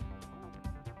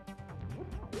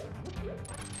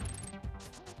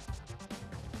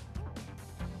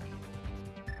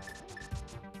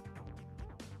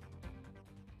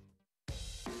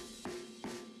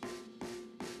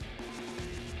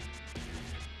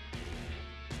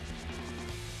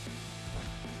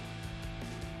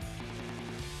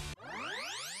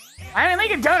 I mean,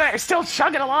 Link and Donut are still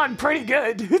chugging along pretty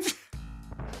good.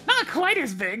 Not quite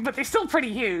as big, but they're still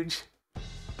pretty huge.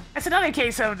 That's another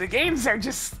case of the games are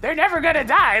just, they're never gonna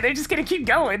die, they're just gonna keep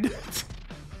going.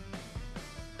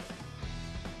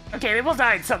 Okay, they will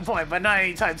die at some point, but not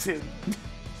anytime soon.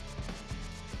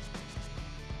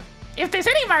 If there's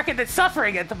any market that's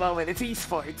suffering at the moment, it's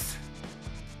esports.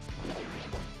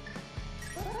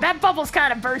 That bubble's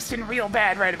kind of bursting real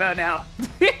bad right about now.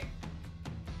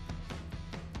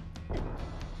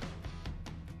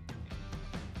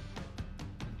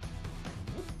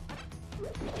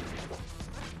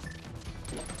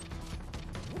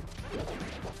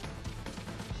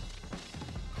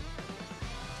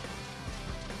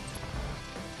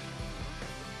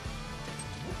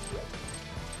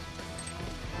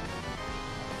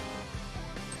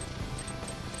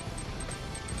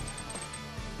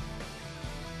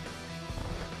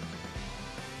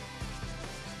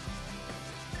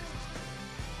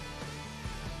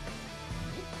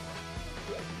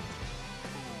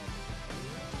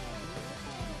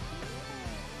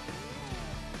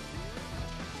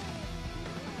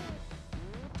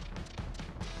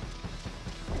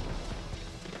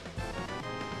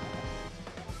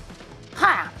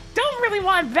 Huh, don't really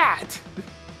want that.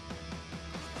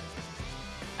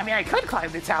 I mean, I could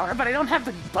climb the tower, but I don't have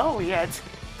the bow yet.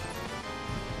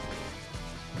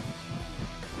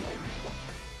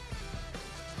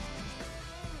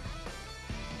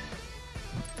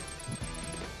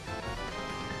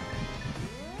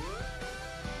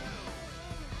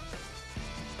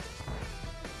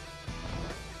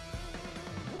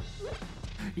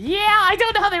 Yeah, I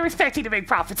don't know how they expect you to make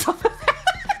profits off of that.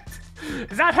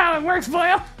 Is that how it works,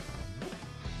 Boyle?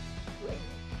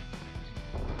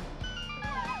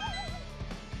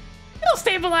 It'll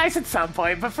stabilize at some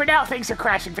point, but for now things are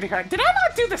crashing pretty hard. Did I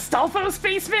not do the Stalfos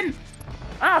basement?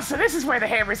 Oh, so this is where the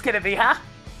hammer's gonna be, huh?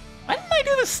 Why didn't I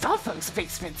do the Stalfos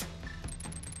basement?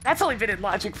 That's only been in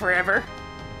logic forever.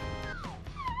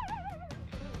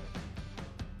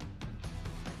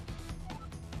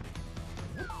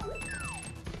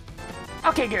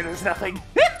 Okay, good, it was nothing.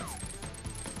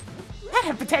 That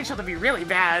had potential to be really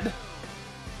bad.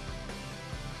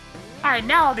 Alright,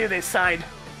 now I'll do this side.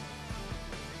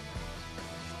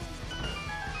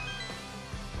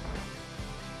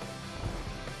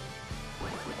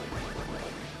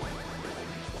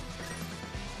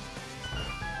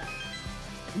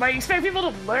 Might you expect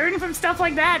people to learn from stuff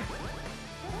like that?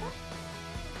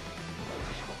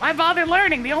 Why bother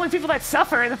learning? The only people that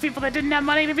suffer are the people that didn't have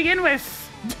money to begin with.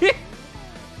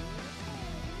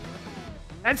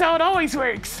 That's how it always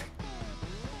works.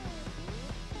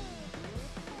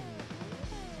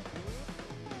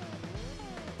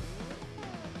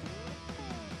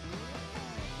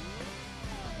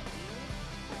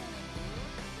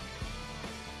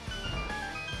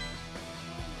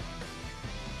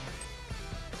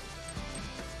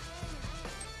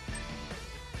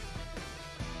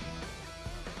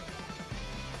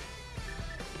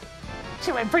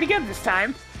 She went pretty good this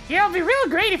time. Yeah, it'll be real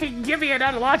great if you can give me an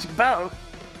analogic bow.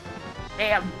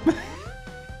 Damn.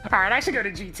 Alright, I should go to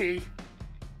GT.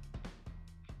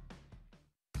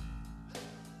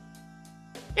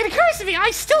 It occurs to me, I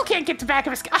still can't get to back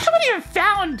of a... I haven't even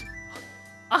found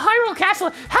a Hyrule Castle...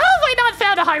 How have I not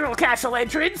found a Hyrule Castle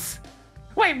entrance?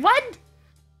 Wait, what?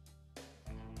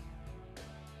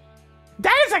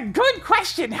 That is a good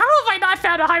question. How have I not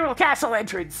found a Hyrule Castle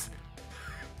entrance?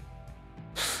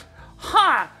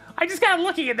 Huh. I just got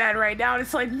looking at that right now, and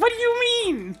it's like, what do you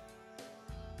mean?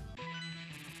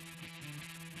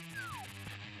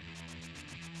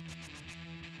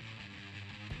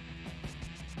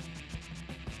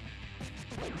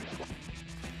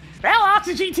 Well, off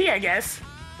to GT, I guess.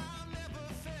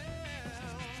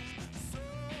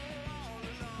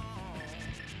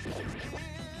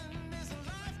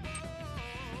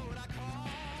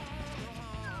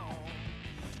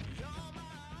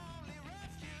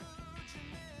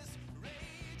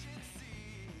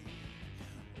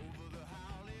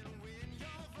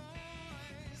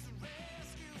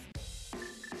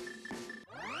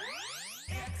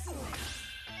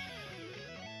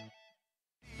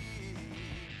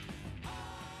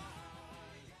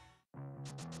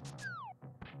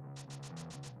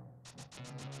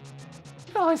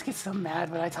 I always get so mad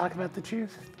when I talk about the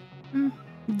truth.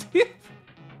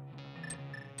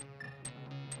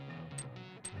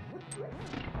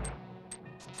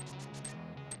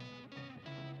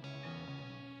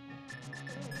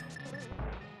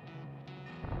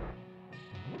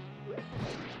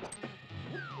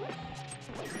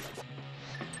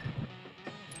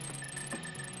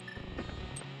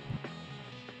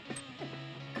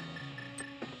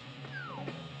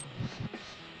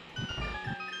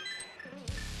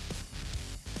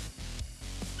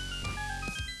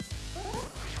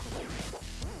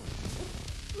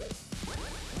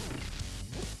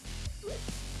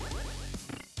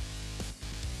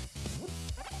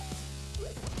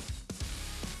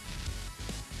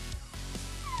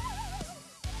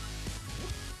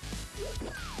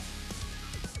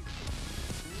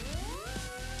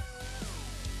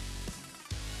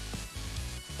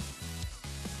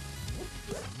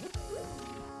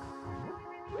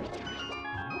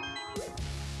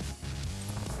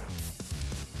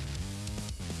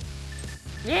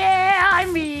 Yeah, I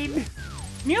mean,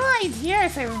 new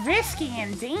ideas are risky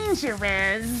and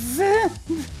dangerous.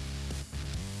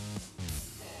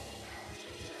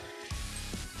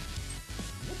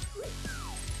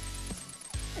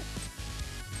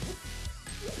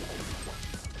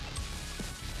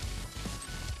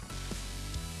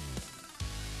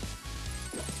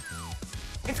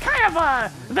 It's kind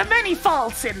of the many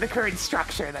faults in the current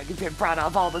structure that get brought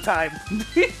up all the time.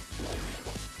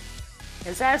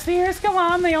 As the years go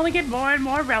on, they only get more and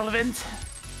more relevant.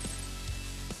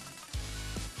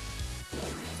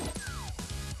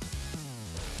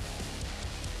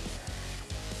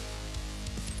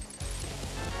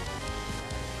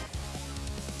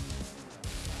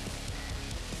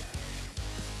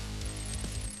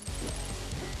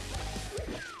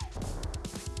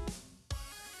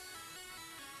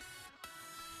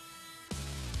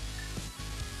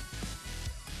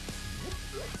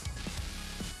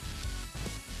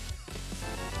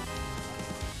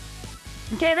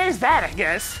 Okay, there's that, I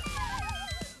guess.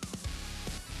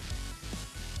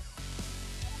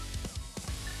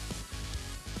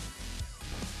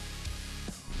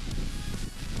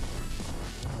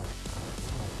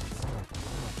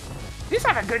 You just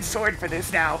have a good sword for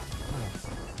this now.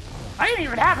 I didn't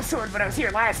even have a sword when I was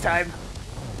here last time.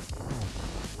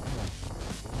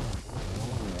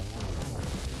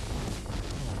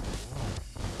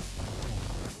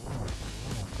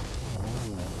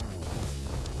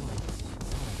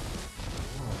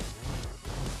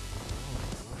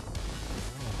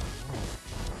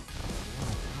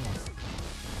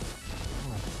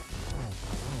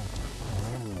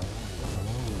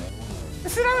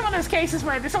 This is another one of those cases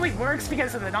where this only works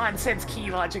because of the nonsense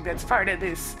key logic that's part of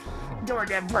this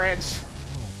DoorDev branch.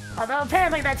 Although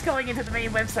apparently that's going into the main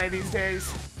website these days.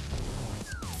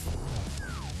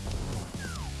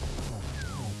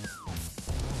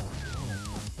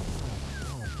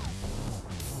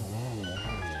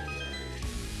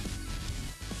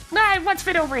 Alright, what's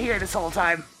been over here this whole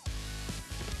time?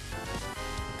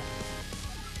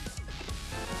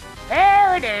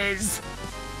 There it is!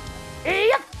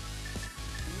 Yep!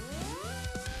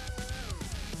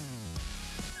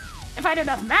 If I had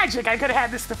enough magic, I could have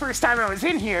had this the first time I was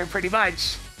in here, pretty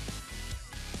much.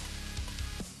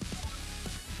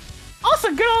 Also,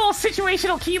 good old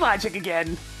situational key logic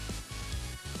again.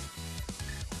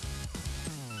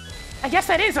 I guess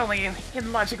that is only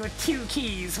in logic with 2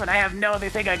 keys when I have no other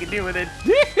thing I can do with it.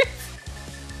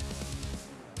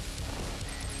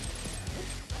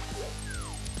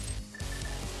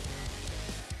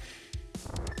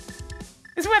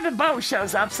 This is where the bow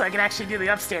shows up, so I can actually do the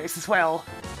upstairs as well.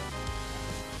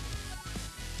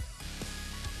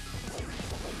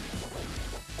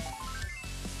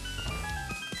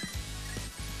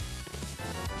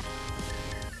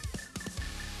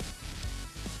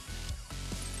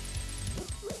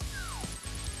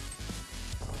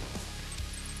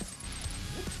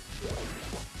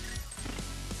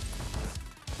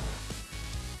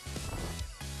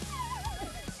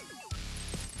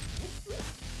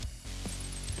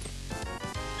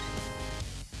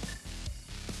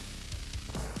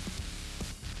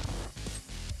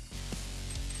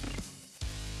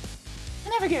 I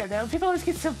never get it though. People always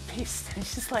get so pissed.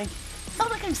 It's just like, it's not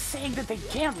like I'm saying that they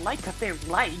can't like what they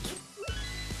like.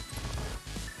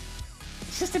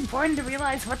 It's just important to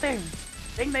realize what the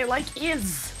thing they like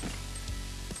is.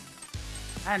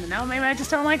 I don't know, maybe I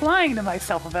just don't like lying to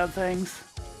myself about things.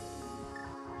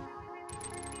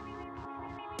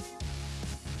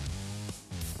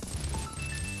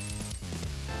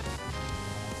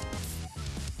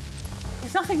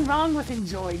 There's nothing wrong with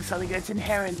enjoying something that's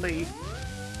inherently,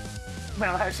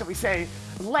 well, how shall we say,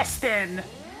 less than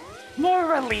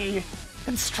morally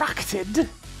constructed. As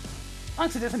long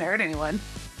as it doesn't hurt anyone.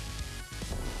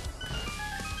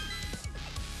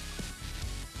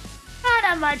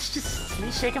 Not much, just me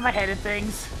shaking my head at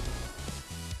things.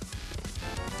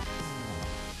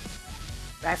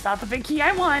 That's not the big key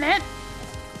I wanted.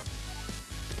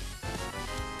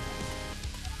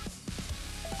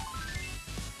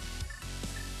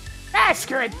 Ah,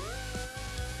 screw it.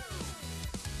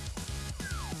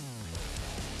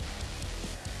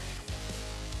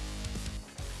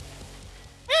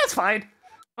 It's fine.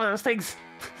 One of those things.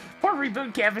 For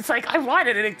Reboot Camp, it's like, I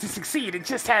wanted it to succeed. It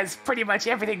just has pretty much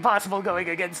everything possible going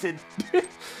against it.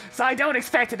 So I don't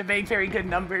expect it to make very good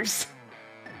numbers.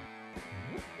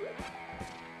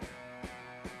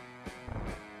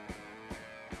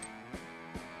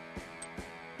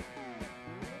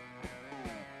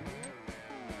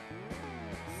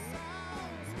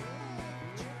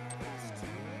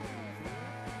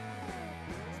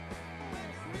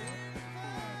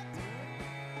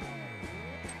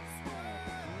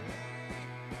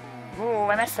 Ooh,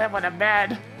 I messed that one up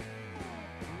bad.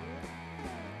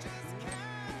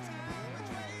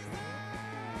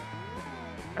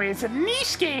 I mean, it's a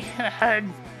niche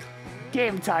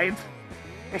game type.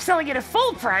 They're selling it at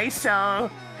full price, so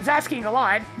it's asking a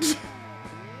lot.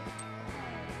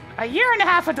 A year and a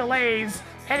half of delays,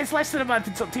 and it's less than a month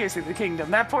until Tears of the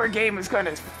Kingdom. That poor game is going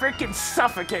to frickin'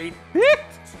 suffocate.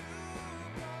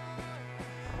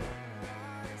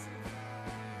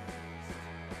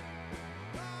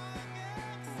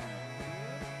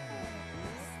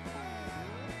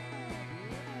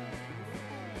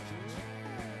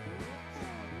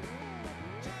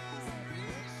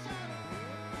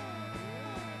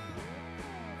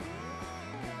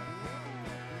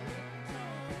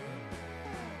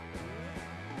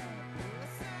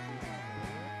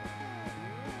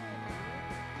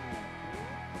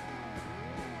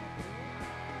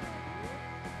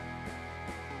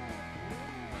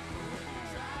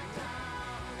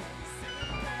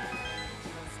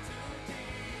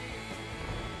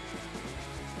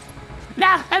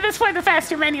 Yeah, at this point the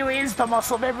faster menu is the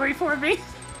muscle memory for me.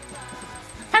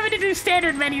 Having to do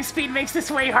standard menu speed makes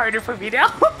this way harder for me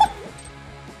now.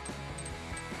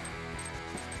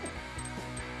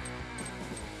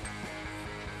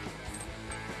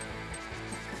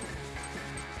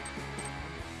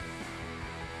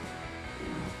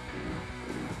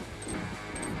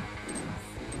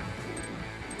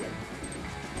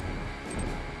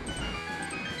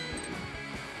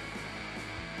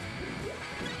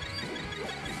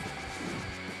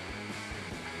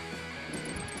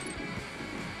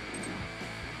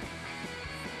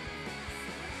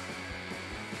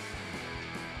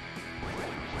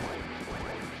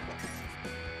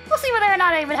 We'll see whether or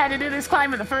not I even had to do this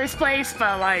climb in the first place,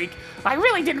 but like, I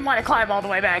really didn't want to climb all the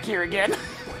way back here again.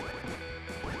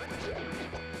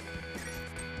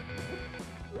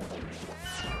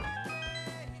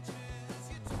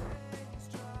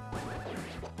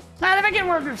 Now, if I get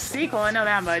more of a sequel, I know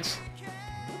that much.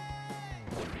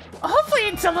 Hopefully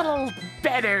it's a little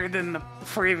better than the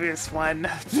previous one.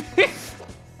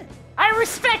 I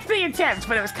respect the attempt,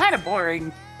 but it was kind of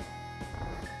boring.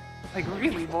 Like,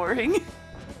 really boring.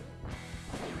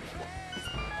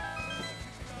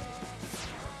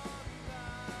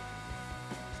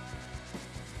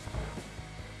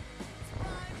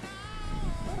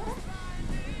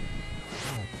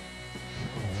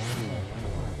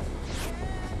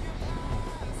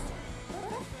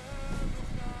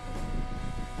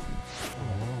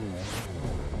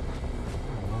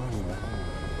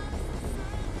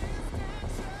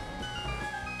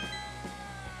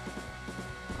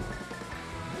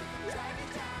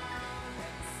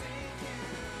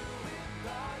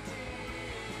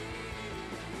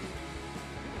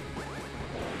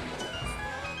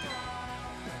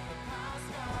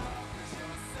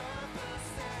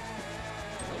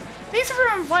 This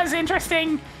room was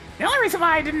interesting. The only reason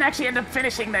why I didn't actually end up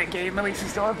finishing that game, at least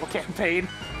historical campaign,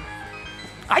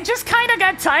 I just kind of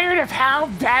got tired of how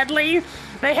badly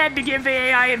they had to give the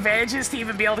AI advantages to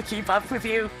even be able to keep up with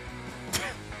you.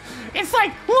 It's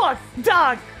like, look,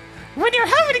 dog, when you're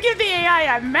having to give the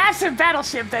AI a massive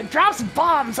battleship that drops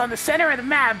bombs on the center of the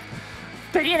map,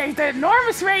 the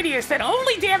enormous radius that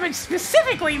only damage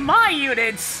specifically my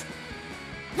units,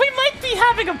 we might be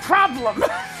having a problem.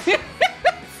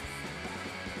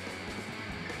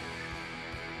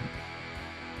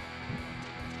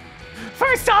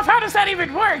 First off, how does that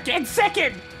even work? And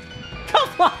second,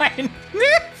 come on!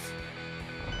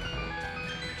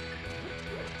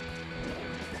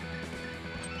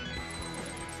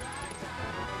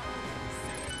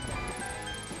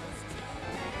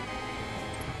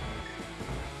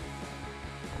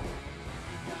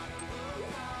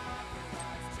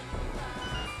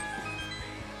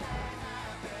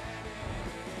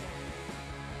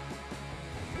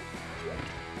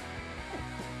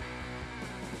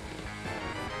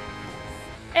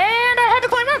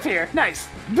 Here, nice.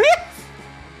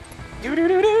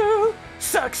 Do-do-do-do!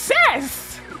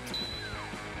 Success!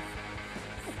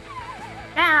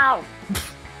 Ow!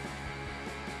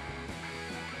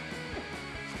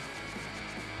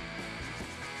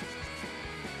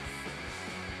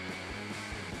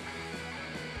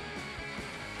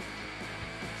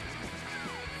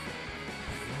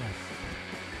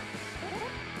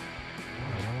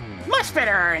 Much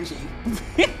better RNG.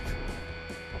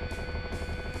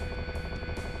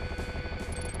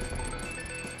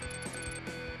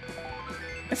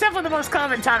 Except for the most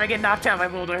common time I get knocked out by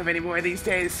Wildorm anymore these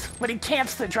days, when he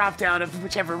camps the drop down of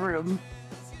whichever room.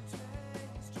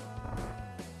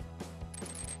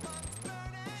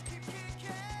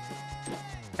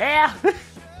 Yeah.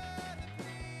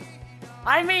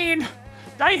 I mean,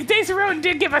 Days of Ruin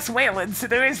did give us Wayland, so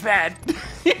there is that.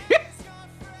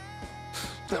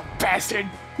 Little bastard.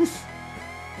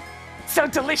 So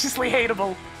deliciously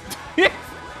hateable.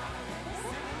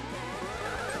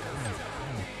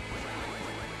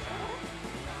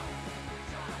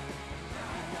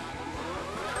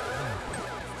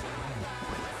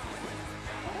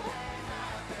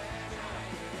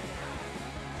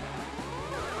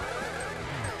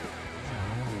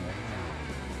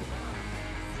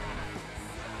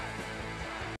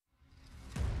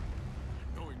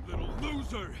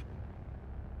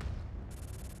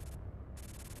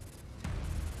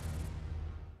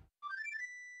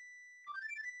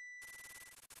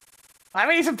 I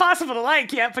mean, he's impossible to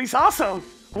like, yeah, but he's also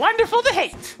wonderful to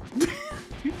hate.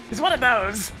 He's one of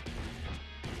those.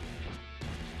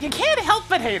 You can't help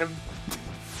but hate him.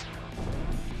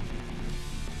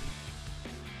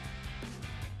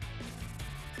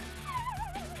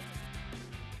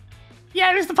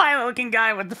 Yeah, there's the pilot-looking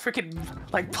guy with the freaking,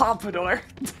 like, pompadour.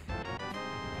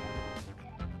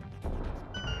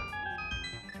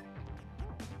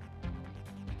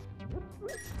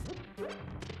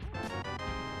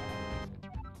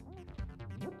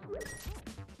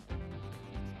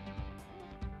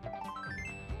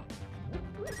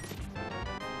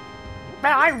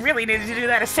 Man, I really needed to do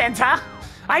that ascent, huh?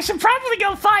 I should probably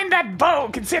go find that bow,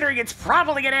 considering it's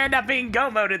probably gonna end up being go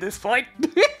mode at this point.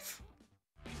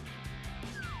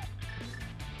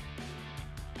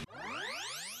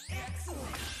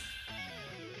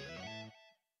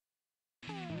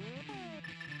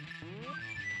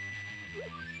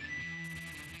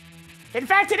 In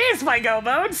fact, it is my go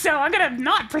mode, so I'm gonna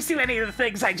not pursue any of the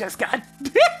things I just got.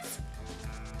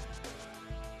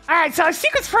 Alright, so I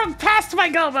sequenced from past my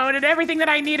go mode, and everything that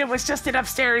I needed was just in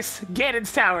upstairs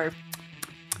Ganon's tower.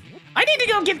 I need to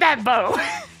go get that bow.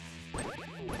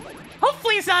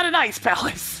 Hopefully it's not an ice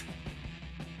palace.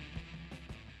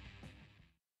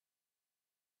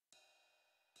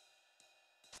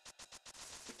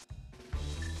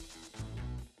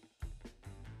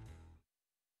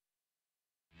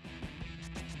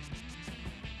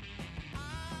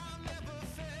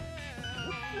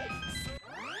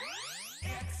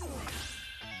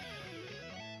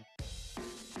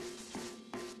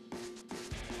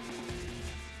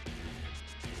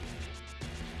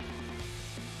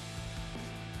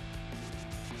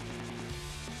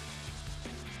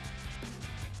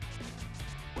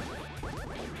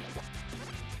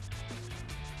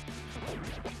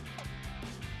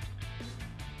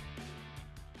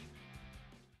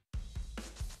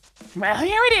 Well,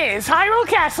 here it is, Hyrule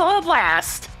Castle at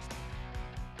last.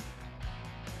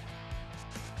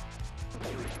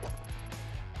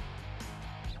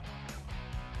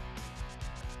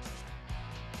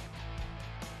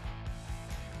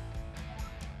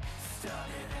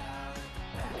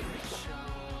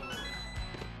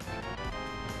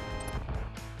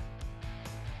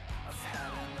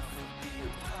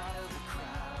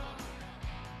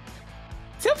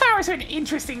 Power's an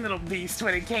interesting little beast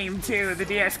when it came to the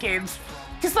DS games.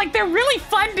 Because, like, they're really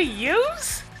fun to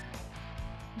use,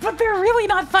 but they're really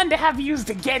not fun to have used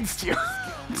against you.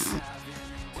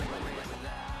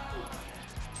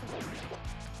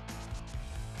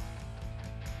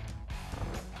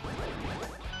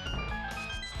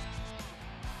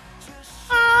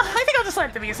 I think I'll just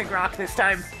let the music rock this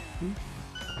time.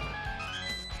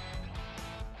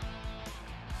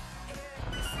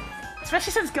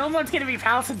 Especially since Go Mode's gonna be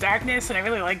Palace of Darkness, and I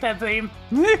really like that theme.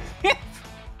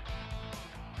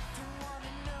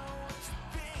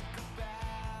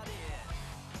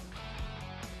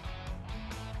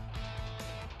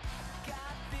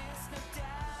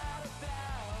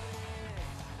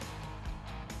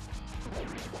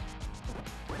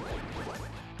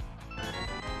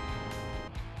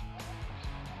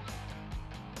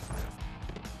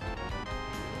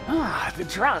 Ah, the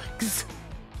drugs.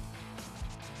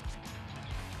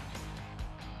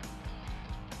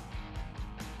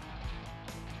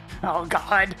 Oh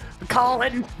god,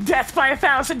 Colin, death by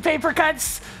 1,000 paper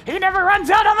cuts. He never runs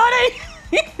out of money.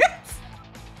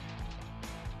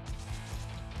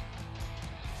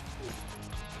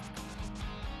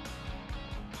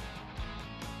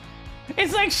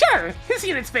 It's like, sure, his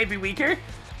units may be weaker,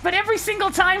 but every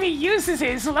single time he uses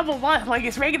his level 1, like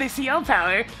his regular CO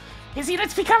power, his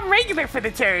units become regular for the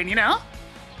turn, you know?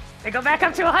 They go back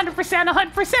up to 100%,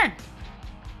 100%.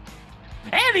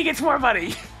 And he gets more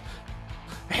money.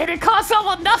 And it costs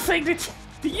almost nothing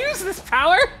to use this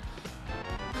power.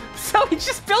 So he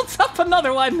just builds up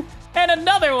another one, and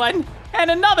another one, and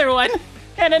another one,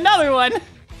 and another one,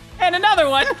 and another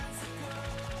one.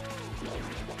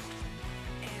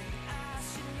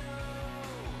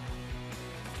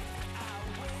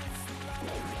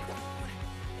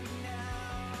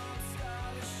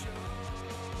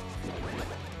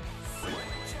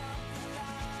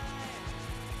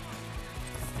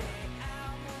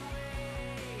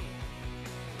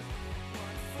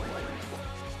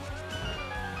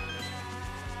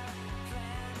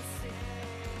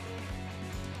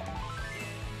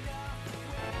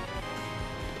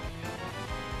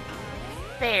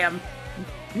 Bam.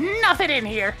 Nothing in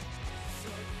here.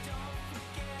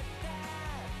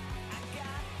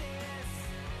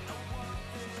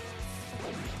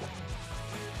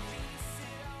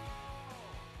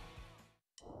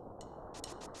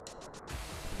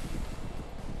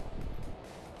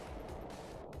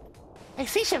 Hey,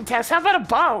 Seaship Test, how about a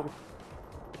bow?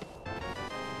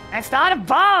 That's not a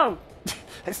bow!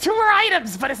 There's 2 more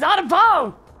items, but it's not a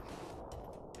bow!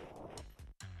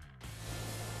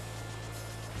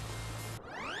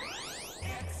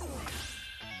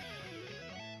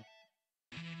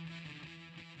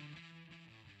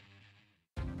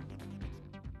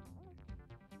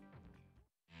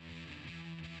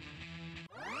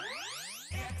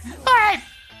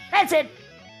 That's it!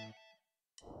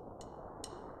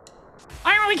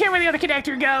 I don't really care where the other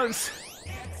connector goes.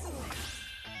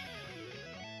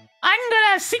 I'm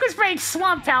gonna sequence break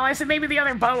Swamp Palace and maybe the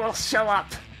other bow will show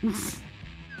up.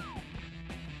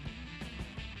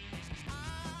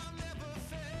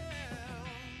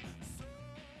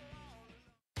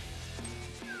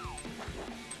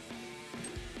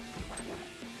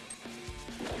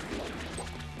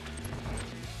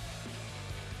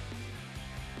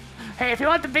 Hey, if you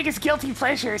want the biggest guilty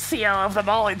pleasure, CEO of them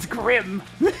all, it's Grim.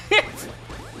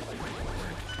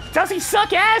 Does he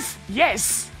suck ass?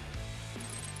 Yes.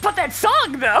 But that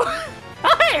song, though.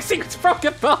 Oh, hey, a secret's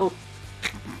broken bow.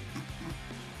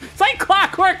 It's like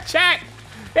clockwork, chat.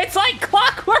 It's like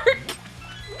clockwork.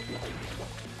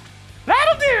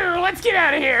 That'll do. Let's get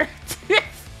out of here.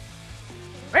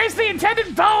 Where's the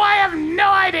intended bow? I have no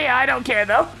idea. I don't care,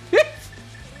 though.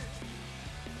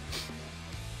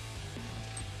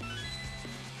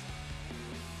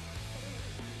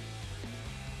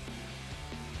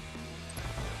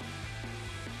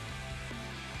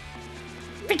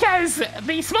 Because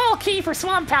the small key for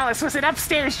Swamp Palace was an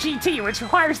upstairs GT, which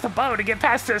requires the bow to get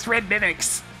past those red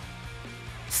mimics.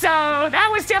 So that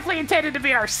was definitely intended to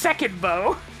be our second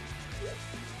bow.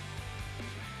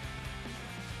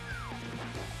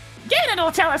 Ganon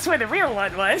will tell us where the real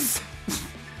one was.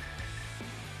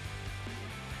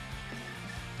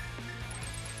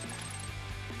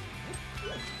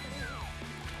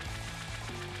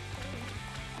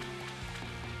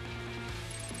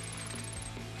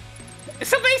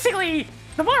 So basically,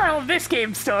 the moral of this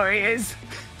game story is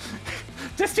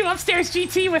just do upstairs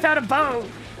GT without a bow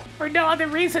for no other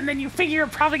reason than you figure you're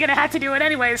probably gonna have to do it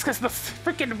anyways because the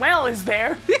freaking well is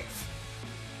there.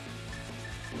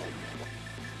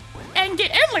 And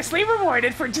get endlessly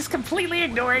rewarded for just completely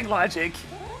ignoring logic.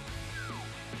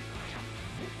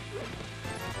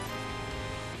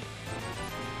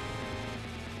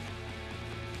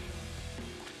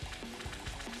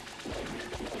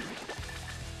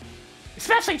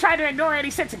 Especially try to ignore any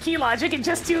sense of key logic and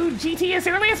just do GT as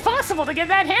early as possible to get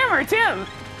that hammer, too!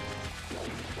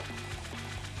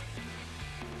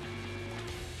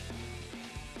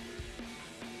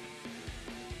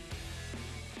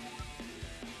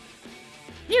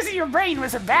 Using your brain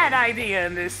was a bad idea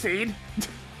in this scene.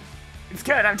 It's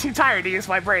good, I'm too tired to use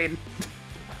my brain.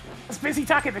 I was busy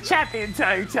talking to chat the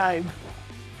entire time.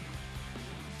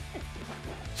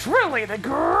 Truly the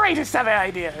greatest of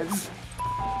ideas!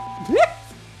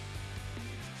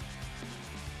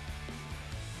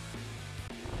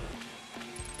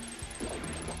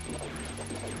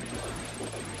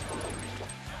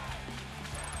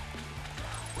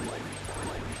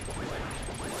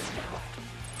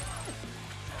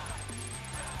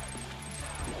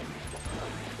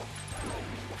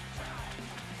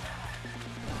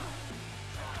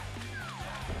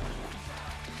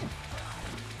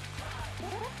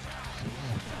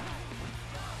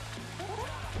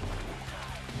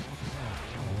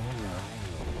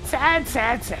 Sad,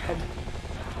 sad, sad.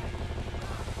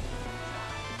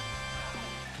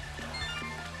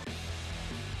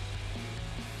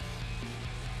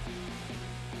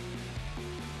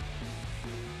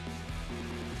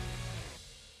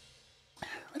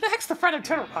 Where the heck's the front of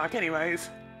Turtle Rock, anyways?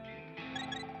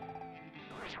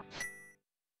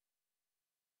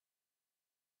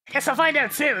 I guess I'll find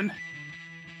out soon.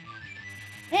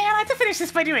 Man, I have to finish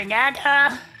this by doing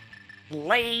that.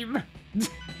 Lame.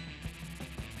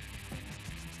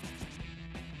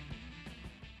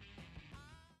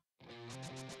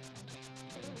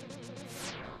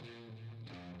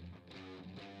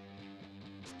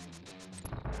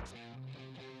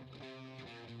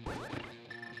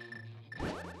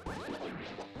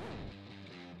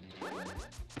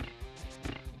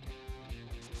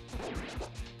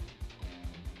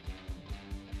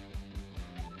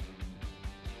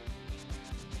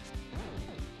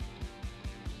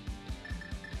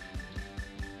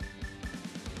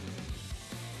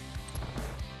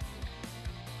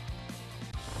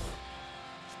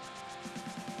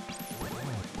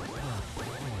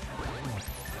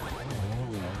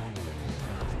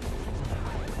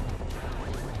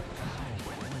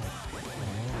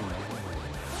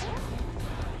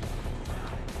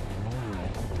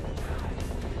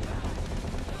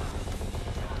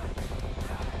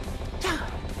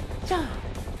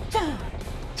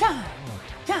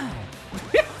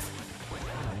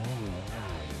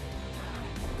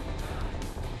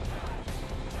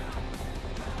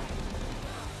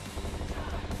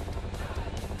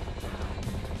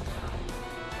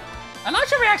 I'm not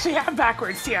sure we actually have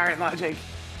backwards TR in logic.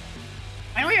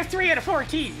 I only have 3 out of 4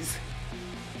 keys.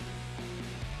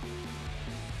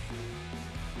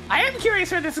 I am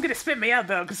curious where this is gonna spit me out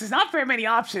though, because there's not very many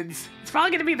options. It's probably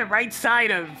gonna be the right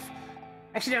side of...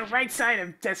 Actually, no, right side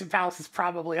of Desert Palace is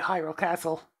probably a Hyrule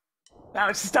Castle. Now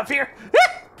it's just up here.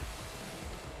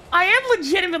 I am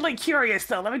legitimately curious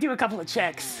though. Let me do a couple of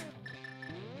checks.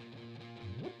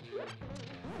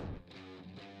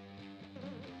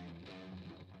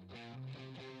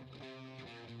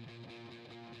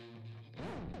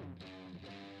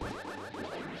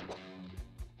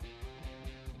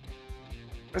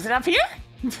 Was it up here?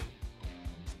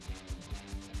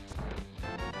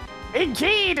 Big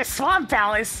key to Swamp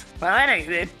Palace. Well, that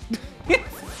ain't it. I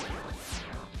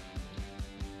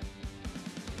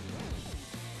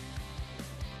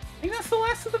think that's the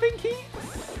last of the big keys.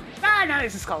 Ah, no,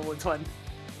 this is Skullwood's one.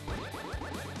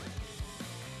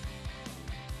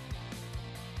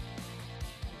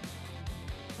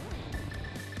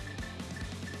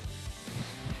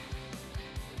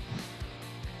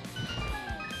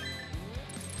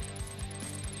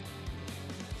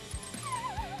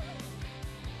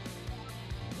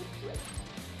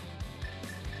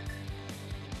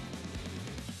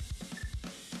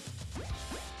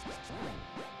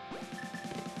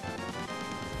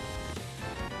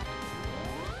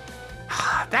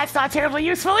 That's not terribly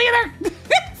useful either!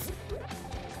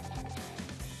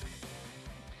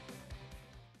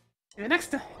 The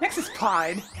next is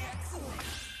Pod.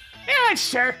 Yeah,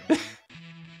 sure.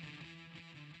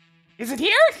 Is it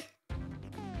here?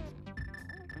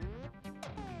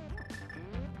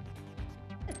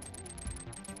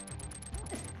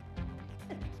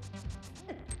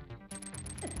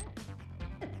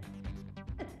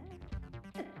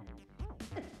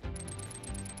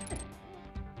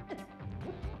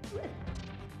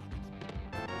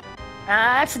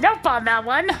 That's a nope on that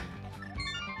one.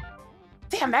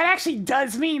 Damn, that actually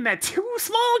does mean that 2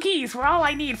 small keys were all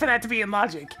I need for that to be in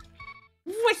logic.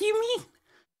 What do you mean?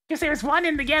 Because there was one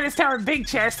in the Gaddis Tower Big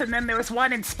Chest, and then there was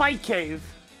one in Spike Cave.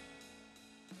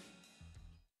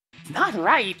 Not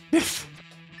right. It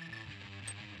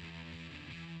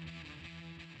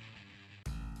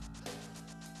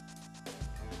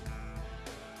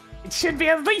should be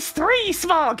at least 3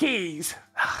 small keys.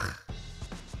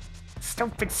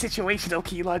 Stupid situational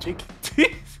key logic.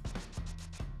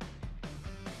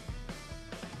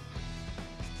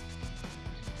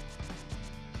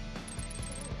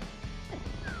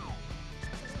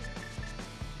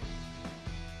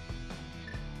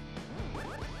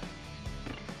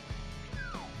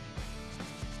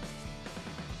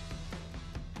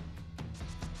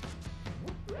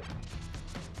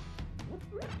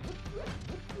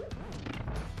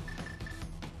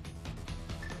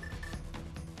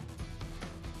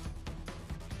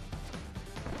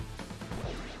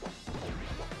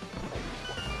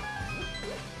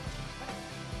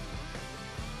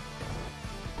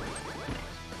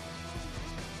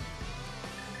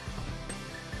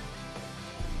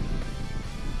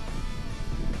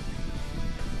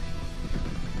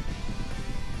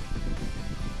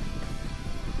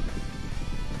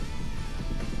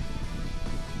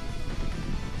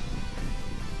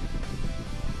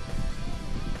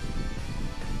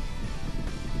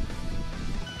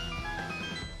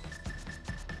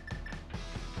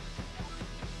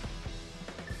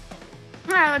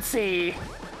 Let's see.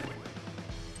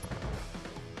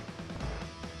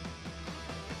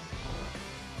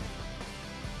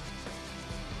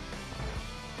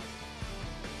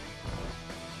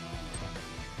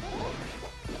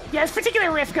 Yeah, this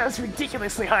particular riff goes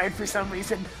ridiculously hard for some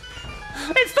reason.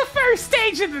 It's the first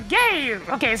stage of the game!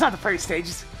 Okay, it's not the first stage.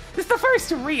 It's the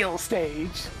first real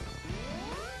stage.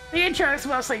 The intro is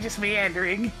mostly just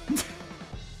meandering.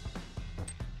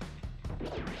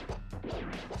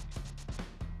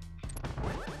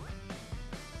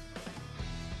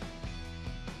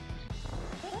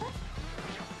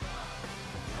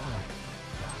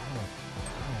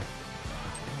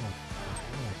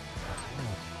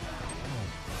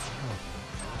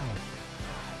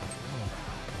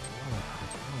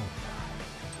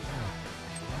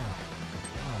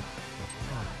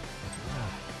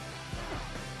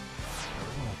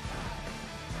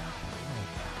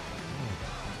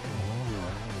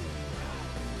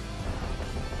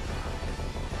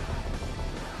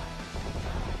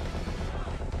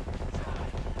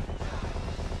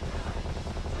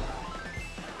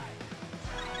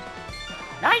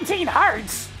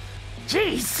 Hearts?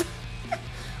 Jeez!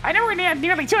 I know we're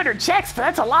nearly 200 checks, but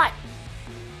that's a lot.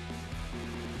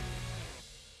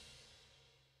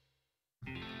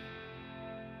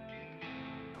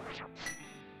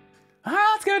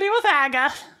 Let's go deal with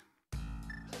Aga.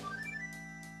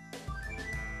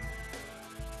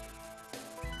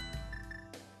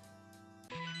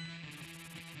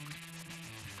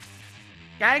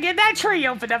 Gotta get that tree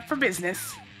opened up for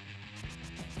business.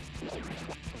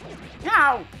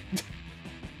 Ow!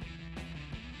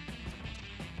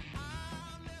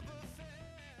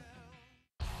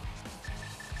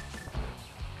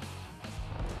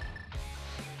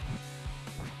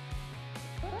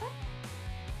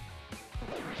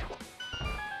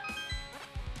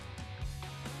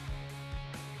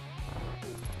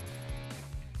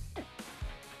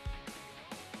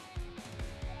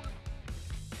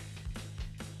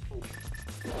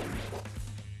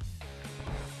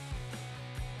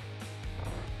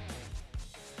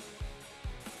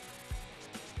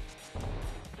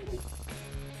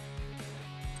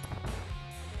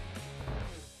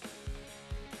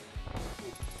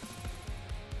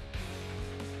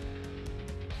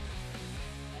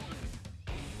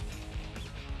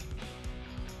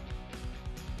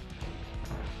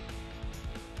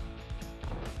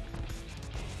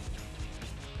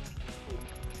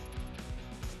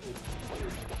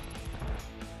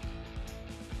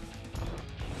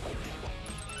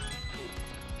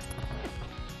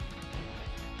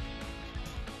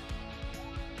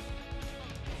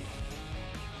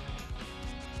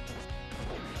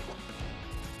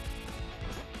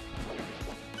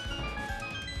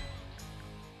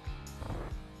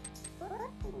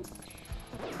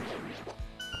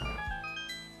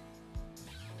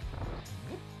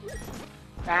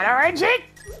 That orange? Give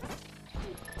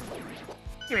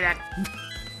me that.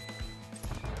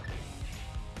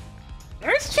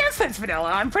 There's a chance that's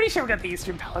vanilla. I'm pretty sure we got the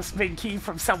Eastern Palace big key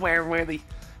from somewhere where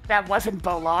that wasn't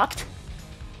bow-locked.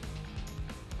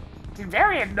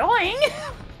 Very annoying.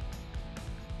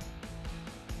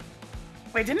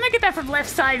 Wait, didn't I get that from left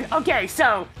side? Okay,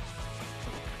 so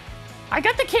I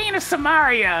got the Cane of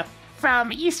Samaria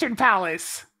from Eastern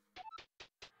Palace.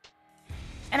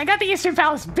 And I got the Eastern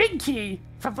Palace big key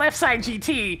from left side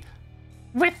GT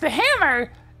with the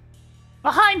hammer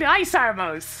behind the Ice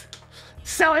Armos.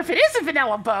 So if it is a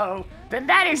vanilla bow, then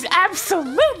that is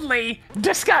absolutely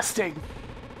disgusting.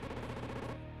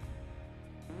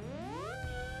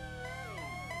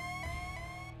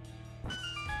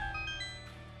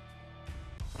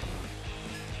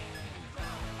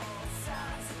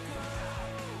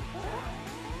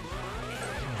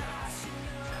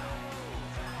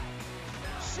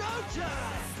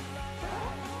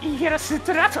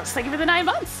 Stratos, thank you for the 9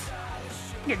 months.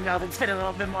 You know that's been a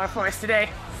little bit more for us today.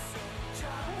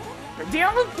 We're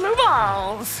dealing with blue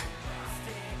balls.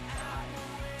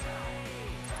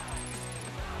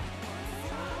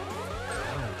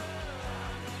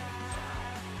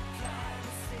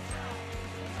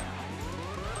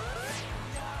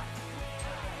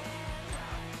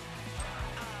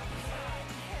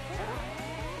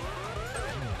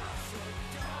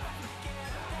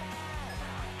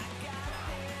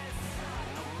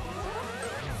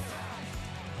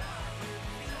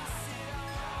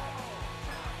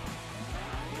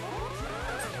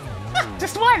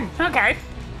 Just one! Okay.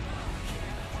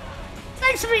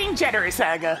 Thanks for being generous,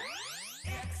 Saga.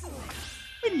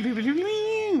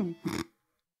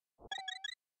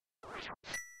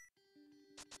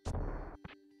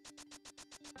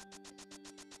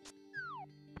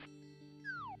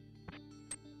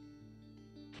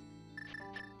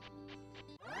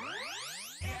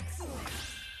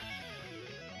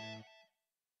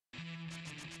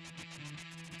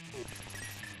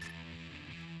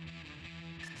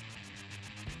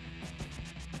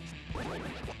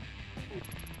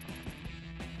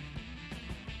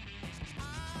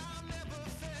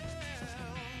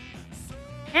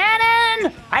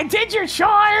 Cannon! I did your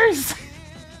chores!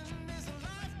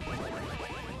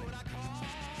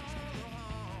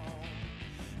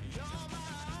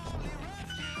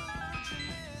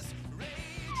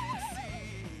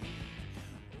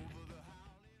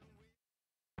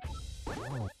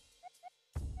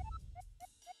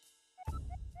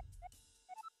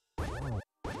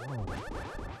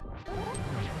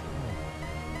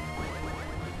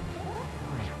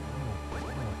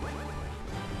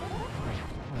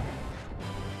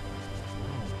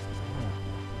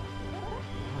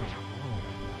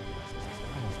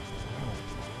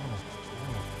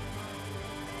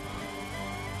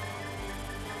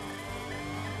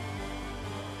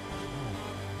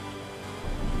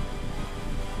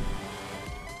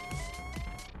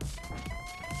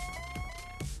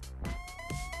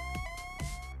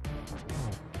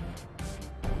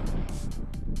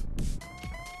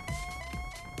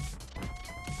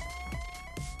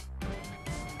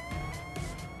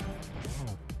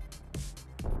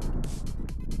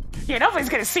 Yeah, nobody's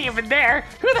gonna see him in there.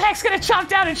 Who the heck's gonna chop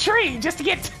down a tree just to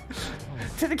get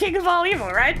to the king of all evil,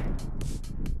 right?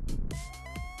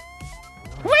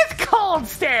 With Cold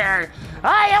Stare!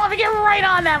 yeah, let me get right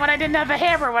on that when I didn't have a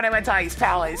hammer when I went to Ice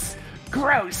Palace.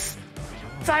 Gross.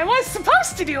 So I was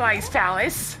supposed to do Ice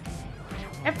Palace.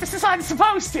 Emphasis on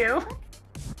supposed to.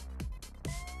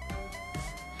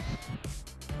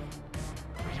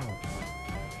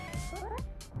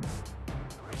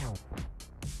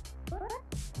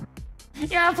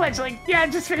 Yeah, fledgling. Yeah,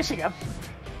 I'm just finishing up.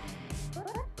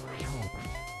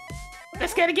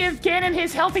 Just gotta give Ganon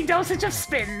his healthy dosage of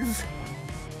spins.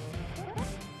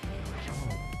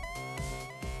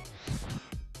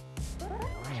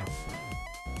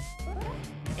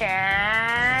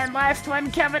 And last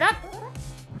one coming up.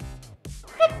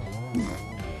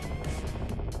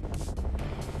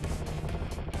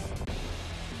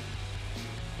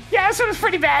 Yeah, this one was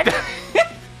pretty bad.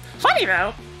 Funny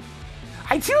though.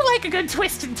 I do like a good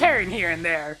twist and turn here and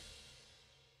there.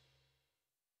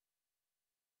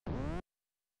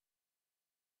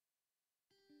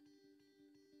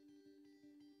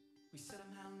 We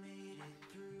somehow made it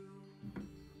through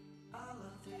all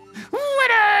of this.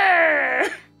 Winner!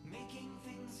 Making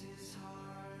things is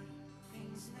hard.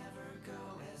 Things never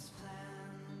go as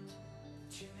planned.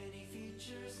 Too many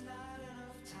features, not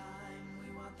enough time.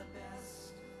 We want the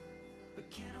best, but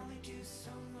can only do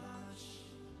so much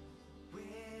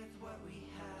with what we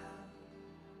have.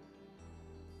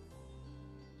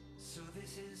 So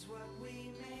this is what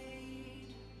we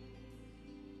made.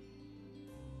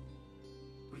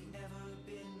 We've never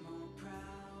been more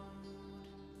proud.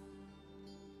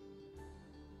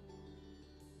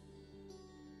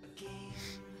 A game,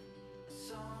 a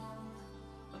song,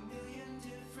 a million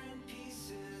different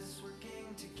pieces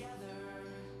working together.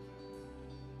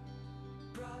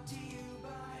 Brought to you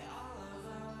by all of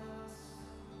us.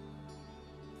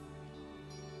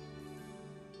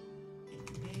 It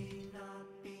may not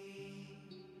be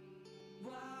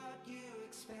what you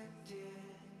expected.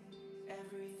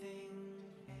 Everything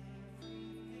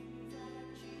that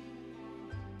you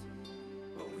wanted.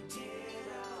 But we did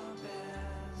our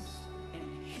best, and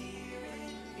here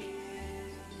it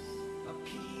is. A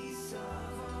piece of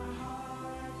our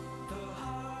heart, the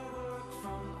hard work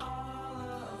from all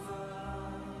of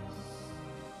us.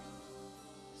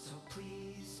 So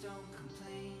please don't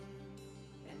complain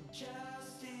and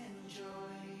just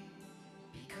enjoy,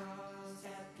 because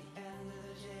at the end of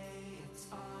the day it's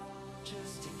all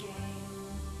just a game.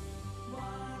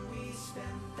 One we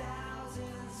spent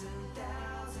thousands and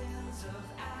thousands of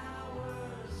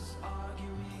hours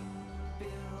arguing,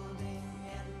 building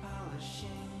and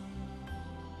polishing.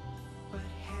 But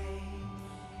hey,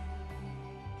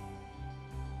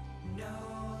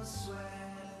 no sweat.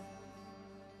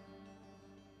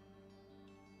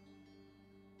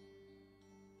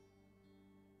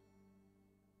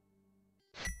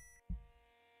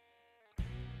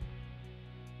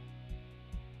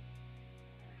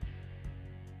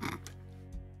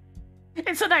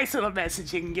 It's a nice little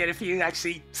message you can get if you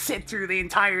actually sit through the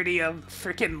entirety of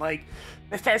freaking, like,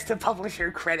 Bethesda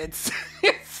publisher credits.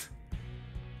 Well,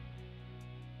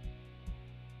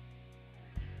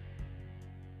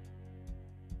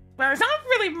 there's not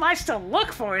really much to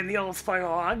look for in the old spoiler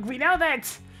log. We know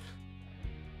that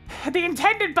the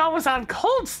intended bow was on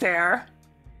Cold Stare.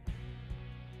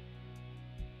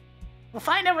 We'll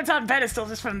find out what's on Pedestal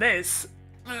just from this.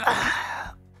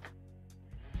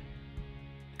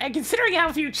 And considering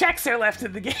how few checks are left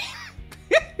in the game,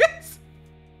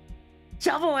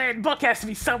 Shovel and Book has to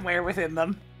be somewhere within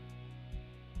them.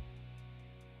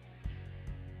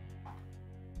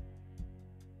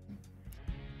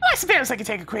 Well, I suppose I can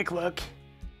take a quick look.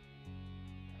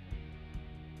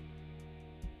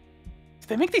 Did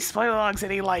they make these spoiler logs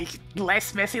any, like,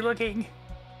 less messy looking?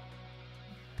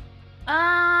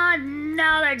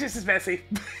 No, they're just as messy.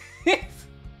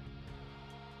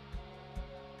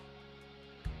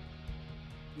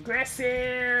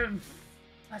 Aggressive.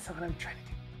 That's not what I'm trying to do.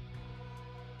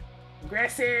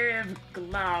 Aggressive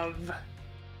glove.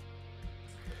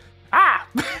 Ah!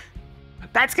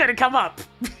 That's gonna come up.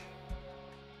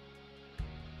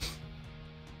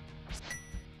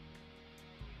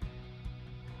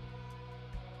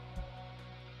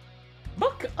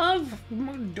 Book of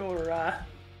Mundora.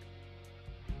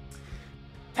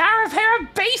 Tower of Hera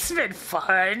basement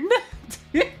fun.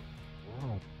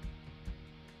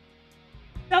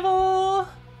 Double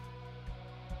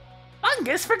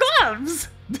fungus for gloves.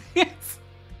 Yes.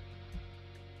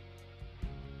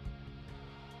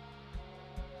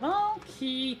 Small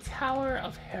key Tower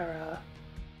of Hera.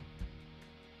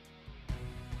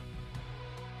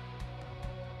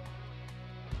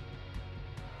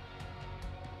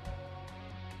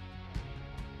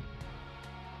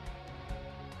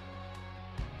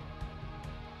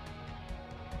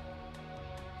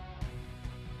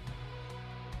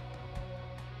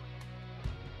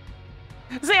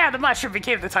 So yeah, the mushroom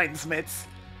became the Titansmiths.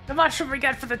 The mushroom we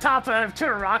got for the top of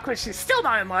Tour Rock, which is still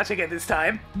not unlocking at this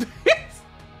time.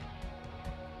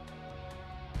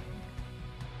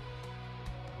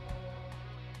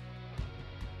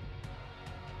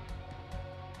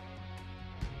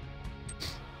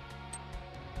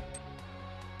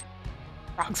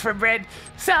 Rocks for bread.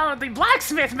 So the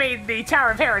blacksmith made the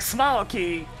Tower of Hera small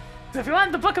key. So if you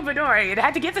wanted the Book of Midori, you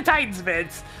had to get the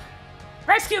Titansmiths,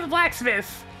 rescue the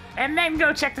blacksmith, and then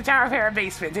go check the Tower of Hera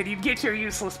basement, and you'd get your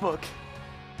useless book.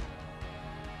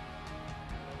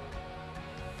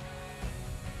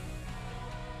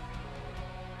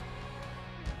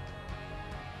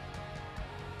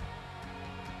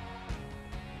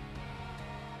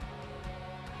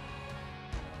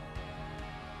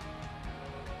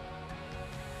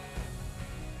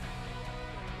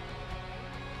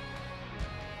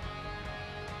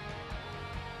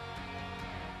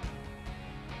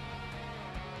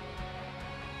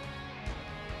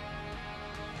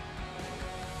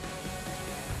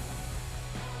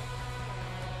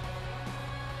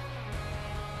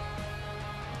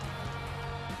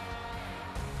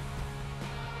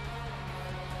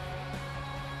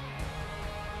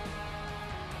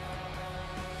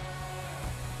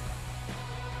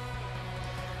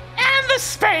 The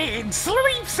spade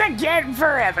sleeps again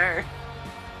forever.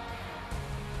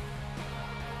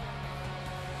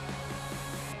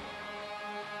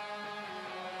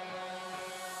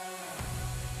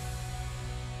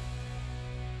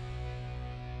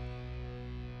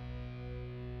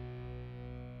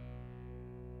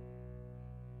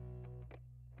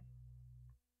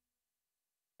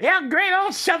 Yeah, great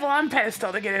old shovel on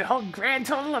pedestal to get a whole grand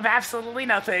total of absolutely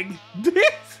nothing.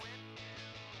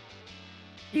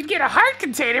 You'd get a heart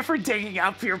container for digging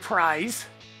up your prize.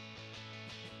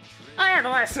 Oh yeah, the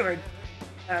last sword.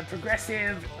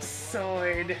 Progressive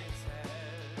sword.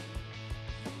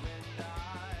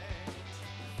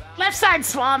 Left side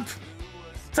swamp.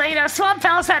 So, you know, Swamp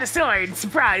Palace had a sword.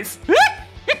 Surprise.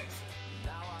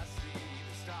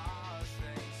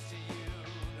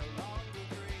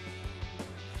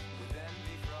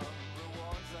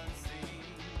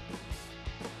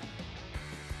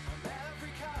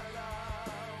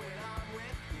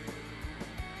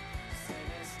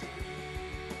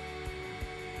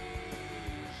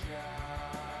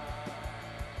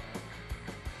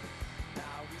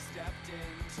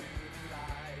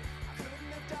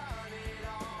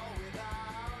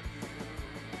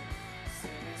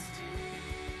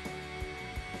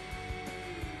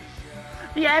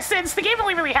 Yeah, since the game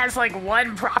only really has like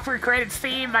one proper credits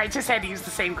theme, I just had to use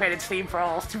the same credits theme for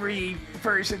all three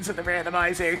versions of the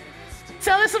randomizer.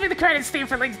 So this will be the credits theme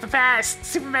for Link to the Past,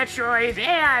 Super Metroid,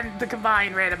 and the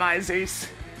combined randomizers.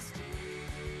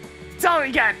 That's all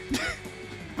we got.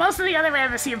 Most of the other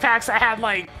random theme packs I had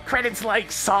like credits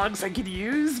like songs I could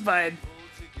use, but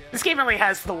this game only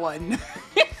has the one.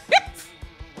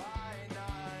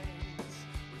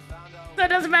 So it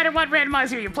doesn't matter what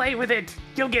randomizer you play with it,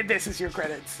 you'll get this as your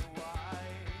credits.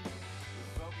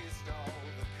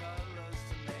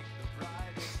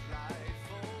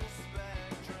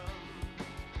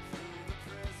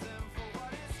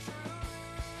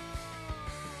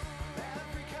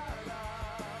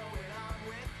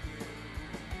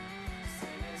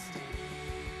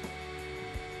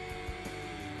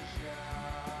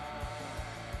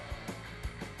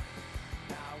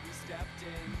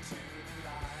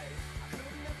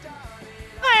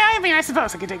 I mean, I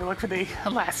suppose I could take a look for the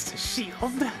last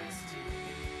shield.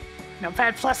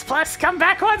 Notepad++, come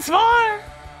back once more!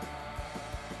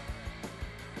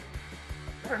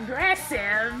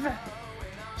 Progressive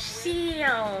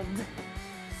shield.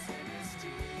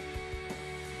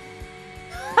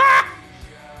 Ha!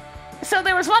 So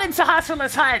there was one in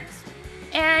Sahasrara's hut,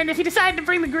 and if you decided to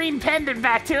bring the green pendant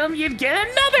back to him, you'd get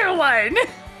another one!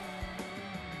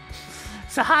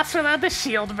 Sahasrara the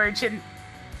shield merchant.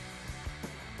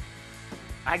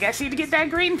 I guess you'd get that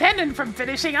green pendant from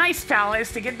finishing Ice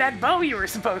Palace to get that bow you were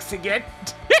supposed to get.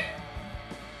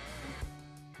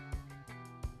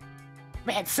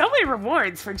 Man, so many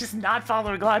rewards for just not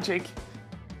following logic.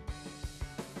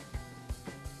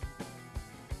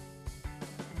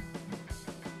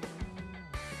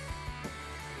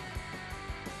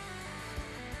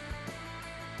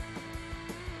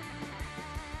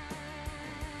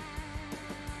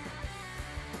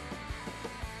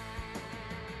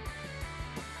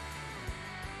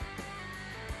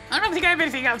 I don't think I have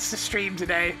anything else to stream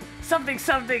today. Something,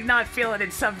 not feeling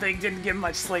it, something, didn't get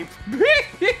much sleep.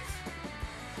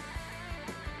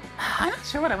 I'm not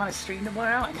sure what I want to stream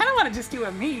tomorrow. I kind of want to just do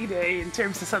a me day in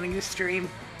terms of something to stream.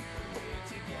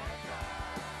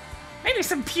 Maybe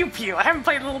some Pew Pew. I haven't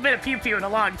played a little bit of Pew Pew in a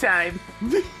long time.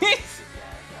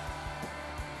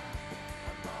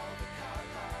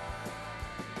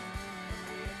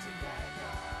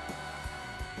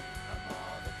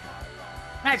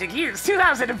 Magic years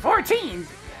 2014.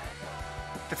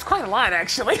 That's quite a lot,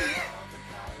 actually.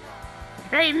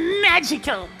 Very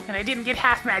magical. And I didn't get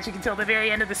half magic until the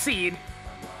very end of the scene.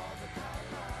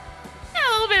 Yeah,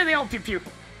 a little bit of the old Pew Pew.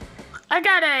 I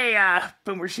got a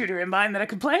boomer shooter in mind that I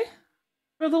could play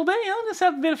for a little bit, just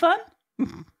have a bit of fun.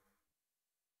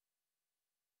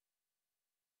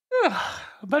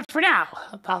 But for now,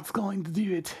 that's going to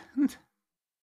do it.